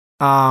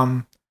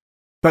 But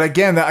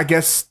again, I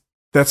guess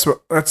that's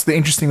the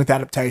interesting with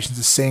adaptations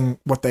is seeing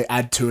what they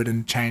add to it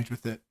and change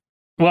with it.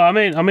 Well, I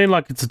mean,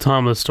 like it's a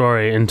timeless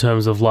story in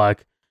terms of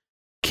like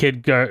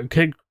kid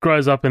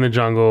grows up in the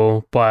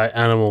jungle by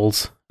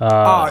animals.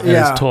 And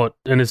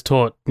is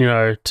taught, you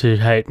know, to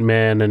hate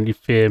man and you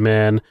fear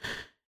man.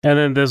 And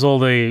then there's all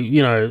the,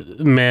 you know,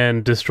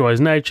 man destroys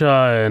nature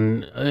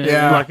and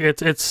like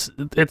it's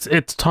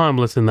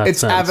timeless in that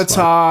sense. It's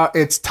Avatar, like,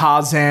 it's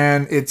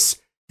Tarzan, it's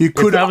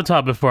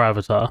Avatar before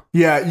Avatar.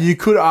 Yeah, you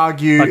could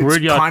argue like it's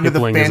kind of the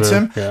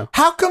Phantom.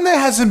 How come there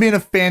hasn't been a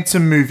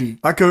Phantom movie?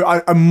 Like a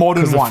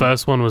modern one? Because the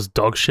first one was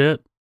dog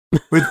shit.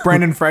 With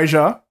Brendan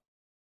Fraser?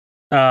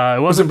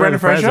 It wasn't Brendan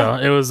Fraser.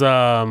 It was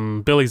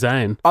Billy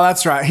Zane. Oh,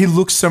 that's right. He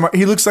looks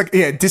like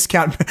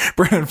discount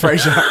Brendan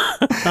Fraser.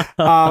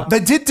 They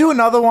did do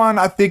another one,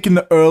 I think, in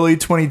the early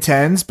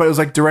 2010s, but it was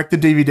like direct to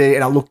DVD,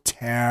 and it looked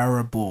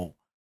terrible.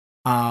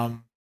 I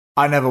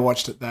never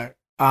watched it though.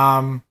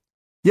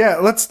 Yeah,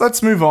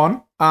 let's move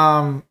on.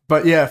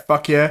 But yeah,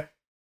 fuck yeah.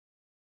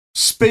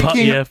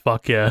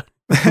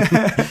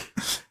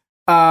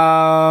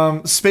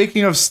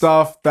 Speaking of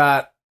stuff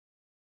that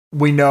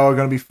we know are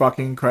going to be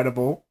fucking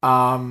incredible.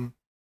 The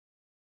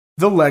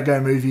Lego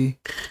Movie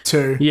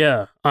 2.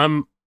 Yeah,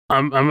 I'm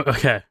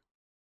okay.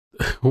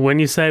 When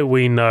you say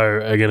we know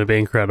are going to be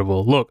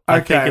incredible, look,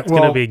 I think it's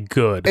going to be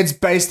good. It's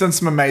based on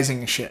some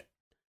amazing shit.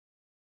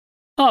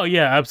 Oh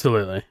yeah,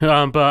 absolutely.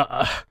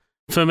 But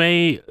for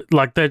me,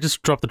 like they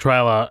just dropped the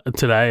trailer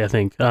today, I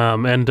think.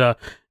 And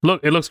look,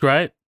 it looks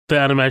great. The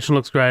animation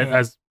looks great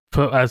as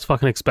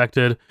fucking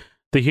expected.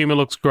 The humor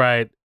looks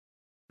great.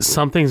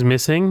 Something's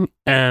missing,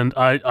 and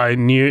I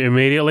knew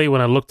immediately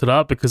when I looked it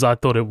up because I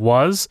thought it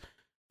was,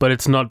 but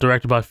it's not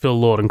directed by Phil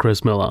Lord and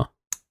Chris Miller.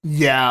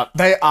 Yeah,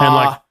 they are. And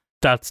like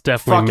that's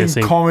definitely fucking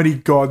missing. Comedy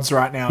gods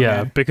right now.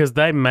 Yeah, man. Because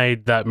they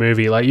made that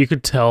movie. Like you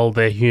could tell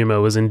their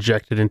humor was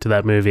injected into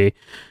that movie.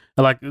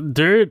 Like,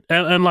 dude,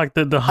 and like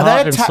the heart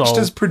are they and soul. attached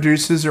as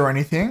producers or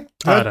anything?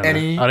 I don't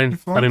know. I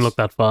didn't look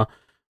that far,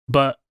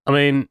 but I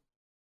mean.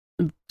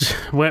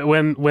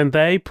 When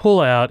they pull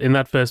out in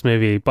that first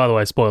movie, by the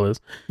way, spoilers.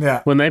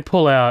 Yeah. When they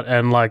pull out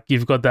and like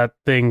you've got that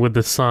thing with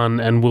the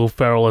son and Will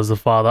Ferrell as the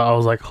father, I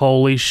was like,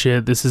 holy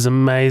shit, this is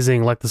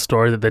amazing! Like the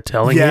story that they're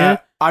telling here. Yeah,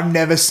 I've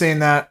never seen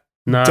that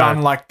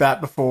done like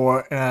that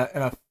before in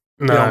a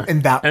film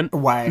in that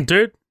way.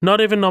 Dude, not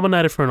even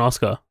nominated for an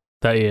Oscar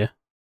that year.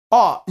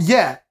 Oh,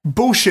 yeah.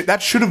 Bullshit.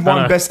 That should have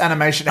won Best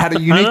Animation. It had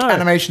a unique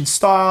animation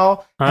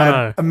style, had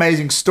an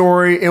amazing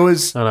story. It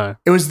was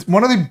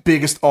one of the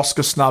biggest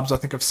Oscar snubs I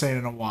think I've seen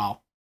in a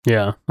while.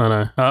 Yeah, I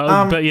know.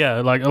 But yeah,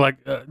 like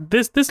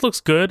this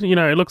looks good. You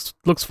know, it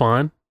looks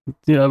fine.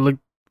 You know, like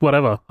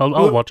whatever.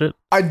 I'll watch it.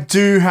 I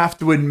do have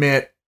to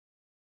admit,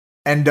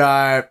 and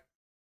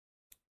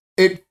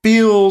it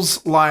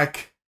feels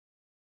like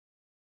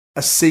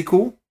a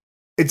sequel.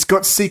 It's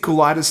got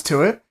sequelitis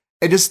to it.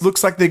 It just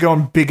looks like they're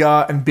going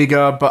bigger and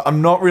bigger, but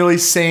I'm not really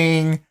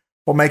seeing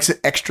what makes it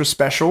extra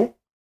special.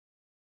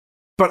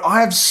 But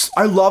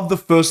I love the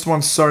first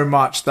one so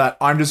much that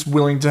I'm just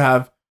willing to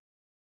have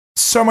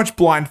so much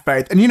blind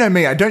faith. And you know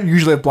me, I don't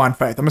usually have blind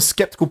faith. I'm a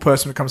skeptical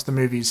person when it comes to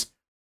movies.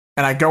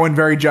 And I go in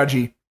very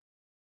judgy.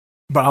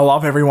 But I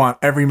love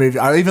every movie.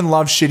 I even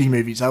love shitty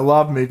movies. I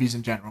love movies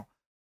in general.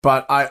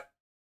 But I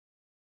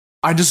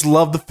just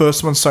love the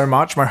first one so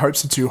much, my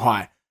hopes are too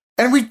high.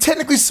 And we've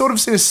technically sort of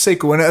seen a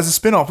sequel, and as a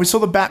spin-off, we saw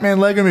the Batman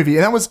Lego movie,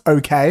 and that was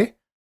okay.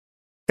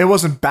 It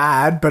wasn't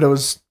bad, but it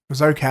was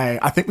okay.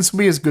 I think this will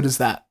be as good as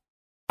that.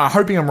 I'm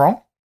hoping I'm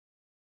wrong,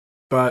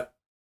 but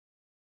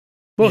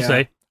we'll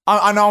see.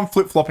 I know I'm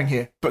flip-flopping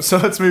here, but so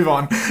let's move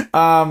on.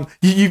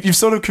 You've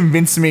sort of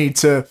convinced me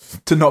to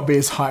not be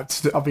as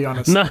hyped. I'll be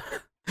honest. No,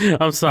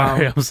 I'm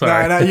sorry. I'm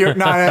sorry.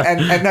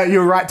 No,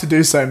 you're right to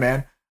do so,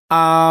 man.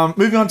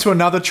 Moving on to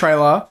another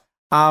trailer.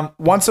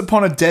 Once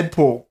Upon a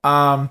Deadpool.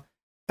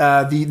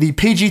 The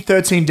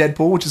PG-13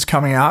 Deadpool, which is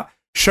coming out,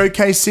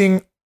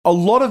 showcasing a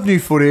lot of new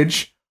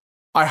footage.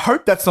 I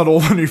hope that's not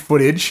all the new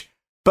footage,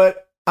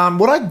 but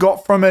What I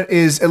got from it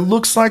is it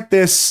looks like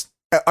this.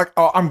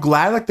 I'm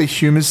glad like the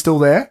humor's still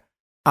there.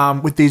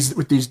 With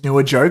these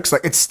newer jokes,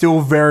 like it's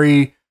still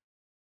very.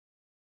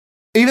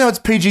 Even though it's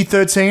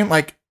PG-13,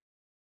 like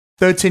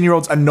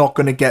 13-year-olds are not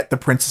going to get the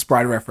Princess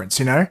Bride reference.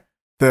 You know,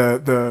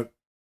 that's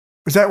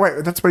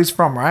what he's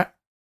from, right?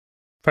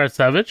 Fred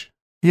Savage.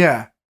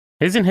 Yeah,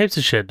 he's in heaps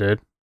of shit,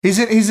 dude. He's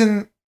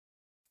in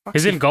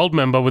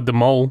Goldmember with the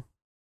mole.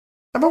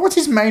 But what's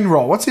his main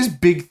role? What's his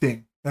big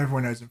thing that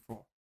everyone knows him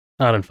for?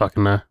 I don't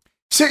fucking know.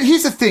 So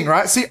here's the thing,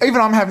 right? See,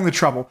 even I'm having the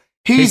trouble.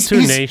 He's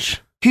too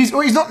niche. He's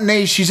not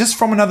niche. He's just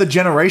from another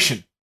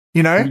generation.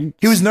 You know,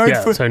 he was known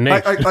for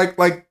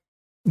like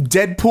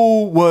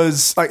Deadpool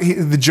was like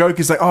the joke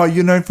is like, oh,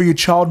 you're known for your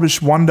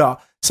childish wonder.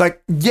 It's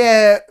like,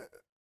 yeah,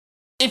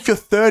 if you're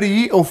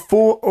 30 or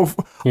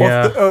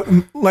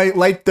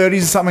late 30s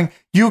or something,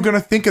 you're gonna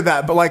think of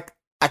that. But like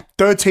a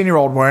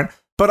 13-year-old won't.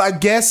 But I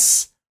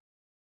guess.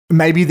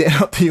 Maybe they're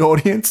not the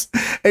audience.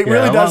 It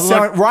really does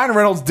sound. Ryan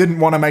Reynolds didn't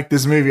want to make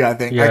this movie. I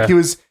think like he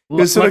was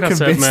sort of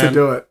convinced to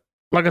do it.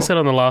 Like I said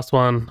on the last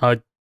one, I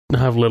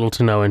have little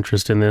to no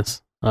interest in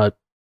this. I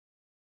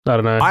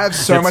don't know. I have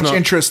so much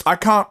interest. I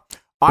can't.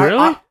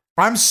 Really?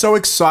 I'm so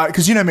excited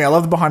because you know me. I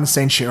love the behind the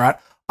scenes shit. Right?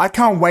 I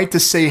can't wait to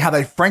see how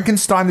they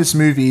Frankenstein this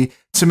movie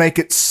to make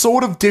it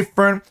sort of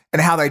different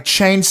and how they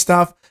change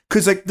stuff.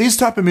 Because like these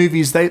type of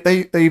movies, they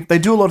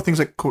do a lot of things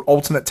like called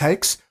alternate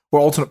takes or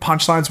alternate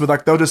punchlines, where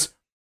like they'll just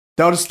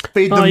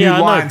feed them new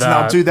lines and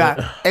they'll do that.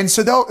 And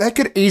so they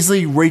could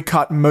easily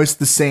recut most of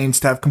the scenes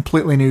to have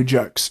completely new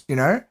jokes, you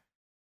know?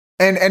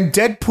 And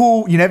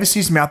Deadpool, you never see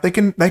his mouth. They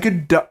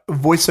could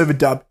voice over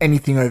dub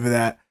anything over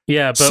that.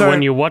 Yeah, but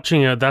when you're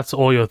watching it, that's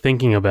all you're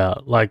thinking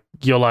about. Like,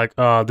 you're like,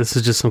 oh, this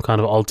is just some kind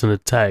of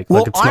alternate take.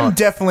 Well, like, I'm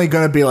definitely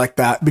going to be like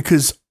that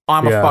because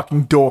I'm a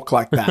fucking dork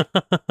like that.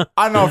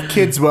 I know of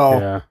kids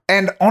well. Yeah.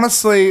 And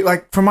honestly,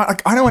 like,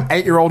 I know an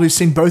 8-year-old who's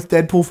seen both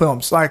Deadpool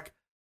films. Like,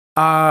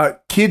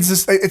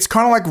 kids, it's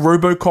kind of like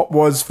RoboCop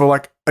was for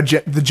like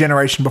the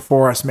generation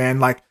before us, man.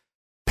 Like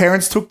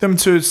parents took them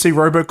to see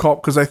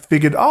RoboCop because they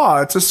figured,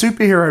 it's a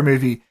superhero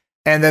movie,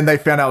 and then they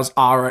found out it was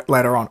R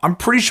later on. I'm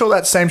pretty sure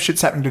that same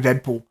shit's happening to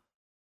Deadpool.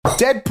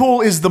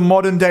 Deadpool is the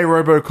modern day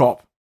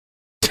RoboCop.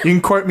 You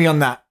can quote me on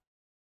that.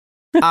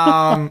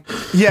 Yeah.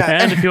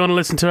 And if you want to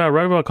listen to our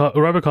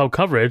RoboCop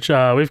coverage,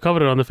 we've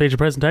covered it on the feature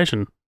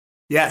presentation.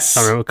 Yes.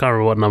 Can't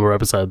remember what number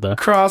episode though.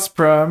 Cross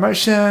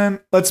promotion.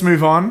 Let's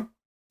move on.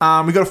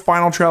 We got a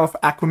final trailer for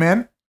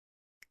Aquaman.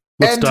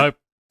 Looks dope.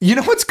 You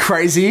know what's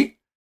crazy?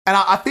 And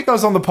I think I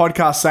was on the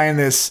podcast saying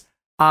this.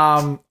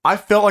 I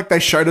felt like they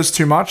showed us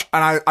too much.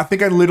 And I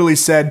think I literally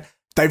said,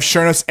 they've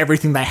shown us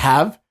everything they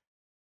have.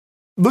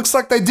 Looks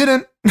like they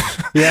didn't.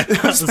 Yeah.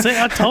 See,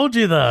 I told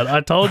you that.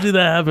 I told you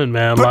that happened,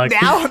 man. But like,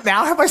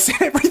 now have I seen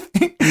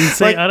everything?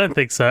 See, like, I don't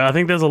think so. I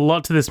think there's a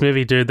lot to this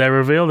movie, dude. They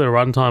revealed their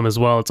runtime as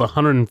well. It's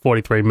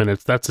 143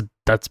 minutes. That's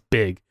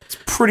big. It's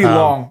pretty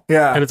long,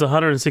 yeah. And it's a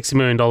 $160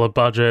 million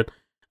budget.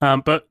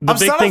 But the I'm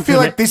starting to feel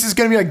like this is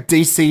going to be like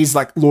DC's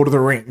like Lord of the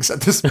Rings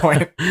at this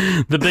point.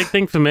 The big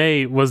thing for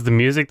me was the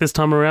music this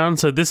time around.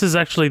 So this is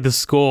actually the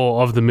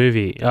score of the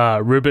movie.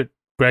 Rupert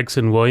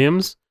Gregson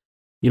Williams,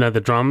 you know,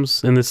 the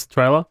drums in this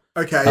trailer.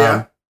 Okay,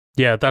 yeah.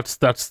 Yeah, that's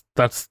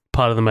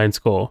part of the main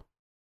score.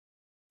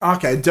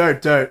 Okay,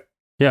 dope.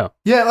 Yeah.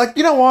 Yeah, like,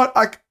 you know what?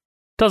 Like,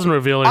 doesn't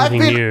reveal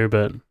anything new,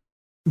 but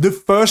the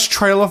first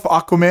trailer for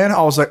Aquaman,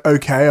 I was like,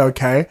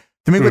 okay.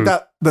 Then we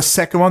got the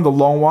second one, the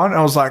long one, and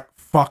I was like,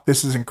 fuck,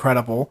 this is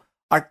incredible.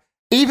 Like,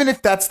 even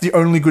if that's the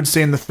only good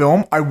scene in the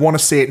film, I want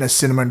to see it in a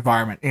cinema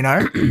environment, you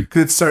know?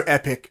 Because it's so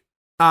epic.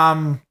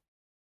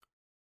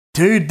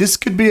 Dude, this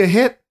could be a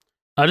hit.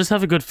 I just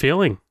have a good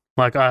feeling.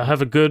 Like, I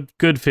have a good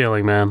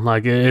feeling, man.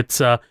 Like,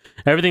 it's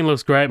everything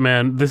looks great,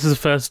 man. This is the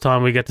first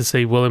time we get to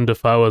see Willem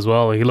Dafoe as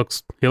well. He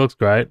looks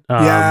great.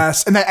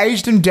 Yes, and they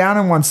aged him down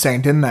in one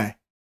scene, didn't they?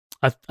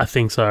 I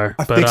think so.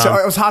 I think so.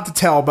 It was hard to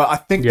tell, but I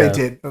think they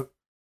did.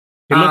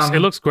 It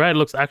looks great. It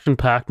looks action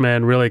packed,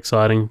 man. Really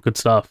exciting. Good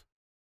stuff.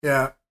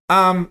 Yeah.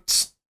 I've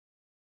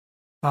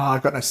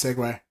got no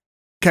segue.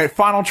 Okay,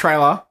 final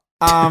trailer.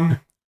 How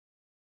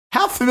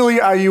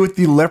familiar are you with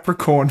the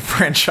Leprechaun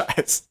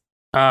franchise?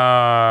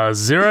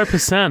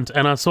 0%.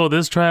 And I saw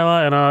this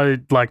trailer and I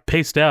like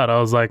pieced out. I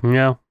was like,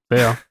 yeah,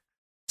 there.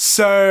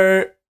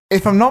 So,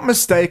 if I'm not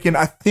mistaken,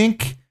 I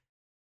think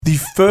the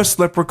first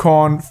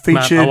Leprechaun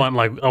featured.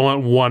 Matt, I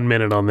want 1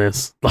 minute on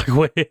this. Like,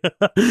 wait,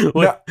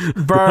 no,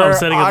 bro,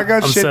 I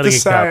got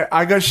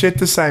shit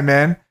to say,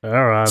 man.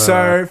 All right.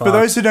 So, for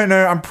those who don't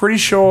know, I'm pretty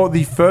sure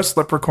the first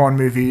Leprechaun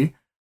movie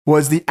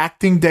was the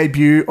acting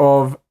debut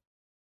of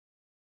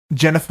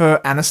Jennifer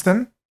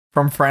Aniston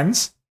from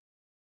Friends.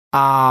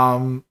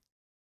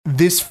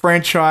 This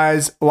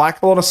franchise,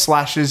 like a lot of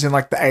slashes in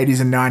like the 80s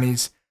and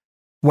 90s,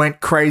 went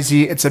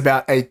crazy. It's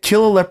about a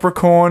killer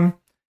leprechaun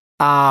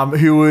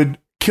who would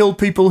kill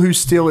people who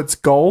steal its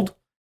gold.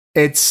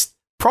 It's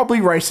probably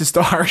racist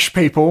to Irish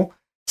people.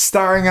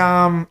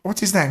 Starring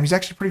what's his name? He's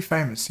actually pretty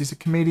famous. He's a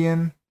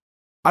comedian.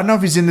 I don't know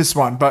if he's in this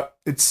one, but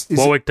it's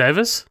Warwick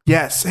Davis?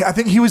 Yes. I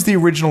think he was the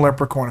original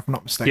leprechaun, if I'm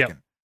not mistaken. Yep.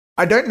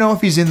 I don't know if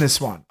he's in this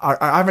one.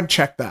 I haven't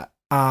checked that.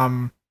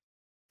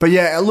 But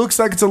yeah, it looks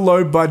like it's a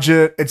low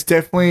budget. It's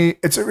definitely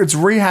it's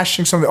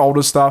rehashing some of the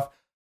older stuff.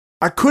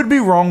 I could be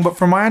wrong, but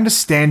from my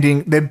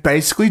understanding, they're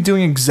basically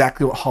doing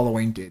exactly what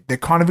Halloween did. They're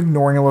kind of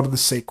ignoring a lot of the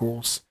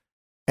sequels,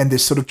 and they're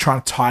sort of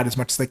trying to tie it as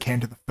much as they can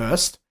to the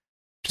first,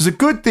 which is a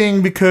good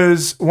thing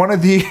because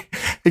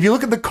if you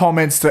look at the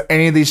comments to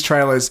any of these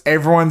trailers,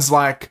 everyone's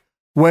like,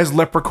 "Where's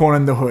Leprechaun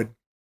in the Hood?"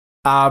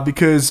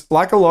 Because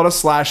like a lot of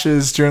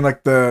slashers during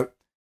like I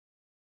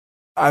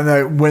don't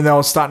know, when they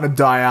were starting to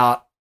die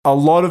out, a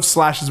lot of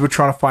slashers were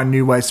trying to find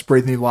new ways to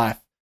breathe new life.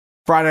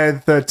 Friday the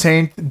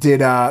 13th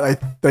did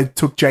they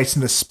took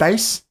Jason to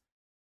space,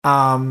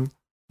 while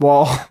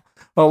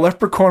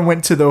Leprechaun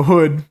went to the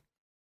hood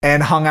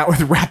and hung out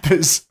with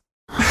rappers.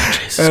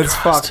 Jesus and it's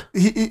Christ.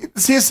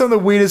 fucked. Here's some of the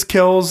weirdest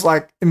kills.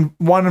 Like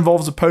one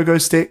involves a pogo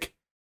stick.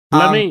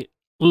 Let me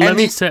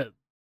set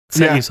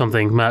you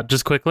something, Matt,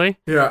 just quickly.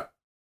 Yeah.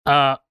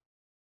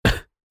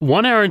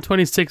 1 hour and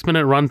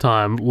 26-minute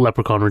runtime,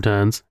 Leprechaun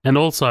Returns, and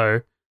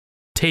also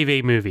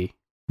TV movie,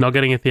 not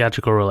getting a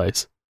theatrical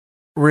release.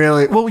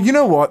 Really? Well, you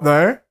know what,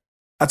 though?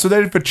 That's what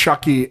they did for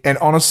Chucky, and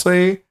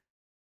honestly,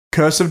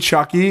 Curse of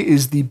Chucky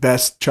is the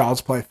best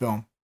Child's Play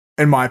film,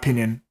 in my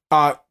opinion.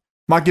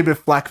 Might give it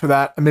flack for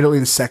that. Admittedly,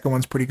 the second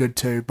one's pretty good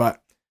too,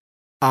 but...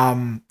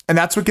 and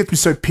that's what gets me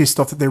so pissed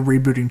off that they're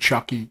rebooting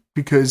Chucky,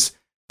 because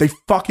they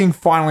fucking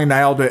finally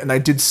nailed it, and they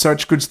did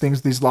such good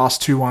things these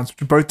last two ones,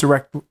 which are both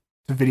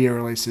direct-to-video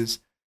releases.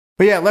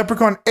 But yeah,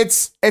 Leprechaun,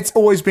 it's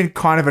always been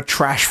kind of a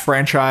trash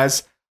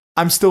franchise.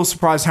 I'm still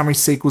surprised how many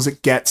sequels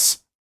it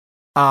gets.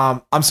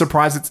 I'm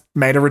surprised it's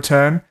made a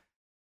return.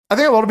 I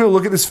think a lot of people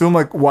look at this film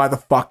like, why the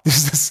fuck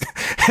does this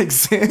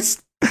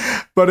exist?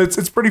 But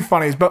it's pretty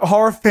funny. But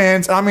horror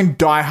fans, I mean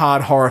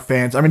diehard horror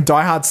fans, I mean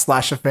diehard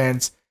slasher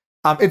fans,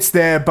 it's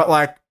there, but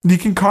like you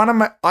can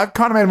I've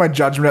kind of made my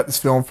judgment at this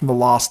film from the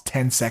last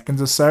 10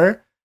 seconds or so.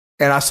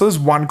 And I saw this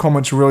one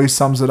comment which really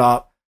sums it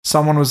up.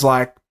 Someone was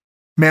like,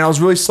 man, I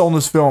was really sold on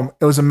this film.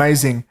 It was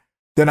amazing.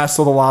 Then I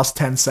saw the last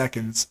 10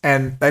 seconds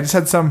and they just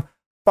had some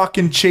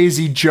fucking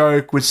cheesy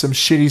joke with some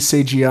shitty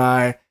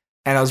CGI,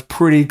 and I was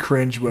pretty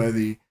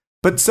cringeworthy.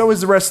 But so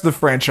is the rest of the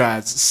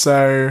franchise.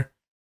 So,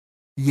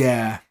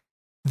 yeah,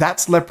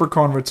 that's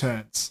Leprechaun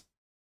Returns.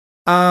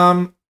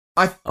 I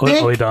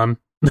think Are we done?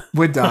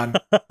 We're done.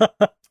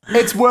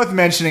 It's worth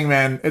mentioning,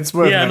 man. It's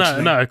worth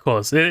mentioning. No, of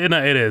course, it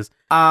is.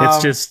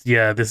 It's just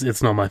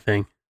it's not my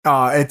thing.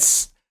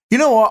 It's you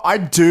know what I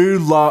do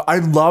love. I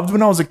loved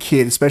when I was a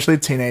kid, especially a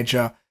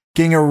teenager,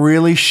 getting a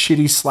really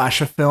shitty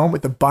slasher film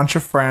with a bunch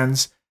of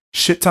friends,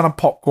 shit ton of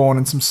popcorn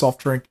and some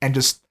soft drink, and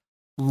just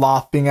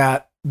laughing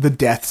at the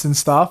deaths and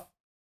stuff.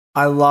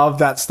 I love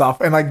that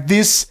stuff. And like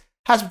this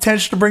has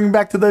potential to bring me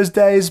back to those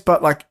days,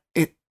 but like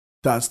it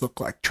does look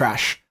like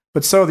trash.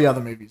 But so are the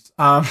other movies.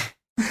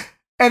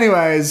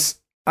 Anyways,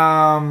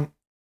 to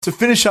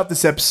finish up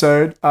this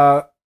episode,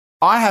 I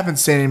haven't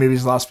seen any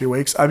movies the last few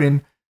weeks. I've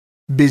been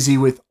busy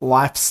with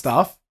life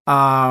stuff.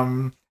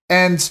 And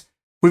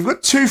we've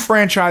got two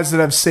franchises that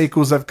have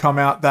sequels that have come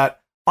out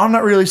that I'm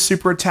not really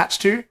super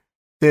attached to.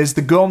 There's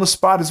The Girl in the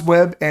Spider's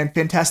Web and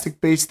Fantastic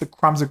Beasts: The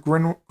Crimes of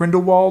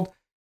Grindelwald.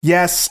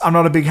 Yes, I'm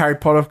not a big Harry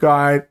Potter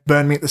guy.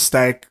 Burn me at the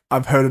stake.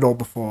 I've heard it all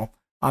before.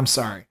 I'm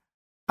sorry.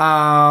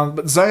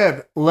 But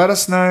Zoeb, let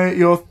us know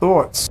your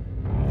thoughts.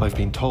 I've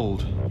been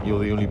told you're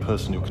the only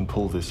person who can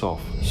pull this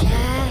off.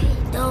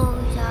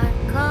 Shadows are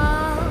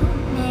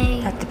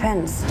coming. That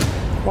depends.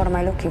 What am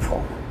I looking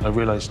for? I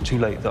realized too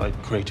late that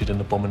I'd created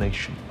an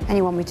abomination. And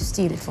you want me to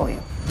steal it for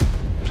you?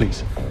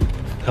 Please,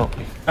 help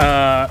me.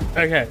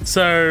 Okay,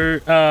 so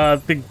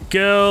The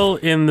Girl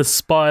in the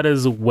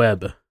Spider's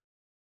Web.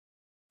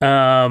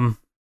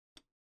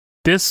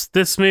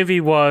 This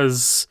movie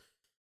was...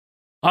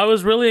 I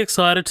was really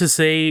excited to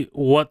see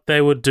what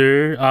they would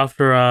do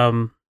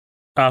after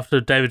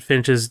David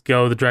Fincher's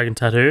Girl with the Dragon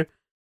Tattoo,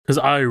 because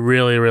I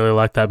really, really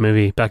liked that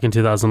movie back in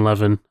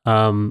 2011.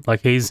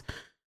 Like he's...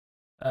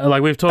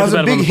 like we've talked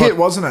about it. That was a big hit,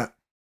 wasn't it?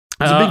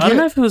 It was a big hit. I don't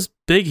know if it was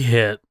big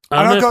hit.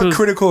 I know it got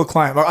critical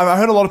acclaim. I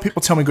heard a lot of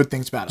people tell me good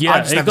things about it. Yeah, I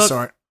just never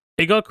saw it.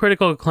 It got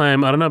critical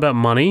acclaim. I don't know about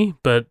money,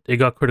 but it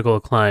got critical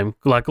acclaim,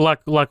 like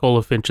all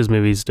of Fincher's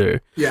movies do.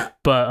 Yeah.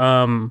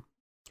 But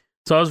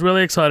so I was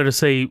really excited to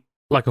see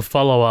like a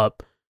follow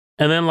up,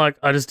 and then like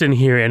I just didn't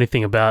hear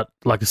anything about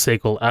like a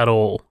sequel at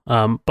all.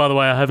 By the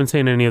way, I haven't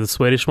seen any of the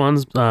Swedish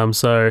ones.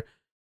 So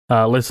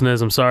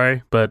listeners, I'm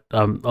sorry, but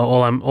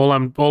all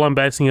I'm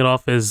basing it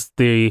off is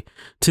the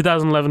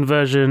 2011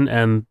 version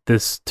and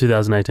this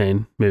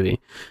 2018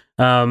 movie.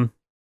 So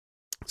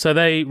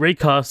they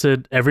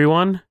recasted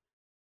everyone.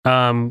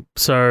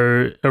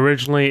 So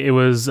originally it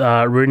was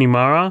Rooney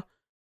Mara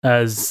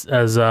as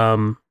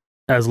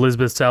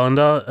Lisbeth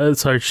Salander.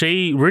 So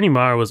Rooney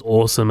Mara was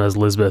awesome as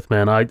Lisbeth,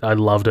 man. I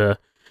loved her.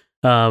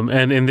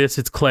 And in this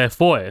it's Claire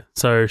Foy.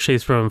 So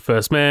she's from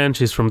First Man,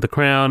 she's from The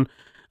Crown.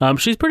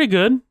 She's pretty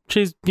good.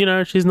 She's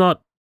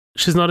not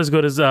as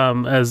good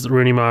as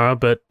Rooney Mara,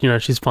 but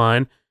she's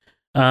fine.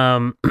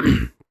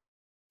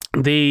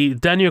 The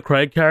Daniel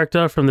Craig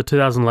character from the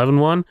 2011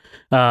 one,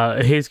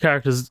 his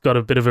character's got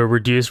a bit of a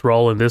reduced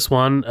role in this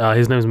one.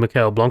 His name is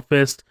Mikael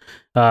Blomkvist.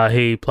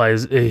 He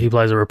plays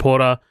a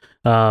reporter.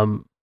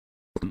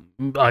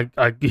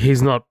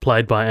 He's not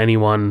played by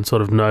anyone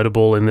sort of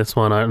notable in this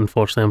one.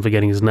 Unfortunately, I'm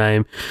forgetting his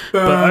name.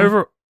 But I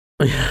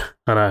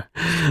know.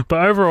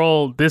 But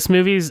overall, this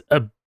movie's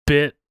a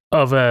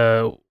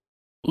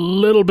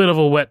little bit of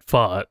a wet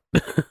fart.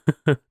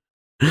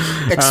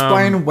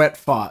 Explain wet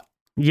fart.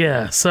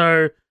 Yeah,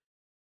 so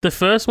the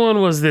first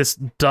one was this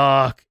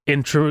dark,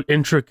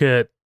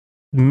 intricate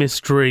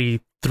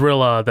mystery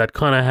thriller that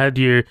kind of had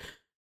you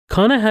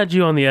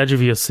on the edge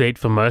of your seat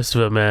for most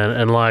of it, man.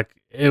 And like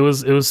it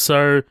was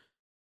so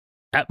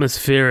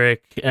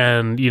atmospheric,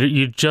 and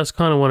you just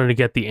kind of wanted to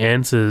get the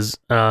answers.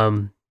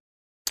 And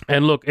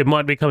look, it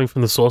might be coming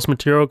from the source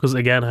material because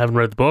again, I haven't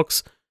read the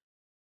books,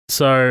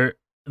 so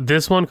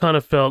this one kind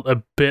of felt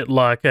a bit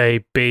like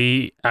a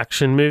B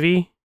action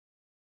movie.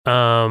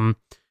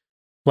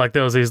 Like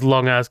there was these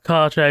long ass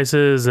car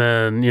chases,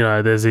 and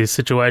there's these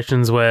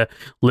situations where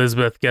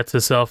Lisbeth gets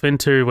herself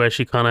into where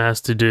she kind of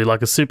has to do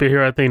like a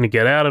superhero thing to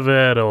get out of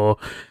it, or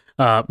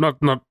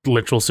not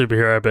literal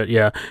superhero, but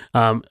yeah.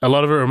 A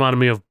lot of it reminded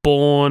me of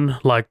Bourne,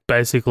 like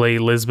basically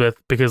Lisbeth,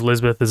 because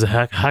Lisbeth is a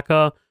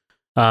hacker.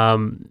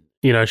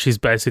 She's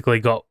basically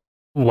got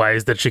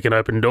ways that she can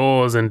open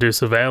doors and do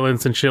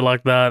surveillance and shit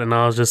like that, and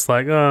I was just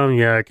like, oh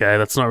yeah, okay,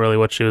 that's not really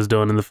what she was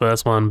doing in the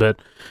first one, but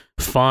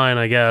fine,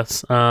 I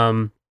guess.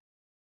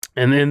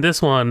 And in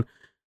this one,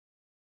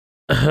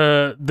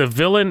 the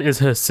villain is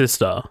her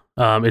sister,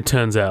 it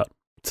turns out.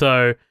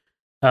 So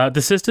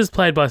the sister's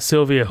played by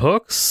Sylvia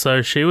Hooks.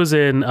 So she was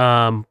in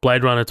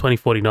Blade Runner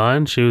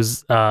 2049. She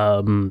was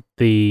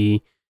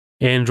the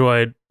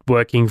android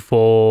working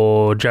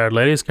for Jared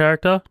Leto's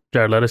character.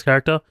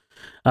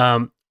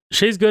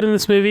 She's good in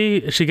this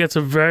movie. She gets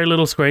a very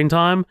little screen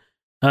time,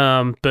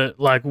 but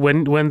like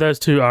when those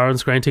two are on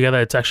screen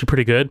together, it's actually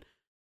pretty good.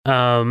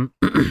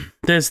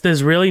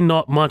 There's really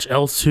not much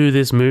else to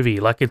this movie.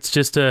 Like it's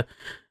just it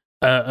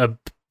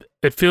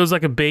feels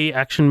like a B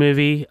action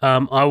movie.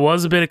 I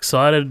was a bit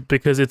excited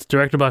because it's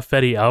directed by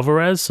Fede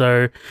Alvarez.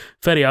 So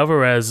Fede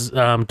Alvarez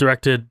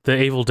directed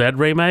the Evil Dead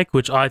remake,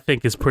 which I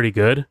think is pretty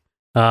good.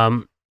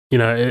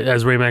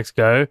 As remakes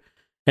go.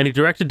 And he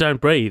directed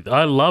Don't Breathe.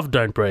 I love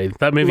Don't Breathe.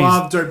 That movie.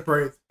 Don't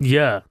Breathe.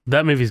 Yeah,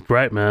 that movie's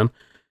great, man.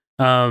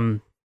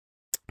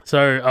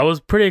 So I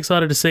was pretty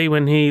excited to see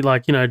when he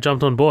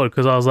jumped on board,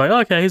 because I was like,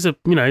 okay, he's a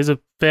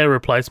fair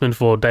replacement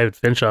for David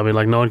Fincher. I mean,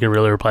 like no one can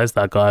really replace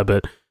that guy,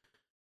 but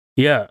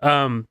yeah,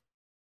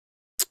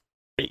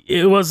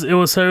 it was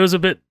a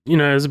bit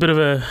of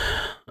a,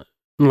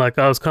 like,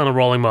 I was kind of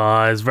rolling my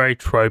eyes, very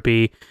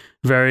tropey,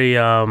 very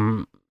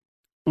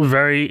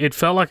it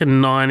felt like a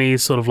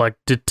 90s sort of like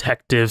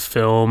detective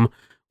film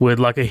with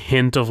like a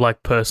hint of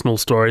like personal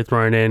story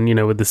thrown in,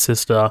 with the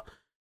sister.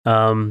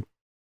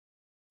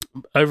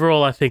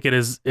 Overall, I think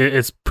it's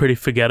pretty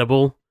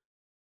forgettable.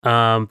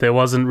 There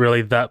wasn't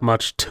really that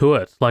much to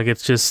it. Like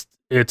it's just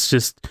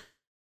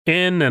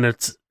in and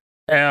it's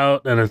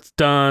out and it's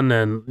done,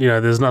 and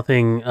there's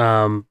nothing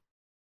else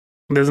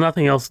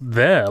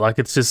there. Like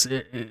it's just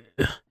I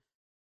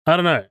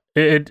don't know.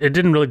 It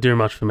didn't really do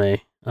much for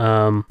me.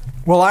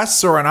 Well, I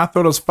saw it and I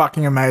thought it was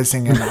fucking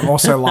amazing, and I'm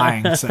also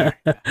lying. So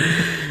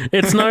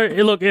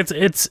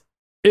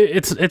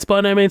it's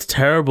by no means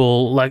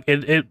terrible. Like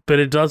but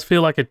it does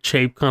feel like a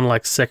cheap kind of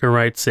like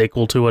second-rate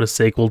sequel to what a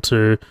sequel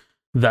to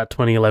that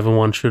 2011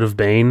 one should have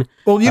been.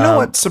 Well, you know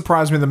what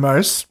surprised me the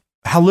most?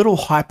 How little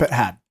hype it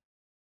had.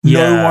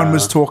 Yeah. No one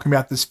was talking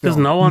about this film.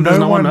 There's no one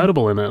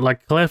notable in it.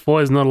 Like Claire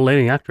Foy is not a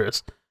leading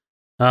actress.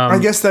 I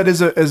guess that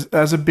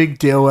is a big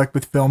deal. Like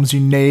with films, you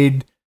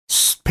need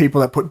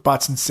people that put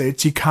butts in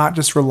seats. You can't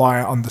just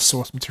rely on the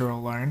source material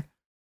alone.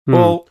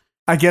 Well,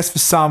 I guess for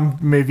some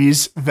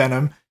movies,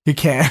 Venom, you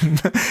can.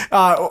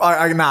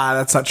 Nah,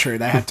 that's not true.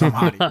 They had Tom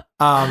Hardy.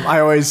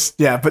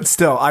 But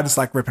still, I just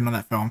like ripping on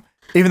that film,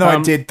 even though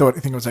I think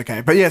it was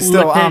okay. But yeah,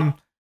 still,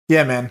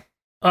 yeah, man.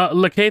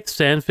 Lakeith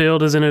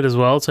Stanfield is in it as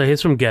well. So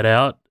he's from Get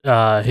Out.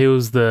 He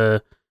was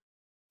the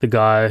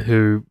guy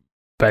who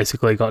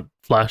basically got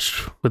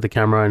flashed with the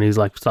camera, and he's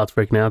like starts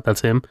freaking out.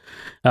 That's him.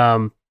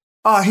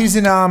 He's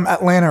in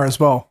Atlanta as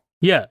well.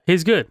 Yeah,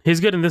 he's good. He's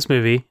good in this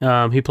movie.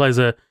 He plays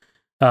an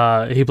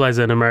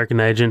American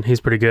agent. He's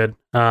pretty good.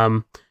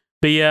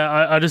 But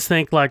yeah, I just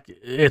think like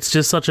it's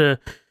just such a.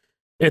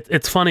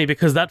 It's funny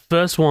because that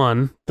first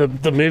one,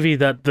 the movie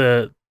that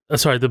the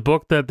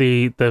book that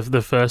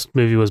the first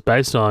movie was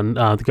based on,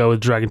 The Girl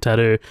with Dragon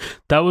Tattoo,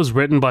 that was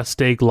written by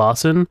Stieg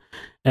Larsson,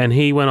 and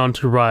he went on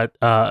to write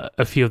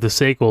a few of the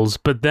sequels.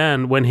 But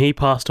then when he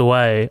passed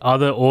away,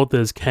 other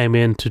authors came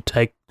in to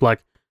take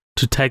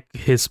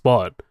his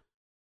spot.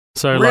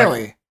 So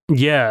really,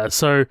 yeah.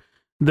 So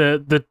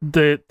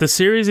the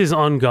series is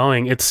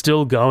ongoing. It's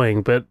still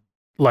going, but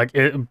like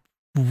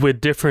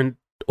with different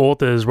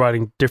authors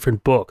writing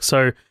different books.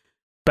 So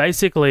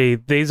basically,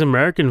 these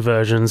American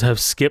versions have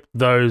skipped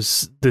the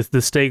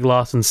Stieg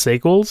Larsson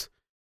sequels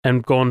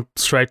and gone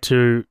straight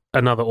to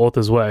another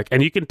author's work,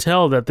 and you can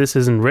tell that this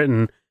isn't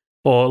written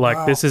or like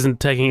Wow. this isn't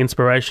taking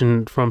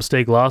inspiration from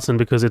Stieg Larsson,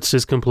 because it's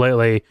just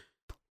completely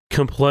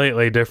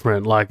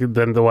different, like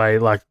than the way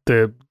like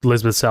the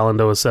Lisbeth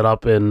Salander was set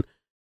up in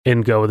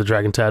Girl with the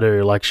Dragon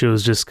Tattoo. Like she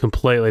was just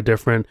completely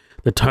different.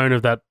 The tone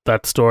of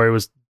that story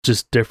was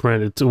just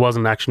different. It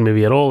wasn't an action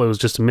movie at all. It was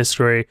just a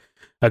mystery,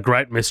 a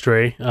great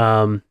mystery.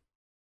 And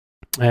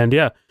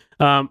yeah,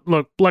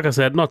 look, like I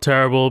said, not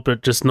terrible,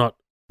 but just not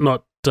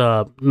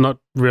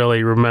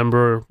really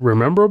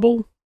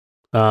memorable.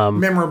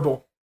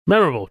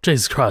 Memorable.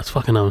 Jesus Christ,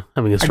 fucking I'm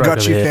having a I stroke got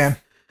over you, here.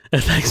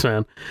 fam. Thanks,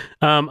 man.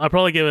 I'd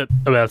probably give it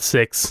about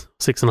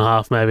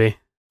 6.5, maybe.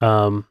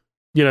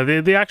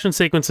 The action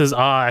sequences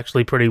are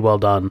actually pretty well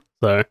done.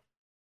 So,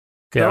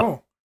 yeah.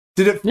 Cool.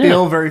 Did it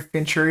feel very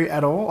Finchery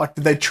at all? Like,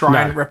 did they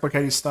try and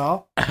replicate his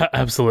style?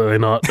 Absolutely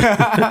not.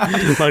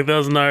 Like, there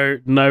was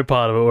no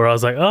part of it where I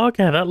was like, oh,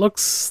 okay,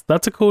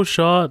 that's a cool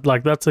shot.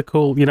 Like, that's a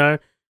cool,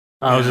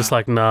 I was just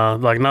like, nah,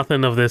 like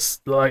nothing of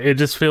this. Like, it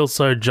just feels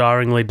so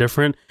jarringly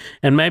different.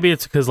 And maybe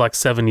it's because like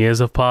 7 years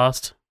have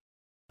passed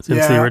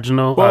since the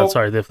original. Well,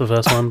 the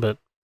first one, but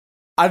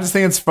I just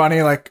think it's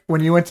funny. Like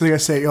when you went to go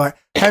see it, you're like,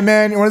 "Hey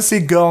man, you want to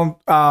see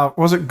Girl?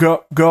 Was it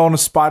Girl on the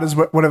Spiders?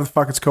 Whatever the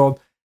fuck it's called?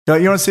 You're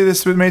like, you want to see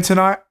this with me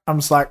tonight?" I'm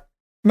just like,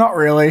 "Not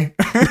really."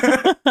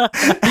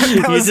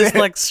 you just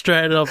like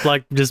straight up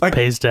like just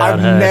paced out.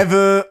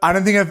 I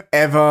don't think I've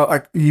ever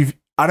like you've.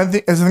 I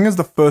think it's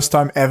the first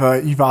time ever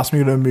you've asked me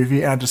to do a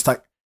movie and I just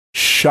like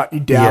shut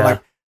you down. Yeah.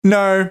 Like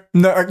no.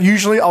 Like,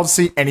 usually I'll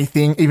see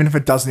anything even if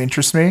it doesn't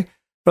interest me.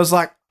 But it's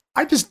like,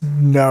 I just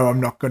know I'm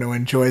not going to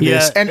enjoy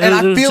this. And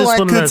I feel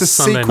like it's a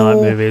Sunday sequel.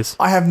 night movies.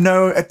 I have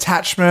no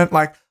attachment.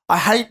 Like, I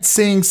hate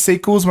seeing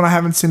sequels when I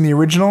haven't seen the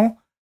original.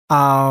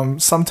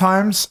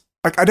 Sometimes.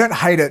 Like, I don't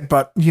hate it,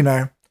 but,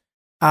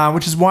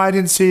 which is why I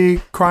didn't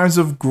see Crimes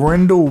of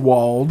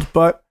Grindelwald,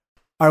 but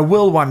I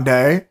will one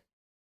day.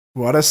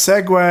 What a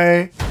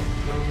segue.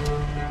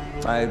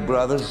 My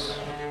brothers,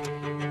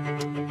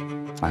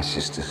 my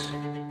sisters,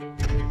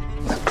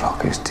 the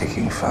clock is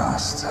ticking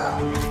faster.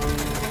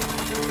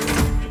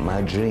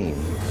 My dream,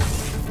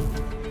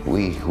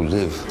 we who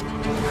live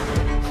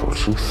for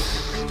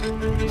truth,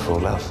 for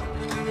love.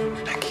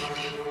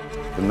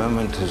 The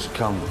moment has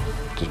come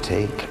to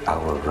take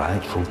our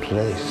rightful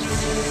place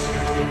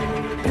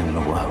in the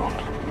world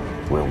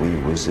where we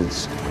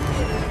wizards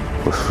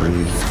were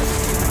free.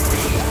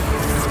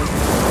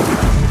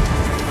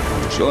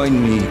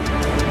 Join me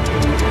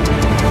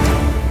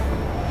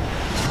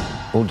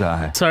or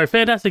die. So,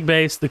 Fantastic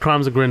Beasts, The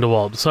Crimes of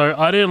Grindelwald. So,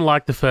 I didn't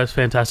like the first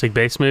Fantastic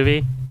Beasts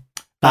movie.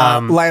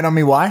 Lay it on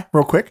me why,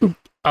 real quick.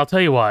 I'll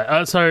tell you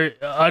why. So,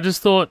 I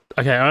just thought,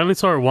 okay, I only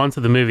saw it once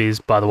at the movies,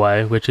 by the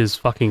way, which is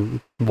fucking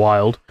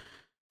wild.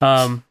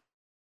 I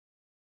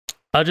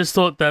just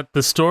thought that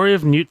the story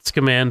of Newt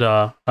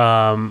Scamander,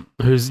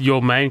 who's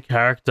your main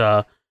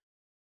character,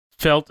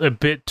 felt a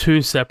bit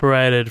too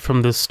separated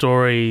from the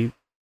story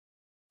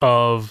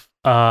of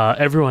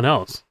everyone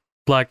else.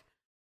 Like,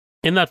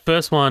 in that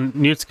first one,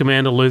 Newt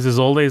Scamander loses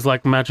all these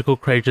like magical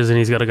creatures and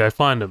he's got to go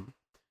find them.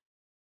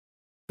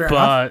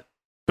 But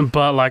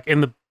like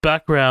in the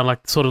background,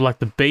 like sort of like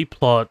the B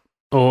plot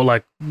or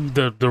like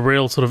the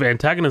real sort of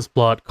antagonist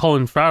plot,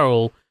 Colin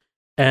Farrell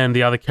and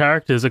the other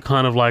characters are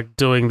kind of like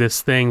doing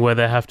this thing where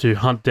they have to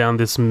hunt down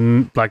this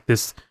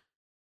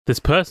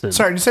person.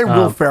 Sorry, did you say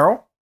Will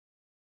Ferrell?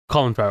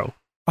 Colin Farrell.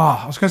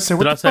 Oh, I was going to say,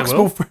 what Did the I say fuck's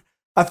Will? Will Ferrell?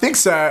 I think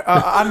so.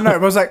 I don't know.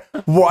 But I was like,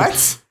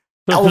 what?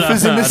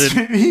 Elephants in this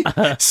movie?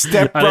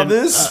 Step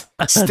Brothers?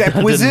 Step I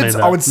didn't Wizards? mean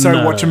that. I would so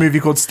No. watch a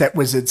movie called Step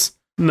Wizards.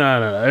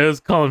 No. It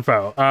was Colin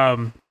Farrell.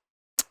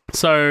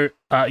 So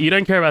you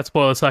don't care about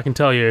spoilers, so I can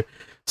tell you.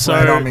 So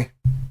Lay it on me.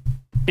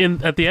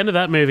 at the end of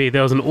that movie,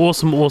 there was an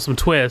awesome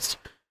twist.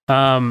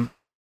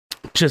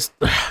 Just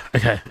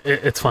okay.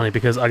 It's funny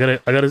because I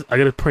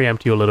gotta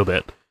preempt you a little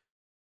bit.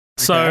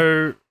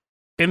 So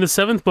in the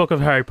 7th book of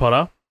Harry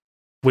Potter,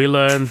 we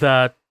learned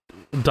that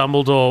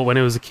Dumbledore, when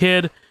he was a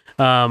kid,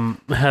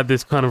 had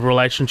this kind of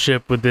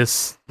relationship with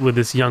this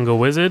younger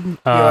wizard.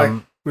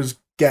 Was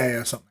gay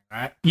or something,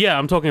 right? Yeah,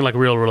 I'm talking like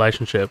real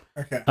relationship.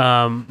 Okay.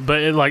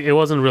 But it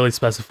wasn't really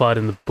specified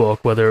in the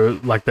book whether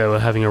like they were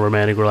having a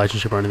romantic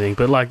relationship or anything.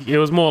 But like it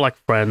was more like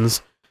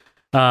friends.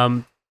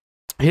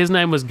 His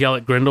name was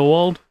Gellert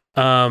Grindelwald.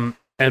 And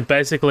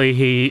basically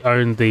he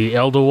owned the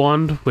Elder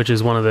Wand, which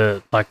is one of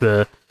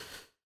the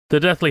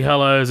Deathly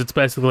Hallows. It's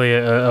basically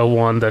a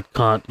wand that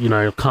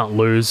can't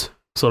lose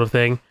sort of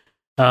thing.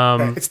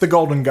 Okay, it's the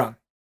golden gun.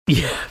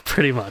 Yeah,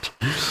 pretty much.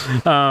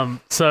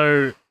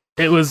 So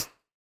it was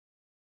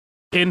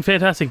in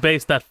Fantastic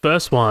Beasts, that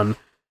first one,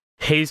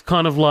 he's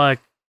kind of like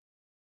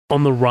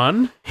on the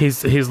run.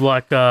 He's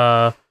like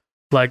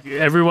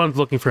everyone's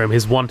looking for him.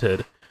 He's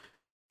wanted.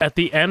 At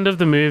the end of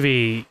the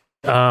movie,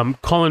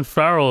 Colin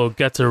Farrell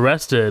gets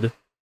arrested,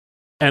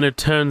 and it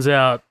turns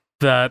out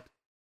that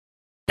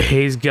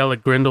he's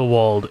Gellert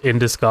Grindelwald in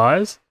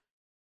disguise,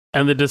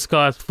 and the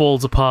disguise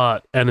falls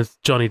apart, and it's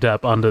Johnny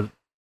Depp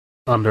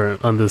under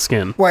the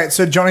skin. Wait,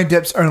 so Johnny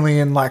Depp's only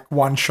in like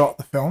one shot of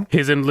the film?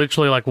 He's in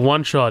literally like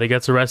one shot. He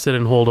gets arrested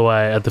and hauled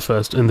away in the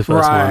first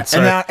one.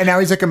 So, and now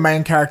he's like a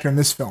main character in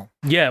this film.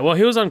 Yeah, well,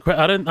 he was I'm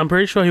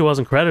pretty sure he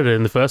wasn't credited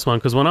in the first one,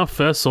 because when I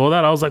first saw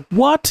that, I was like,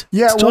 "What?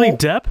 Yeah, it's Johnny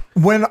Depp."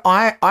 When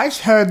I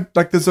heard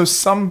like there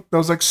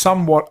was like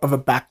somewhat of a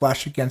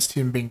backlash against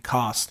him being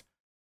cast,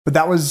 but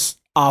that was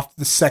after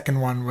the second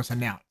one was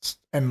announced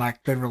and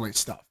like they released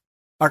stuff.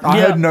 Like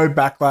I heard no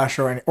backlash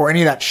or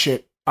any of that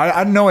shit. I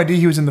had no idea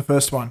he was in the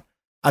first one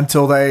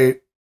until they.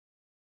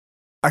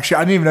 Actually, I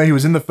didn't even know he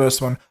was in the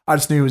first one. I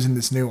just knew he was in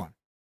this new one.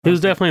 He was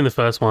definitely in the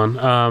first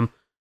one.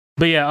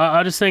 But yeah,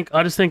 I just think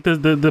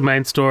the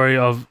main story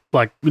of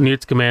like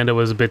Newt Scamander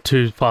was a bit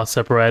too far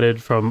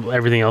separated from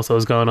everything else that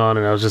was going on,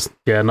 and I was just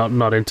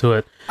not into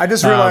it. I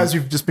just realized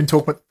you've just been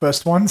talking about the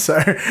first one, so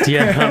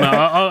yeah, no,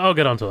 I'll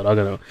get onto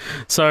it.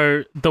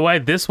 So the way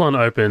this one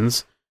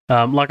opens,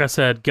 like I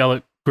said,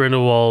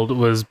 Grindelwald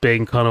was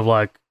being kind of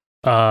like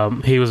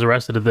he was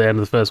arrested at the end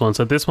of the first one.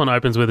 So this one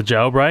opens with a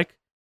jailbreak,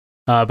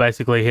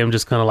 basically him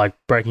just kind of like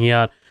breaking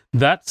out.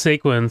 That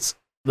sequence,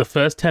 the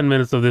first 10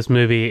 minutes of this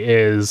movie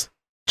is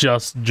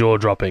just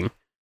jaw-dropping.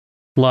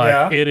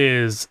 Like, it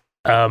is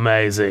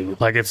amazing.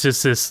 Like, it's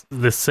just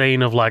this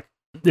scene of, like,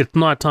 it's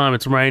nighttime,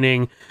 it's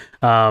raining,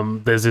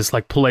 there's this,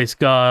 like, police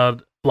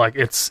guard. Like,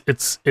 it's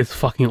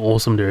fucking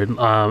awesome, dude.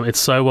 It's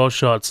so well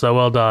shot, so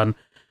well done.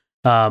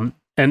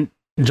 And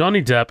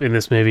Johnny Depp in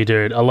this movie,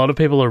 dude, a lot of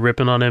people are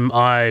ripping on him.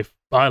 I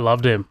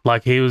loved him.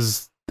 Like,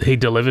 he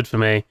delivered for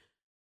me.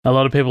 A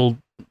lot of people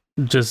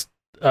just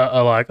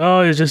are like,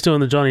 oh, he's just doing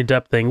the Johnny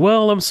Depp thing.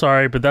 Well, I'm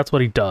sorry, but that's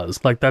what he does.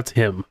 Like, that's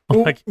him.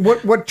 Well, like,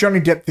 what Johnny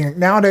Depp thing?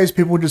 Nowadays,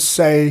 people just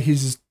say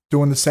he's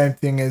doing the same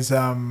thing as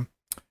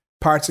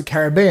Pirates of the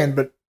Caribbean,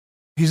 but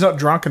he's not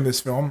drunk in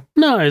this film.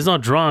 No, he's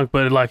not drunk,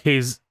 but like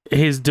he's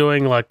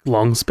doing like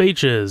long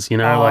speeches, you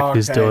know, like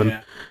he's doing,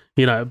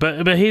 you know,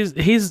 but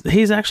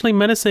he's actually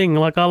menacing.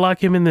 Like, I like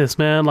him in this,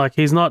 man. Like,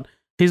 he's no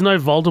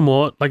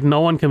Voldemort. Like,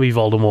 no one can be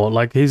Voldemort.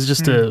 Like, he's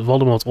just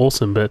Voldemort's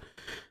awesome, but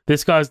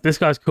this guy's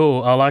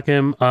cool. I like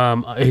him.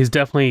 He's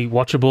definitely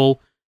watchable.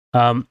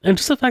 And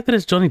just the fact that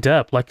it's Johnny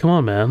Depp. Like, come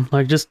on, man.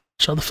 Like, just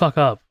shut the fuck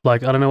up.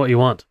 Like, I don't know what you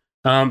want.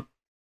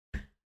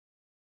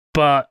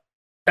 But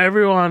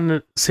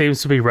everyone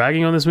seems to be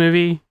ragging on this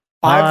movie.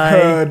 I've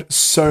heard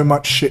so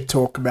much shit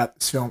talk about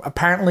this film.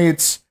 Apparently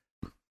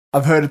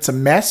I've heard it's a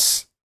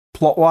mess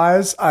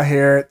plot-wise. I've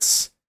heard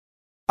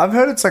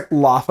it's like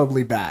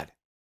laughably bad.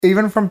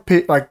 Even from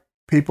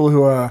people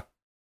who are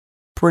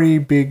pretty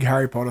big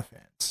Harry Potter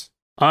fans.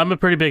 I'm a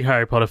pretty big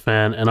Harry Potter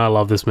fan, and I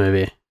love this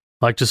movie.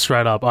 Like, just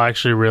straight up, I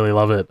actually really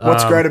love it.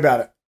 What's great about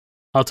it?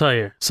 I'll tell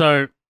you.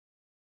 So,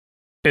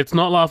 it's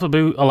not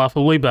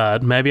laughably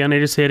bad. Maybe I need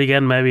to see it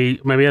again. Maybe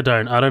I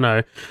don't. I don't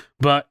know.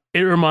 But it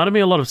reminded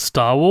me a lot of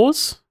Star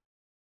Wars.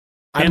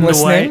 I'm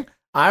listening.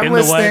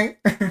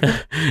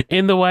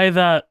 In the way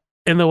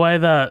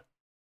that,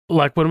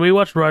 like, when we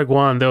watched Rogue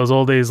One, there was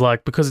all these,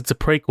 like, because it's a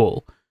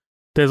prequel,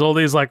 there's all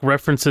these, like,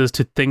 references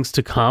to things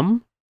to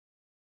come.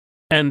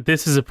 And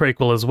this is a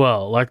prequel as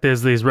well. Like,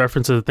 there's these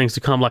references to things to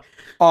come. Like,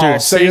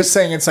 dude, so you're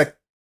saying it's like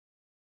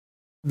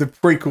the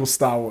prequel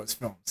Star Wars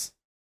films?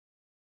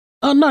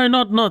 Oh no,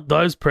 not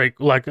those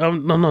Like,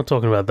 I'm not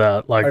talking about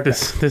that. Like, okay.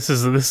 This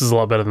is a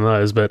lot better than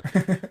those. But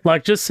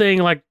like, just seeing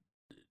like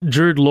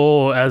Jude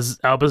Law as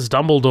Albus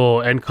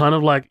Dumbledore, and kind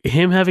of like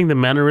him having the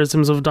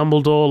mannerisms of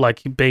Dumbledore,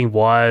 like being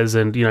wise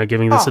and, you know,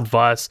 giving this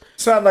advice.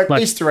 So like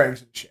Easter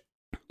eggs and shit.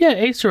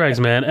 Yeah, Easter eggs,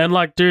 man. And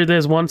like, dude,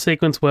 there's one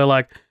sequence where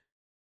like,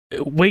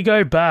 we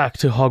go back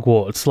to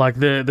Hogwarts. Like,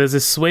 there's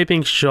this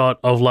sweeping shot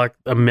of like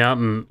a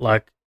mountain,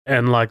 like,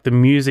 and like the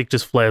music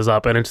just flares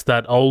up, and it's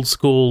that old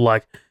school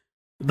like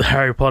the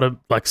Harry Potter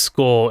like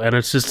score, and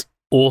it's just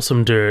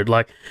awesome, dude.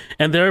 Like,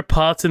 and there are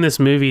parts in this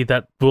movie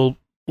that will,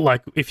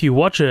 like, if you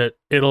watch it,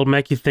 it'll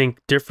make you think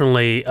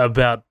differently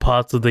about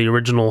parts of the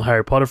original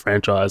Harry Potter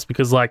franchise,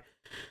 because like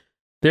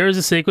there is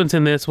a sequence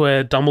in this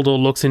where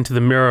Dumbledore looks into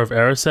the Mirror of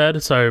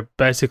Erised. So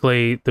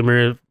basically, the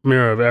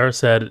Mirror of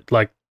Erised,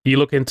 like, you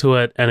look into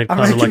it, and it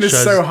kind of like shows.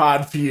 It's so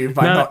hard for you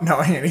by not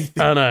knowing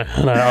anything. I know.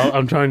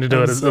 I'm trying to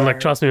do it. And like,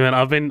 trust me, man.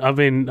 I've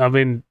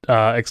been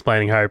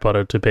explaining Harry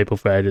Potter to people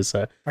for ages.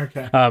 So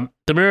okay.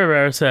 The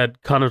Mirror of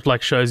Erised kind of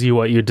like shows you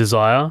what you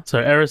desire.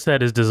 So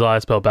Erised is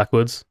desire spelled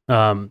backwards.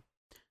 And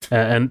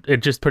it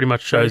just pretty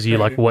much shows you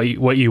like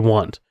what you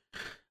want.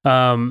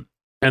 And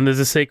there's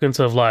a sequence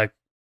of like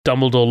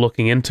Dumbledore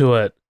looking into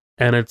it,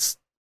 and it's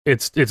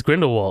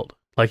Grindelwald.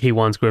 Like, he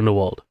wants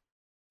Grindelwald.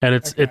 And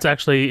it's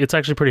actually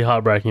pretty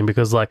heartbreaking,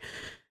 because like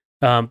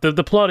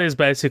the plot is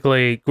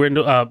basically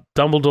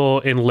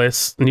Dumbledore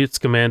enlists Newt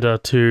Scamander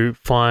to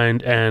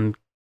find and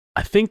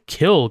I think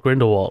kill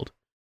Grindelwald,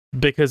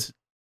 because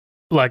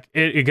like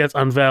it gets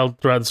unveiled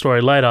throughout the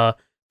story later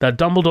that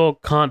Dumbledore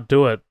can't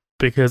do it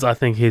because I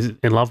think he's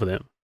in love with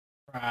him.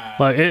 Right.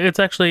 Like,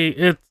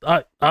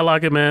 I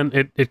like it,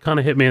 man. It kind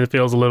of hit me in the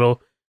feels a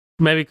little,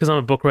 maybe because I'm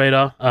a book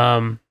reader.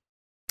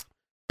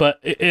 But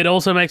it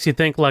also makes you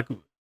think, like,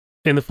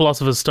 in the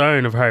Philosopher's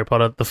Stone of Harry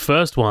Potter, the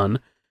first one,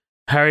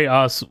 Harry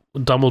asks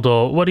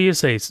Dumbledore, "What do you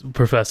see,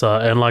 Professor?"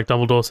 And like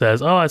Dumbledore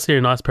says, "Oh, I see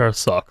a nice pair of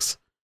socks."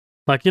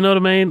 Like, you know what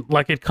I mean?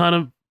 Like, it kind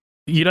of,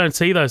 you don't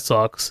see those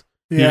socks.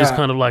 You just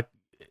kind of like,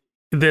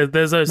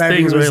 there's those Maybe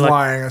things he where was you're like,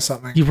 lying or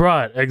something. you're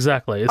right,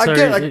 exactly. I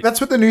get, like, that's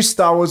what the new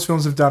Star Wars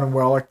films have done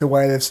well, like the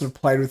way they've sort of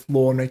played with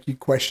lore and make you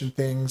question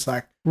things.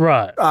 Like,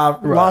 right.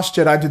 Last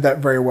Jedi did that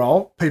very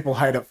well. People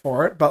hate it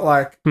for it, but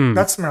like,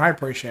 that's something I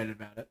appreciated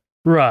about it.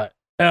 Right.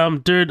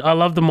 Dude, I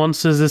love the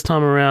monsters this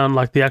time around,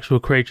 like the actual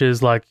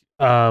creatures. Like,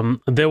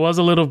 there was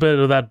a little bit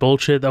of that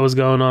bullshit that was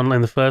going on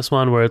in the first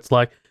one where it's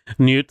like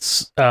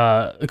Newt's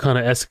kind of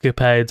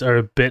escapades are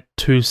a bit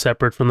too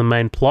separate from the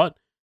main plot.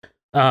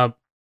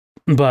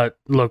 But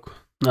look,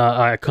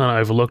 I kind of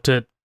overlooked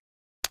it.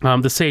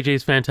 The CG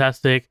is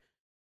fantastic.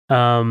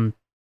 The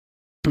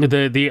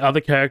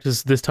other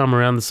characters this time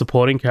around, the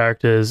supporting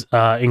characters,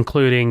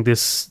 including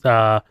this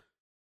a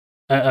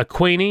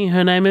Queenie,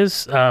 her name is.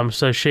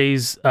 So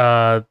she's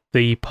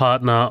the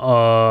partner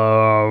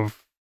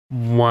of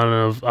one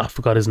of, I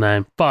forgot his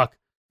name. Fuck,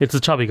 it's a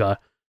chubby guy.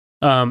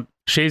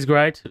 She's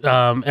great.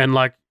 And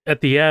like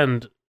at the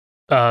end,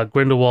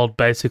 Grindelwald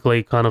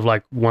basically kind of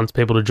like wants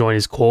people to join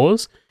his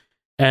cause.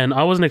 And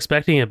I wasn't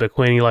expecting it, but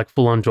Queenie like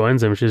full on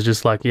joins him. She's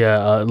just like,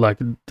 yeah, like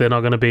they're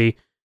not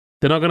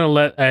gonna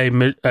let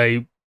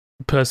a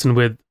person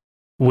with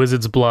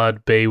wizard's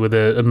blood be with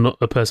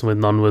a person with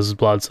non-wizard's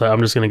blood. So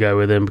I'm just gonna go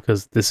with him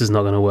because this is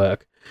not gonna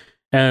work.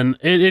 And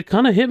it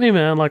kind of hit me,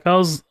 man. Like I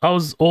was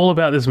all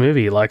about this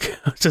movie. Like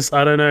just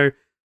I don't know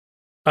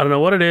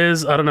what it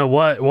is. I don't know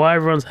why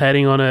everyone's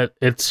hating on it.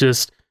 It's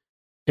just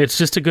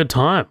a good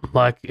time.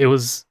 Like it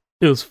was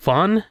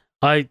fun.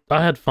 I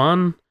had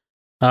fun.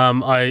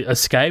 I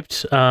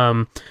escaped.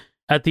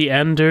 At the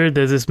end, dude,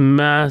 there's this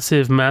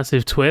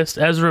massive twist.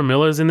 Ezra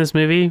Miller's in this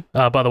movie.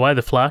 By the way,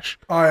 The Flash.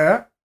 Oh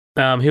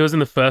yeah. He was in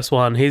the first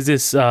one. He's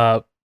this.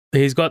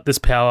 He's got this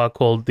power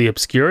called the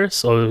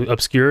Obscurus or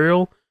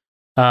Obscurial.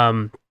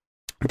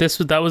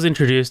 That was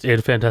introduced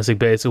in Fantastic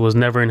Beasts. It was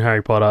never in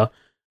Harry Potter.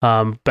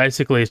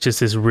 Basically, it's just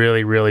this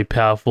really, really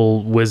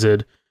powerful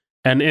wizard.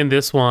 And in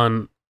this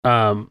one,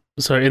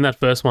 so in that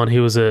first one,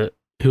 he was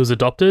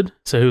adopted,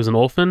 so he was an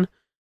orphan.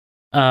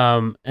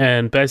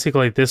 And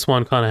basically this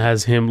one kind of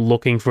has him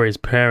looking for his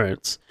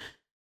parents.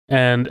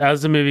 And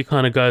as the movie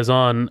kind of goes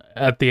on,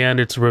 at the end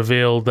it's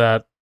revealed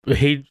that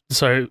he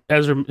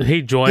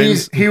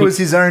joins. He was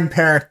his own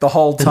parent the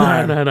whole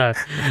time. No.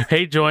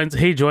 He joins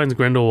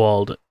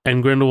Grindelwald,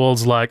 and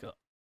Grindelwald's like,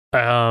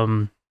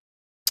 well,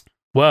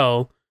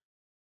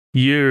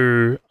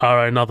 you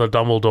are another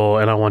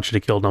Dumbledore and I want you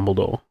to kill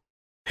Dumbledore.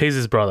 He's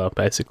his brother,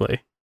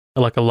 basically.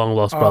 Like a long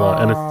lost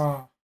brother. And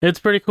it's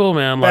pretty cool,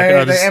 man.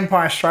 Like the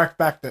Empire Strikes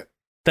Back it.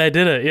 They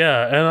did it,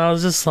 yeah. And I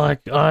was just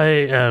like, I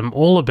am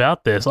all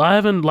about this. I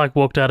haven't like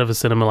walked out of a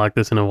cinema like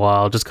this in a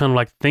while. Just kind of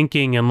like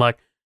thinking and like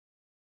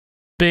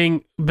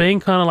being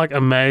kind of like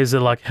amazed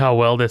at like how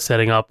well they're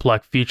setting up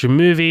like future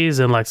movies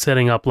and like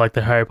setting up like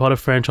the Harry Potter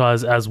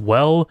franchise as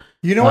well.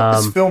 You know what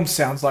this film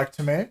sounds like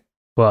to me?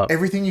 What?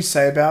 Everything you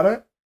say about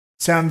it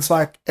sounds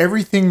like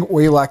everything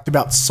we liked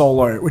about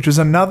Solo, which was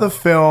another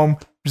film.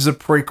 Which is a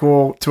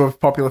prequel to a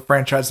popular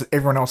franchise that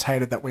everyone else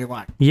hated that we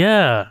liked.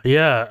 Yeah.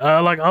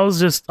 Like I was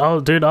just all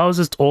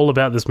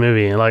about this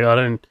movie. And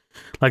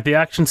like the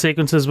action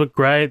sequences were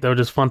great. They were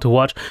just fun to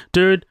watch.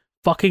 Dude,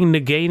 fucking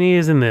Nagini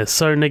is in this.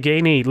 So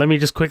Nagini, let me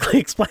just quickly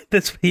explain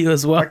this for you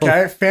as well.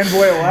 Okay,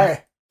 fanboy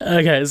away.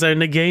 Okay, so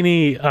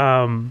Nagini,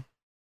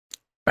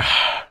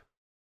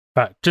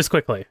 right, just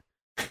quickly.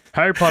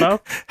 Harry Potter.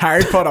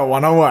 Harry Potter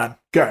 101.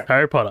 Go.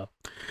 Harry Potter.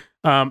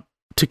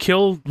 To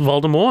kill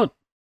Voldemort,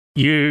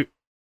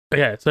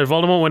 so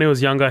Voldemort, when he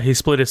was younger, he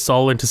split his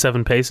soul into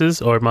 7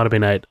 pieces, or it might have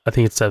been 8. I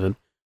think it's 7.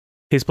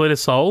 He split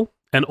his soul,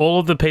 and all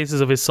of the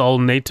pieces of his soul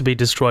need to be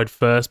destroyed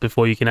first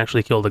before you can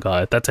actually kill the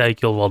guy. That's how you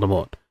kill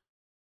Voldemort.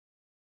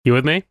 You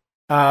with me?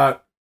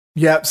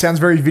 Yeah, sounds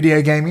very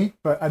video gamey,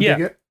 but I dig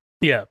it.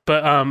 Yeah,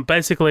 but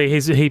basically,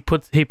 he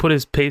put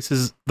his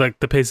pieces, like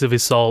the piece of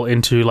his soul,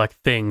 into like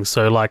things,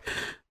 so like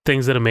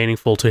things that are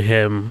meaningful to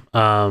him.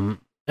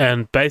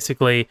 And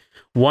basically,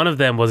 one of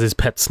them was his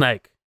pet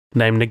snake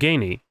named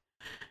Nagini.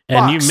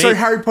 And so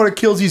Harry Potter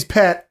kills his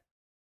pet.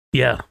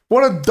 Yeah.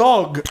 What a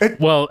dog.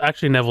 Well,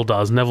 actually, Neville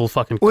does. Neville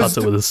fucking cuts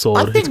it with his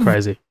sword. It's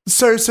crazy.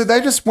 So they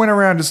just went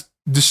around just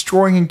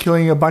destroying and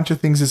killing a bunch of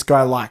things this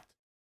guy liked.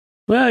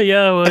 Well,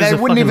 yeah. Well, and they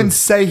wouldn't even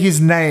say his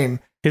name.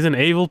 He's an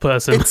evil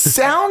person. It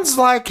sounds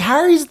like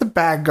Harry's the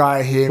bad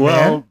guy here,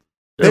 man.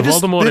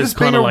 Voldemort is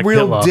kind of like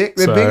Hitler.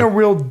 They're being a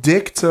real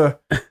dick to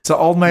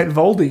old mate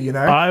Voldy, you know?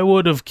 I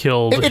would have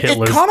killed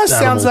Hitler's It kind of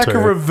sounds like too.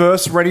 a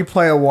reverse Ready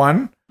Player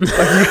One.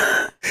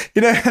 Like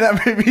you know how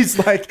that movie's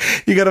like,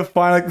 you got to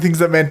find like things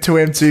that meant to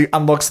him to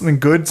unlock something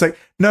good. It's like,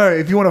 no,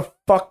 if you want to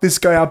fuck this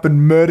guy up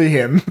and murder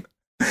him,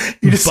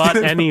 you just. But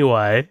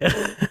anyway,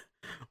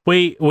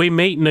 we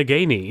meet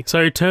Nagini.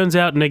 So it turns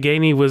out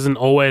Nagini wasn't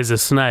always a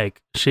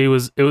snake. It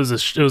was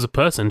a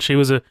person. She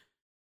was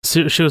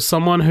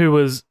someone who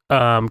was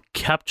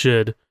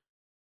captured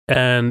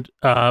and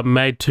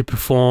made to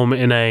perform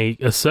in a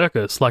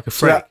circus, like a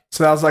freak.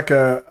 So that was like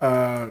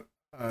a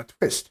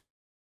twist.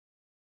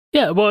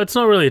 Yeah, well, it's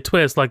not really a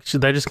twist. Like,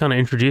 they just kind of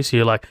introduce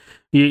you. Like,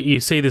 you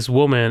see this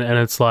woman, and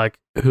it's like,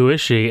 who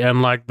is she?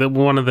 And like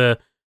one of the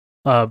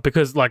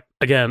because like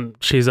again,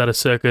 she's at a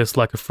circus,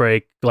 like a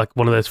freak, like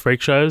one of those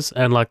freak shows,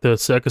 and like the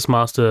circus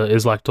master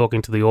is like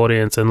talking to the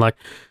audience, and like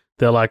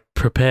they're like,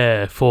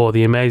 prepare for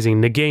the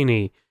amazing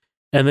Nagini,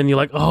 and then you're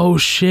like, oh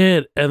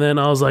shit, and then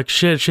I was like,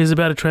 shit, she's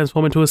about to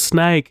transform into a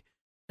snake,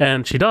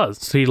 and she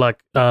does. She like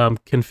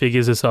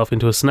configures herself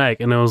into a snake,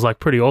 and it was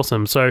like pretty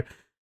awesome. So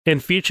in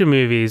future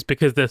movies,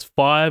 because there's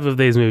 5 of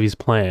these movies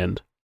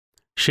planned,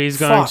 she's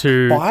going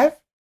to 5?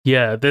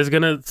 Yeah, there's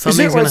gonna Is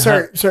something's there, gonna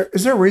happen. sorry,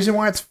 is there a reason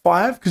why it's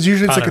 5? Because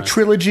usually it's I like a don't know.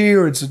 trilogy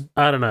or it's.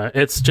 I don't know.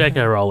 It's J.K.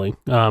 Rowling.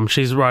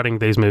 She's writing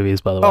these movies,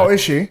 by the way. Oh,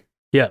 is she?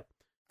 Yeah.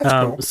 That's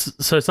cool.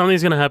 So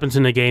something's gonna happen to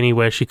Nagini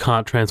where she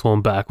can't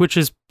transform back, which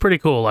is pretty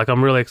cool. Like,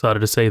 I'm really excited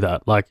to see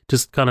that. Like,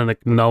 just kind of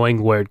like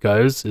knowing where it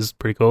goes is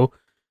pretty cool.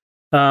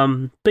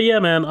 But yeah,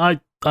 man,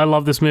 I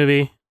love this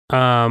movie.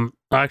 I'm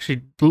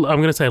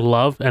gonna say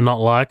love and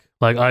not like.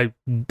 Like,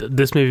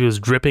 this movie was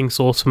dripping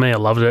sauce for me. I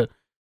loved it.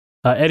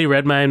 Eddie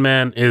Redmayne,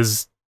 man,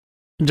 is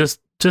just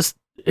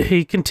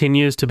he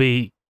continues to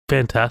be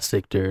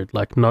fantastic, dude.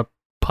 Like, not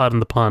pardon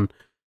the pun.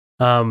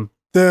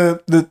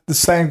 The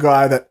same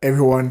guy that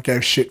everyone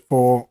gave shit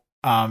for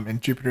in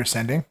Jupiter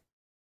Ascending.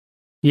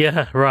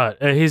 Yeah, right.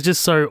 He's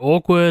just so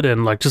awkward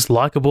and like just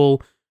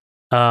likable.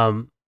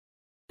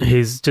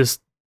 He's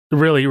just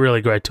really,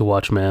 really great to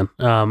watch, man.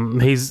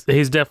 He's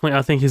definitely,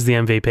 I think he's the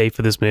MVP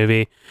for this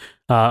movie.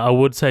 I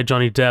would say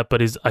Johnny Depp,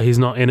 but he's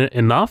not in it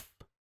enough.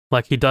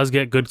 Like, he does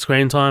get good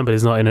screen time, but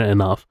he's not in it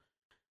enough.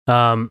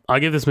 I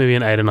give this movie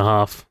an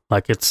 8.5.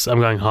 Like, I'm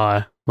going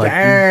high. Like,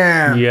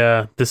 Damn.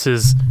 yeah,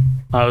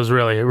 I was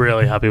really,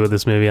 really happy with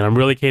this movie, and I'm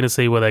really keen to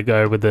see where they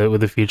go with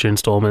the future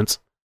installments.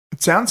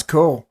 It sounds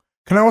cool.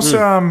 Can I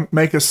also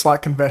make a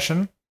slight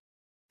confession?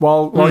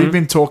 While you've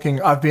been talking,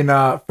 I've been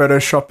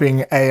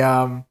photoshopping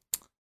a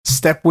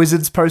Step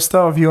Wizards poster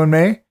of you and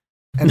me,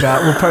 and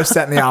we'll post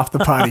that in the after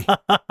party.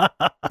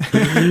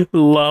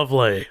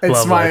 Lovely.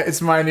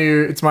 It's my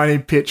new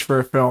pitch for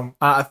a film.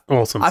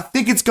 Awesome. I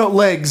think it's got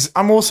legs.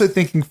 I'm also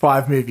thinking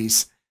 5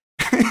 movies.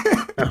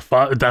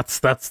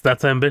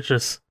 That's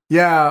ambitious.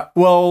 Yeah.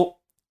 Well,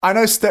 I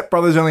know Step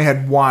Brothers only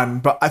had 1,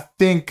 but I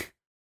think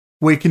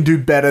we can do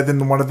better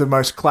than one of the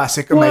most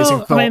classic,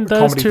 amazing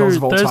comedy films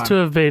of all time.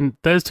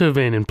 Those two have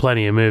been in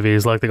plenty of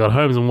movies. Like, they got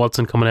Holmes and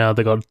Watson coming out.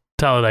 They got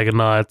Talladega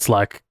Nights.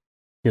 Like,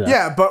 you know.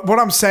 Yeah, but what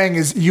I'm saying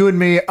is, you and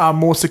me are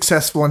more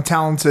successful and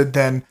talented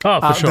than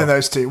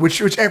those two, which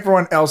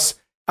everyone else,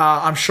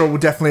 I'm sure, will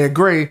definitely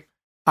agree.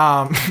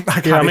 I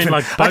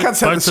can't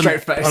say with a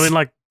straight face. I mean,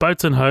 like,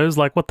 Boats and Hoes.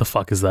 Like, what the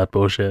fuck is that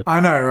bullshit?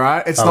 I know,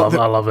 right? I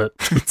love it.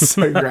 It's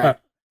so great.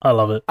 I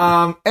love it.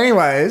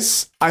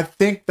 Anyways, I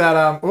think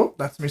that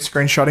that's me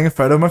screenshotting a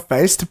photo of my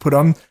face to put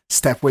on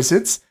Step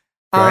Wizards.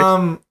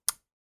 Great.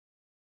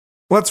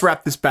 Let's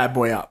wrap this bad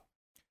boy up.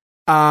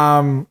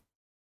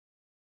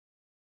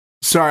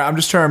 Sorry, I'm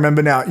just trying to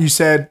remember now. You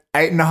said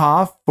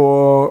 8.5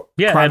 for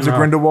Crimes of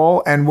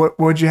Grindelwald, and what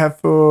would you have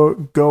for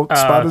Gold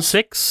Spiders?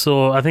 6,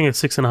 or I think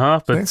it's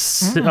 6.5,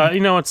 but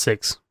you know what,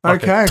 6.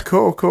 Okay,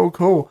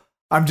 cool.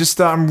 I'm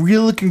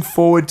really looking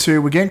forward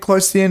to. We're getting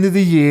close to the end of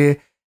the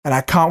year, and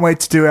I can't wait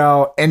to do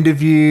our end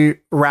of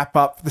year wrap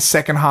up for the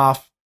second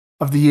half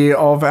of the year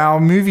of our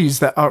movies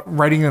that are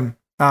rating them.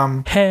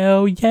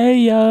 Hell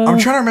yeah! I'm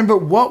trying to remember,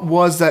 what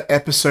was that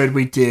episode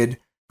we did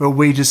where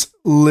we just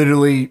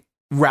literally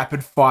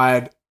rapid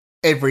fired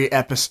every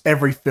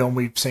film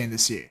we've seen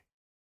this year.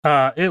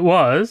 It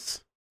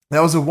was.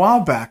 That was a while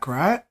back,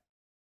 right?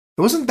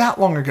 It wasn't that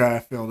long ago, I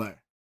feel, though. It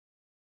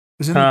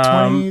was in the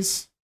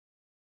 20s.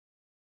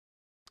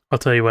 I'll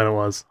tell you when it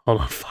was.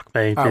 Hold on, fuck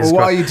me.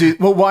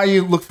 While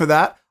you look for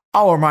that,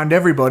 I'll remind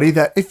everybody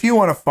that if you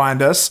want to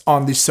find us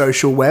on the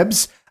social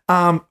webs,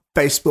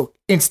 Facebook,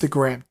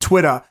 Instagram,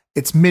 Twitter,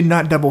 it's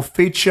Midnight Double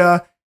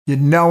Feature. You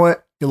know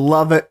it, you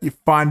love it, you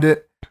find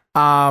it.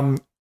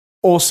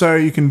 Also,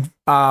 you can,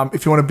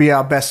 if you want to be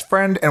our best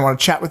friend and want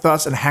to chat with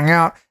us and hang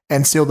out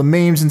and see all the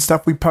memes and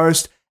stuff we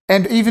post,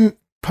 and even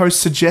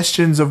post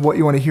suggestions of what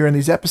you want to hear in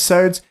these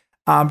episodes,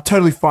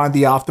 totally find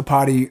the After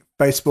Party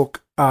Facebook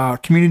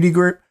community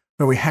group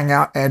where we hang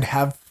out and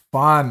have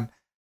fun.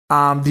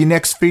 The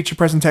next feature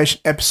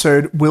presentation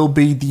episode will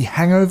be The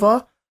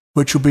Hangover,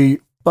 which will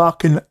be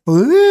fucking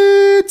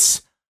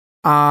lit,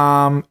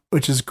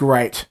 which is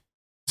great.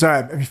 So,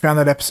 have you found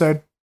that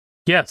episode?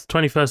 Yes,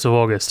 21st of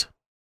August.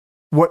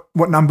 What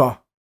number?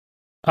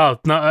 Oh,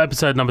 no,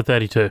 episode number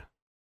 32.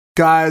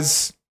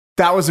 Guys,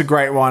 that was a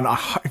great one.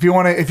 If you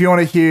want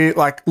to hear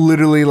like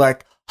literally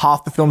like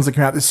half the films that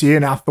came out this year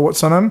and our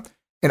thoughts on them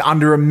in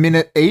under a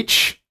minute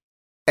each,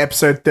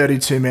 episode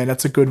 32, man,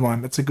 that's a good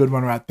one. That's a good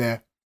one right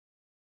there.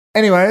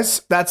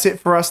 Anyways, that's it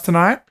for us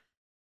tonight.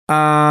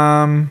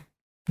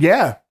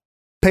 Yeah.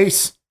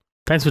 Peace.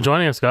 Thanks for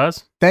joining us,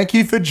 guys. Thank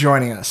you for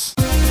joining us.